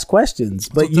 you ask questions,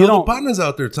 but So you tell the don't. partners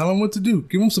out there. Tell them what to do.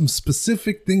 Give them some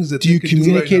specific things that Do they you can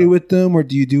communicate do right now. with them, or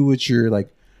do you do with your like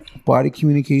body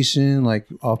communication, like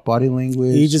off body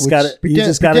language? You just Which- gotta. You Pretend,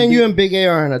 just gotta. pretend be- you and Big A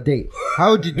are on a date.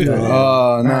 How would you do that?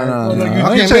 Oh no. Well,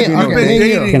 no, Okay, you've me- been okay,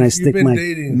 dating. Can I You've stick been my-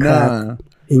 dating. Nah.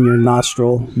 in your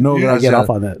nostril. No You gracias. get off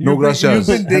on that. No You've gracias.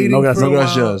 been dating No for gracias. a No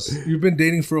while. gracias. You've been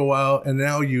dating for a while, and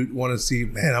now you want to see.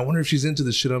 Man, I wonder if she's into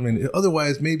the shit I'm in.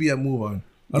 Otherwise, maybe I move on.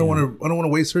 I don't want to. I don't want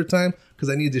to waste her time because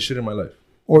I need this shit in my life.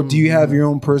 Or do you have your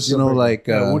own personal like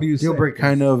Yeah, what do you say? Deal breaker.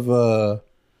 kind of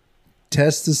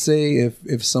test to say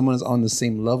if someone is on the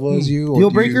same level as you? Or Deal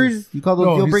do breakers? You call those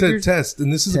No, deal he breakers? said test,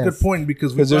 and this is a good Test. point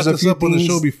because we 'Cause brought there's a this few up on the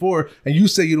show things- before, and you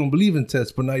say you don't believe in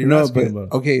tests, but now you're No, asking but about.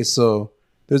 it. okay, so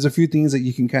there's a few things that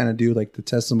you can kind of do, like to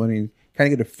test somebody and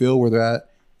kind of get a feel where they're at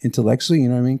intellectually. You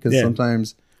know what I mean? Because Yeah.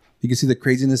 sometimes you can see the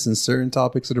craziness in certain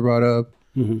topics that are brought up.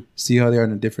 See how they are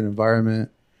in a different environment.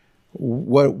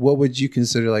 What would you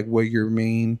consider like what your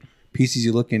main pieces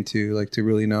you look into, like to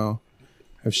really know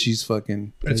if she's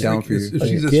fucking It's down freaky- for you? if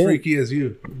she's as Yeah. freaky as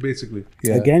you, basically.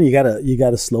 Yeah. Again, you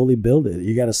gotta slowly build it.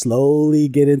 You gotta slowly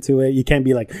get into it. You can't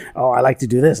be like, oh, I like to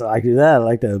do this, I like to do that, I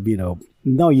like to,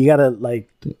 No, you gotta like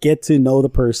get to know the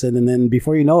person, and then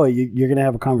before you know it, you're gonna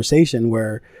have a conversation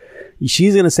where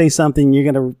she's gonna say something, you're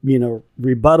gonna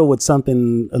rebuttal with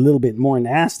something a little bit more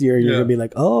nastier. You're Yeah. gonna be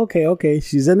like, oh, okay,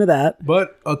 she's into that.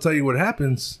 But I'll tell you what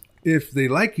happens if they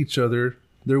like each other.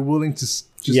 They're willing to just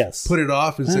Yes. put it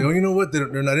off and say, "Oh, you know what? They're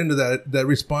not into that. That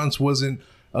response wasn't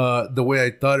the way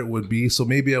I thought it would be. So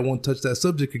maybe I won't touch that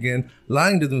subject again."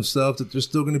 Lying to themselves that they're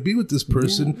still going to be with this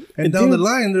person, and And down the dude,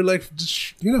 line, they're like,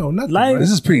 nothing. life- right?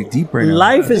 This is pretty deep right now.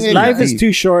 Life is Yeah, life is deep.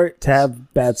 too short to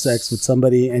have bad sex with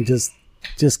somebody and just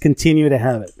continue to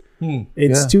have it.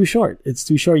 It's Yeah. too short. It's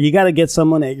too short. You got to get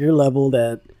someone at your level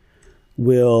that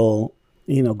will,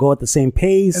 go at the same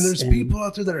pace. And there's people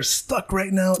out there that are stuck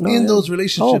right now in yeah. those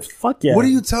relationships. Oh, fuck yeah. What do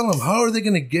you tell them? How are they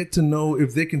going to get to know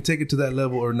if they can take it to that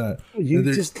level or not? You And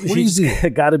they're- just, what do you do?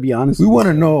 got to be honest. We with want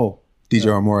to know, DJ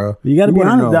Armora. You got to We be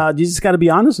wanna honest. know. Dog. You just got to be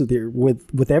honest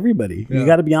with everybody. Yeah. You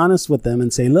got to be honest with them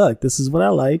and say, look, this is what I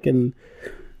like, and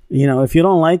if you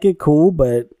don't like it, cool.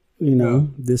 But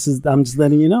this is. I'm just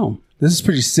letting you know. This is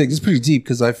pretty sick. This is pretty deep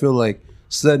because I feel like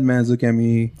Sled Man's look at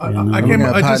me. I looking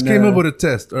at just came partner. up with a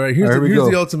test. All right, here's, All right, here we here's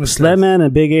go. the ultimate test. Sledman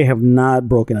and Big A have not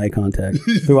broken eye contact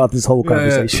throughout this whole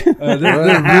conversation. They're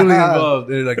really involved.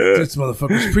 They're like, this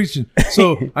motherfucker's preaching.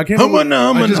 So I came up with,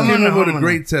 I just came up with a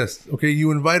great test. Okay,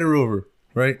 you invite her over,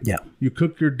 right? Yeah. You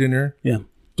cook your dinner. Yeah.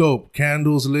 Dope.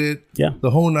 Candles lit. Yeah.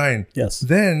 The whole nine. Yes.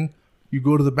 Then you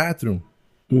go to the bathroom.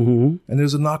 and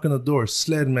there's a knock on the door.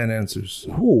 Sledman answers.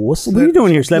 Ooh, what are you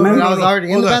doing here, Sledman? I was already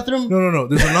in hold the on. bathroom? No.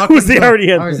 There's a knock. Was he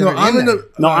already in? Oh, he's No, already I'm in there. the.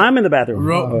 No, I'm in the bathroom.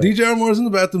 DJ Armore's in the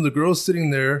bathroom. The girl's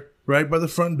sitting there right by the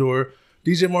front door.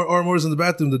 DJ Armore's in the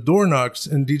bathroom. The door knocks,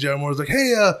 and DJ Armore's like,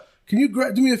 "Hey, can you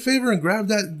do me a favor and grab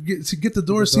that to get the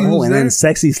door? See Oh, who's and there?" then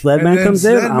sexy Sledman And then comes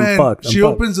in. I'm Sledman, fucked. She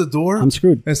opens the door. I'm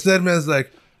screwed. And Sledman's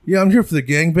like, "Yeah, I'm here for the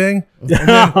gangbang." And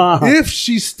then if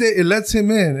she it lets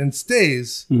him in and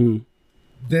stays,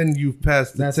 then you've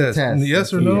passed the That's a test. test. And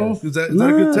yes or no? Yes. Is that a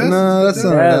good test? No, that's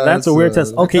not. Yeah, that's a weird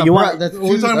test. Okay, you want? That's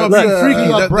We're talking about Look, being freaky.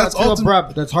 too That's too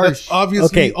abrupt. That's harsh. That's obviously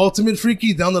Okay. ultimate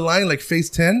freaky down the line, like phase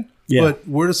 10. Yeah. But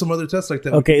where are some other tests like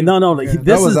that? Okay, no. Like, That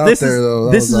this was is out this there, is though.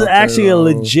 That this was is out there, actually though.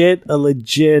 a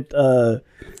legit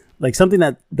like something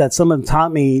that someone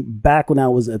taught me back when I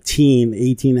was a teen,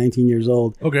 18, 19 years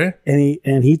old. Okay.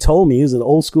 And he told me he was an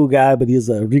old school guy, but he's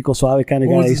a Rico Suave kind of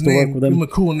guy. What was I his used to name? work with Give him him. a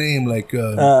cool name like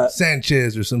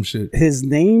Sanchez or some shit. His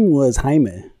name was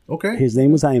Jaime. Okay. His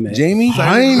name was Jaime. Jamie.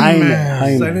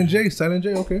 Jaime. Silent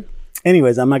J. Okay.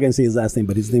 Anyways, I'm not gonna say his last name,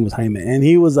 but his name was Jaime, and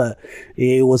he was a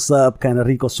hey, what's up, kind of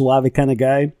Rico Suave kind of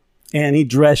guy, and he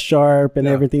dressed sharp and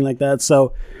everything like that.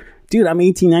 So, dude, I'm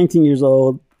 18, 19 years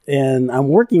old, and I'm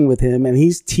working with him, and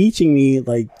he's teaching me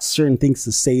like certain things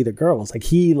to say to girls. Like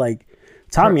he like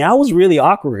taught me. I was really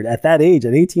awkward at that age,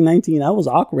 at 18, 19. I was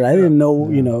awkward. I didn't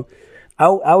know, you know,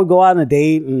 I would go out on a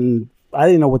date and I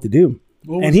didn't know what to do.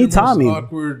 What was And he your taught most me.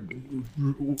 Awkward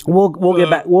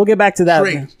We'll get back to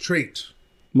that. trait.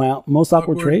 My most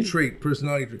awkward trait.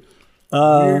 Personality trait.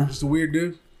 Weird, just a weird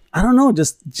dude. I don't know.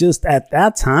 Just at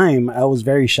that time, I was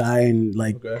very shy and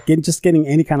like getting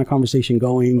any kind of conversation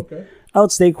going. Okay. I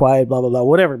would stay quiet, blah blah blah,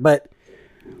 whatever. But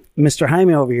Mr.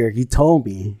 Jaime over here, he told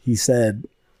me. He said,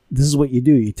 "This is what you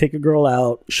do. You take a girl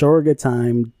out, show her a good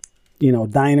time, you know,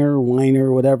 diner,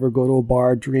 winer, whatever. Go to a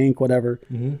bar, drink, whatever.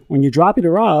 When you're dropping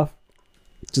her off,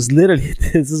 just literally,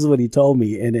 this is what he told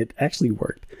me, and it actually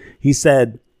worked. He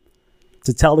said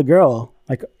to tell the girl,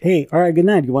 like, hey, all right, good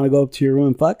night. You want to go up to your room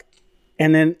and fuck?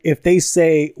 And then if they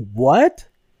say, what?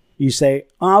 You say,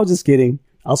 oh, I was just kidding.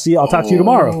 I'll talk to you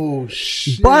tomorrow. Oh,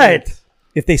 shit. But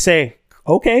if they say,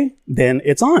 okay, then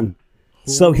it's on.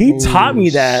 So he taught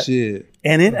me that. Shit.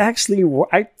 And it actually,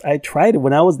 I tried it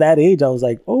when I was that age. I was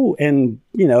like, oh, and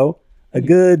you know, a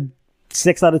good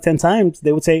 6 out of 10 times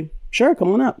they would say, sure,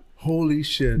 come on up. Holy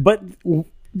shit. But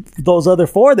those other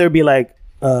 4, they'd be like,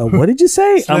 what did you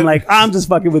say? I'm like, I'm just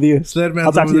fucking with you.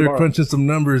 Sledman's talk over to you there tomorrow. crunching some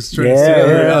numbers, trying to Yeah,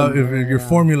 figure yeah. out if your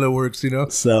formula works, you know?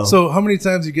 So how many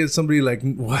times you get somebody like,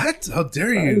 what? How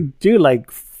dare you? Dude, like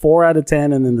 4 out of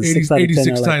 10, and then the 6 out of 10 86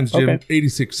 are like, times, Jim. okay.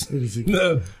 86.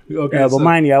 okay, Yeah, but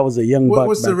mind you, I was a young buck.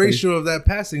 what's the back then. ratio of that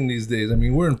passing these days? I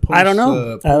mean, we're in post. I don't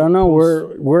know. I don't know.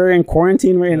 We're in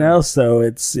quarantine right now, so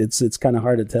it's kind of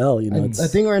hard to tell. You know, I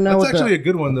think right now That's with actually the, a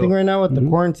good one, I think though. right now with the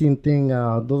quarantine thing,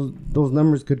 those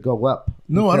numbers could go up.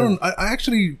 No, I Because-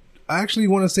 don't. I actually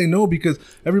want to say no because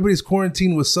everybody's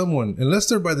quarantined with someone. Unless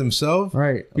they're by themselves.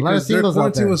 Right. A lot of Because they're singles out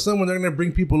quarantined there. with someone, they're going to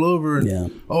bring people over and, Yeah.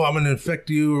 oh, I'm going to infect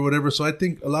you or whatever. So I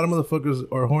think a lot of motherfuckers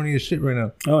are horny as shit right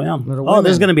now. oh yeah. Little Oh,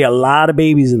 there's women. gonna be a lot of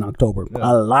babies in October.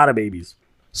 A lot of babies.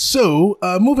 So,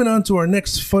 moving on to our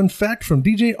next fun fact from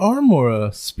DJ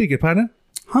Armora. Speak it, partner.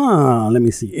 Huh? Let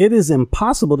me see. It is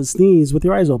impossible to sneeze with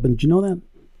your eyes open. Did you know that?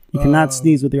 You cannot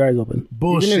sneeze with your eyes open.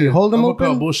 Bullshit. you hold them I'm gonna call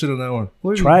open? bullshit on that one.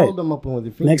 What if Try you it. hold them open with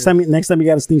your fingers? Next time you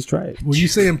got to sneeze, try it. When you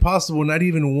say impossible, not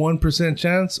even 1%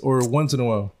 chance or once in a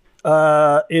while?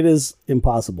 It is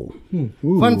impossible.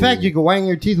 Fun fact: you can whiten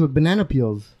your teeth with banana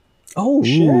peels. Oh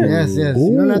shit! Yes.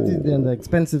 You don't have to Ooh. do the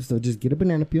expensive stuff. Just get a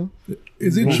banana peel.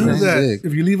 Is it true that Sick.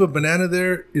 if you leave a banana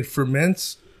there, it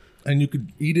ferments and you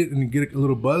could eat it and you get a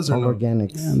little buzz or All no?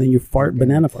 organics. And then you fart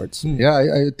banana farts. Yeah,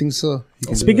 I think so. You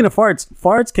can do Speaking of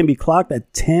farts can be clocked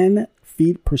at 10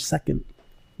 feet per second.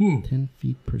 10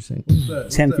 feet per second.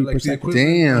 10 feet like per the second. equivalent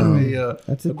Damn. of a,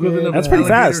 That's equivalent of That's an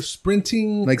pretty alligator fast.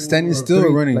 Sprinting, like standing or- still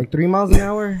or running. Like 3 miles an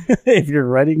hour. If you're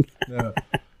running. Yeah.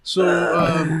 So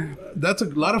that's a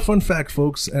lot of fun fact,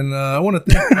 folks, and I want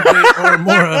to thank DJ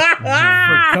Armora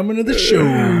for coming to the show.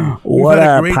 We've What had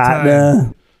a up, great partner?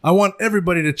 time. I want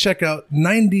everybody to check out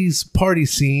 90s Party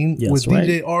Scene Yes, with right.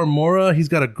 DJ Armora. He's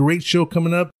got a great show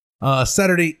coming up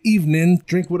Saturday evening.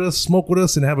 Drink with us, smoke with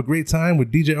us, and have a great time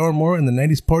with DJ Armora and the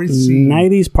 90s Party Scene.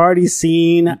 90s party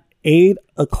scene, 8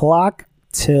 o'clock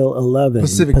till 11.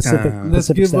 Pacific time. Let's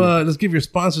Standard. give your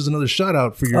sponsors another shout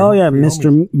out for your. Oh yeah, for your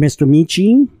homies. Mr.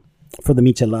 Michi for the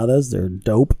micheladas. They're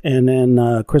dope. And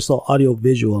then Crystal Audio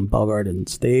Visual in Bell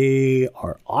Gardens. They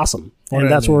are awesome. And Right,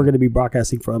 that's where man. we're going to be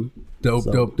broadcasting from. Dope,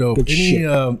 So, dope. good shit.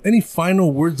 Any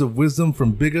final words of wisdom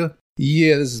from Bigga?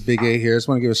 Yeah, this is Big A here. I just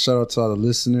want to give a shout out to all the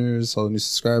listeners, all the new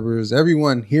subscribers,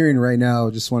 everyone hearing right now.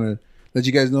 Just want to let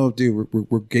you guys know, dude,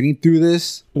 we're getting through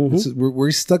this.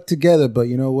 We're stuck together, but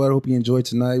you know what? I hope you enjoyed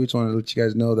tonight. We just want to let you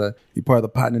guys know that you're part of the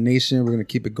Partner Nation. We're going to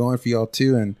keep it going for y'all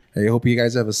too. And I hope you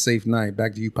guys have a safe night.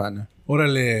 Back to you, partner.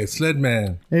 Orale,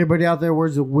 Sledman. Everybody out there,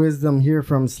 words of wisdom here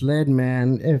from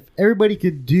Sledman. If everybody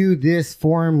could do this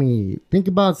for me, think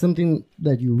about something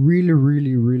that you really,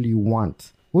 really, really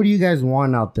want. What do you guys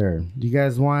want out there? Do you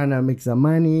guys want to make some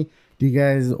money? Do you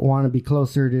guys want to be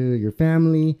closer to your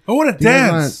family? I want to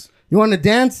dance. You want to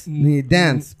dance? You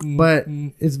dance. But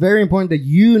it's very important that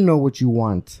you know what you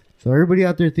want. So everybody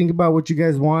out there, think about what you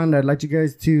guys want. I'd like you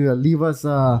guys to leave us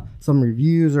some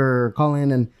reviews or call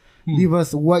in and leave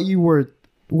us what you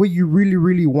really,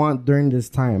 really want during this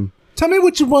time. Tell me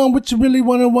what you want, what you really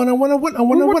want. I want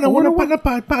a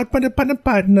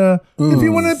partner. If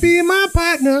you want to be my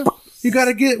partner, you got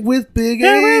to get with Big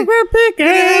A.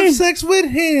 Have sex with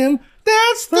him.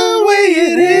 That's the way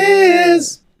it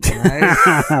is.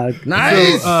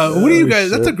 Nice. So, what do you guys?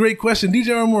 That's a great question, DJ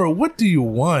Armora. What do you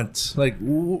want? Like,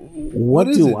 what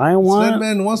is do it? I want?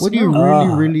 Sledman wants What to do you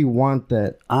know. really want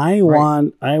that? I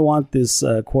want this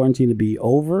quarantine to be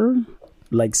over,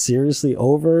 like seriously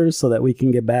over, so that we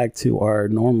can get back to our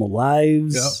normal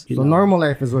lives. Yeah. So normal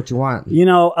life is what you want. You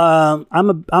know,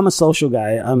 I'm a social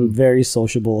guy. I'm very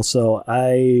sociable, so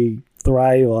I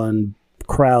thrive on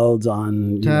crowds,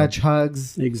 on Touch,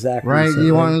 hugs. exactly. Right, So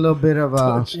you want a little bit of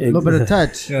touch. Yeah,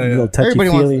 Yeah. little touchy Everybody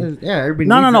feely. wants. Yeah, everybody.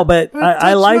 No, needs it. but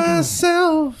I like.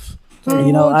 myself.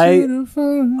 You know,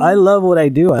 I love what I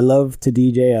do. I love to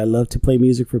DJ. I love to play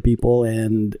music for people,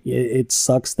 and it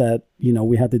sucks that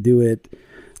we have to do it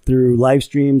through live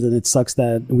streams, and it sucks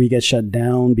that we get shut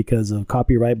down because of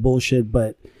copyright bullshit.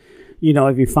 But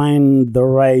if you find the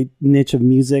right niche of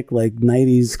music, like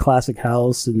 90s classic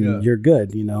house, and you're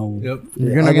good. Yep.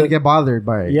 You're not gonna get bothered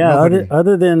by it. Yeah, Nobody.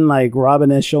 other than like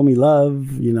Robin S. Show Me Love,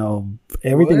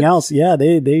 everything What? else,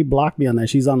 they blocked me on that.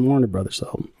 She's on Warner Brothers,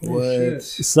 so. What?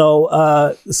 So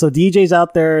DJs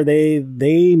out there,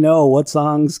 they know what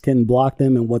songs can block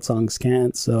them and what songs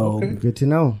can't. So Good to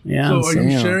know. yeah. So, are you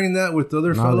Damn. sharing that with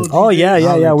other fellow? Oh yeah.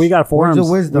 Knowledge. We got forums. Words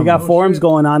of wisdom. We got Oh, forums shit.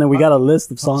 going on, and we got a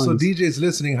list of songs. So DJs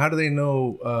listening, how do they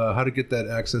know how to get that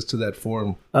access to that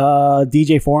forum?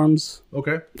 DJ forums.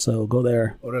 Okay. So go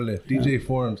there. Orale, DJ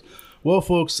Forums. Well,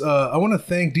 folks, I want to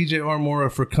thank DJ Armora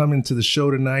for coming to the show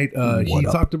tonight. He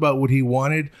talked about what he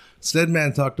wanted.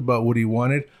 Sledman talked about what he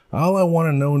wanted. All I want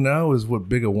to know now is what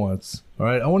Bigga wants. All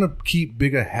right, I want to keep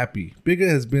Bigga happy. Bigga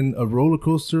has been a roller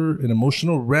coaster, an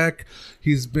emotional wreck.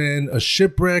 He's been a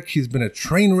shipwreck. He's been a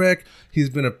train wreck. He's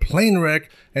been a plane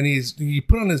wreck. And he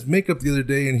put on his makeup the other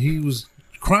day, and he was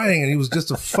crying, and he was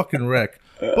just a fucking wreck.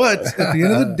 But at the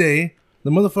end of the day, the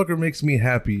motherfucker makes me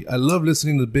happy. I love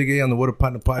listening to the Big A on the What a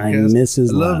Partner podcast. I miss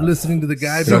his love laugh. listening to the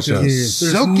guy because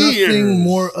there's nothing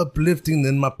more uplifting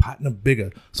than my partner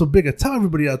Bigga. So Bigga, tell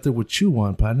everybody out there what you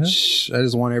want, partner. I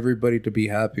just want everybody to be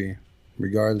happy,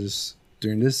 regardless,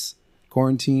 during this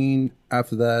quarantine,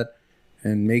 after that,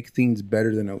 and make things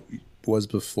better than it was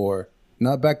before.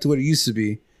 Not back to what it used to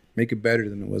be. Make it better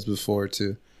than it was before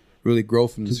to really grow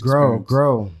from this experience.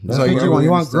 Grow. That's So what you you want. really You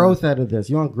want understand. growth out of this.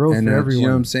 You want growth And for you everyone. know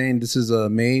what I'm saying? This is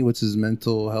May, which is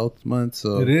Mental Health Month.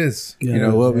 So It is. you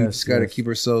know what? We Yes, just got to yes. keep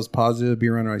ourselves positive, be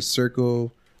around the right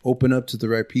circle, open up to the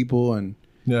right people, and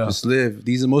Yeah. just live.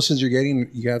 These emotions you're getting,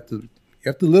 you have to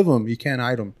live them. You can't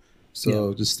hide them.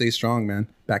 So just stay strong, man.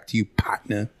 Back to you,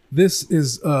 partner. This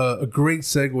is a great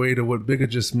segue to what Bigga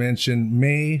just mentioned.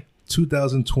 May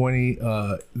 2020.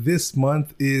 This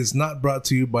month is not brought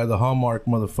to you by the Hallmark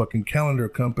motherfucking calendar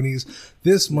companies.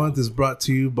 This month is brought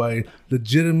to you by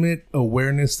legitimate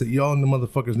awareness that y'all the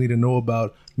motherfuckers need to know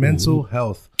about mental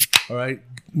health. All right.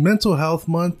 Mental Health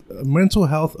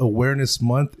Awareness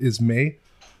Month is May.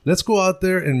 Let's go out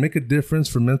there and make a difference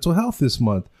for mental health this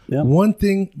month. Yeah. One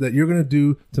thing that you're going to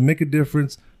do to make a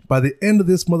difference by the end of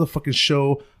this motherfucking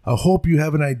show, I hope you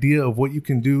have an idea of what you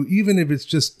can do, even if it's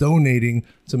just donating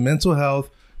to mental health.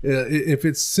 If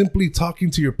it's simply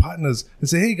talking to your partners and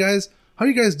say, hey guys, how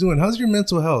you guys doing? How's your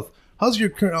mental health? How's your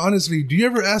current, honestly, do you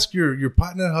ever ask your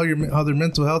partner how their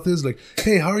mental health is? Like,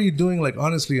 hey, how are you doing? Like,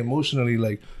 honestly, emotionally,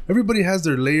 like everybody has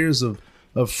their layers of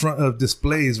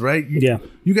displays, right?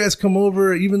 You guys come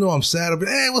over, even though I'm sad, I'll be,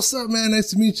 hey, what's up, man? Nice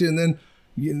to meet you. And then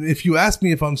if you ask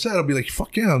me if I'm sad, I'll be like,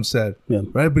 fuck yeah, I'm sad. Yeah.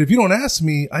 Right? But if you don't ask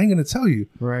me, I ain't going to tell you.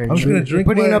 Right. I'm just going to You're drink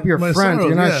putting up your my front. sorrows.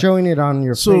 You're not Yeah. showing it on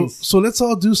your So face. so let's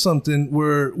all do something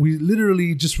where we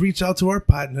literally just reach out to our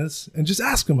partners and just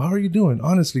ask them, how are you doing?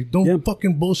 Honestly, don't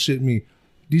fucking bullshit me.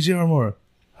 DJ Armora,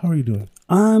 How are you doing?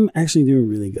 I'm actually doing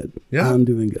really good. Yeah? I'm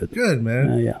doing good. Good,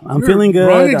 man. Yeah, I'm You're feeling good.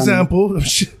 Wrong example.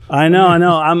 I know.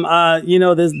 I'm,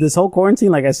 this whole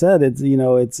quarantine, like I said,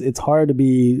 it's hard to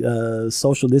be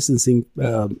social distancing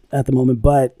at the moment,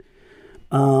 but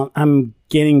I'm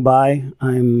getting by.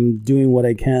 I'm doing what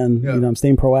I can. Yeah. I'm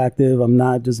staying proactive. I'm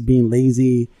not just being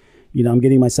lazy. I'm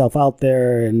getting myself out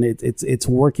there, and it's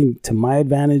working to my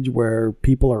advantage where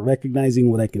people are recognizing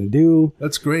what I can do.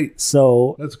 That's great.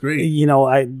 So That's great.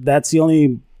 That's the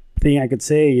only thing I could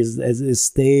say is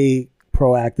stay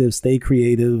proactive, stay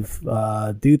creative,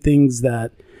 do things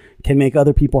that can make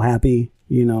other people happy.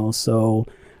 So,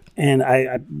 and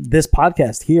I this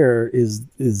podcast here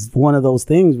is one of those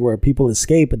things where people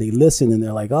escape and they listen and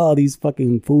they're like, oh, these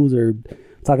fucking fools are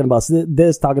talking about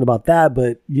this, talking about that,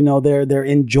 but they're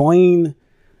enjoying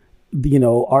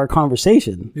our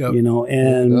conversation. Yep.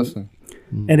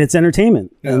 And it's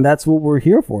entertainment, and that's what we're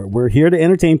here for. We're here to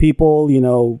entertain people,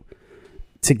 to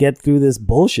get through this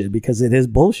bullshit, because it is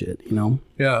bullshit.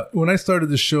 Yeah, when I started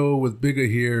the show with Bigga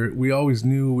here, we always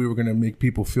knew we were going to make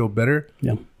people feel better.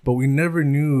 Yeah, but we never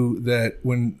knew that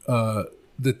when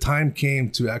the time came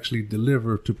to actually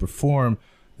deliver, to perform,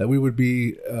 that we would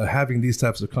be having these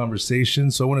types of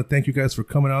conversations. So I want to thank you guys for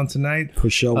coming on tonight. For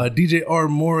sure. DJ R.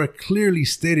 Mora clearly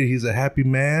stated he's a happy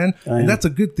man. And that's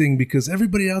a good thing, because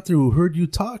everybody out there who heard you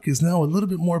talk is now a little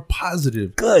bit more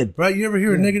positive. Good. Right? You ever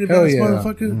hear a negative out of this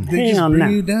motherfucker? They just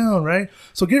bring you down, right?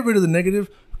 So get rid of the negative.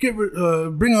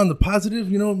 Bring on the positive,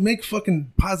 make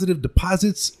fucking positive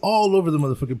deposits all over the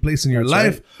motherfucking place in your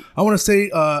life. Right. I want to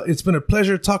say it's been a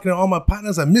pleasure talking to all my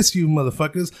partners. I miss you,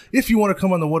 motherfuckers. If you want to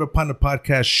come on the What Up Partner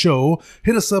podcast show,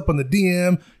 hit us up on the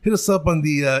DM, hit us up on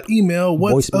the email,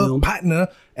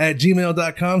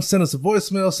 whatsupppartner@gmail.com. Send us a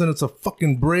voicemail, send us a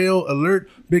fucking Braille alert.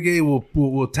 Big A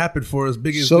will tap it for us.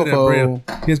 Big A's good at Braille.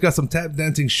 He's got some tap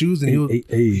dancing shoes, and he'll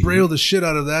Braille the shit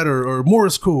out of that, or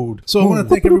Morse code. So I want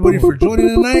to thank everybody for joining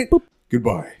tonight.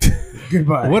 Goodbye.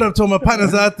 Goodbye. What up to all my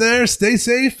partners out there? Stay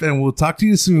safe, and we'll talk to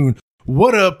you soon.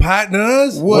 What up,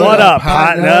 partners? What up,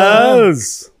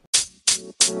 partners?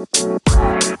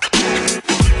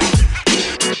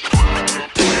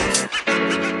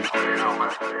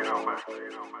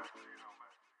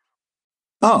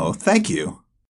 Oh, thank you.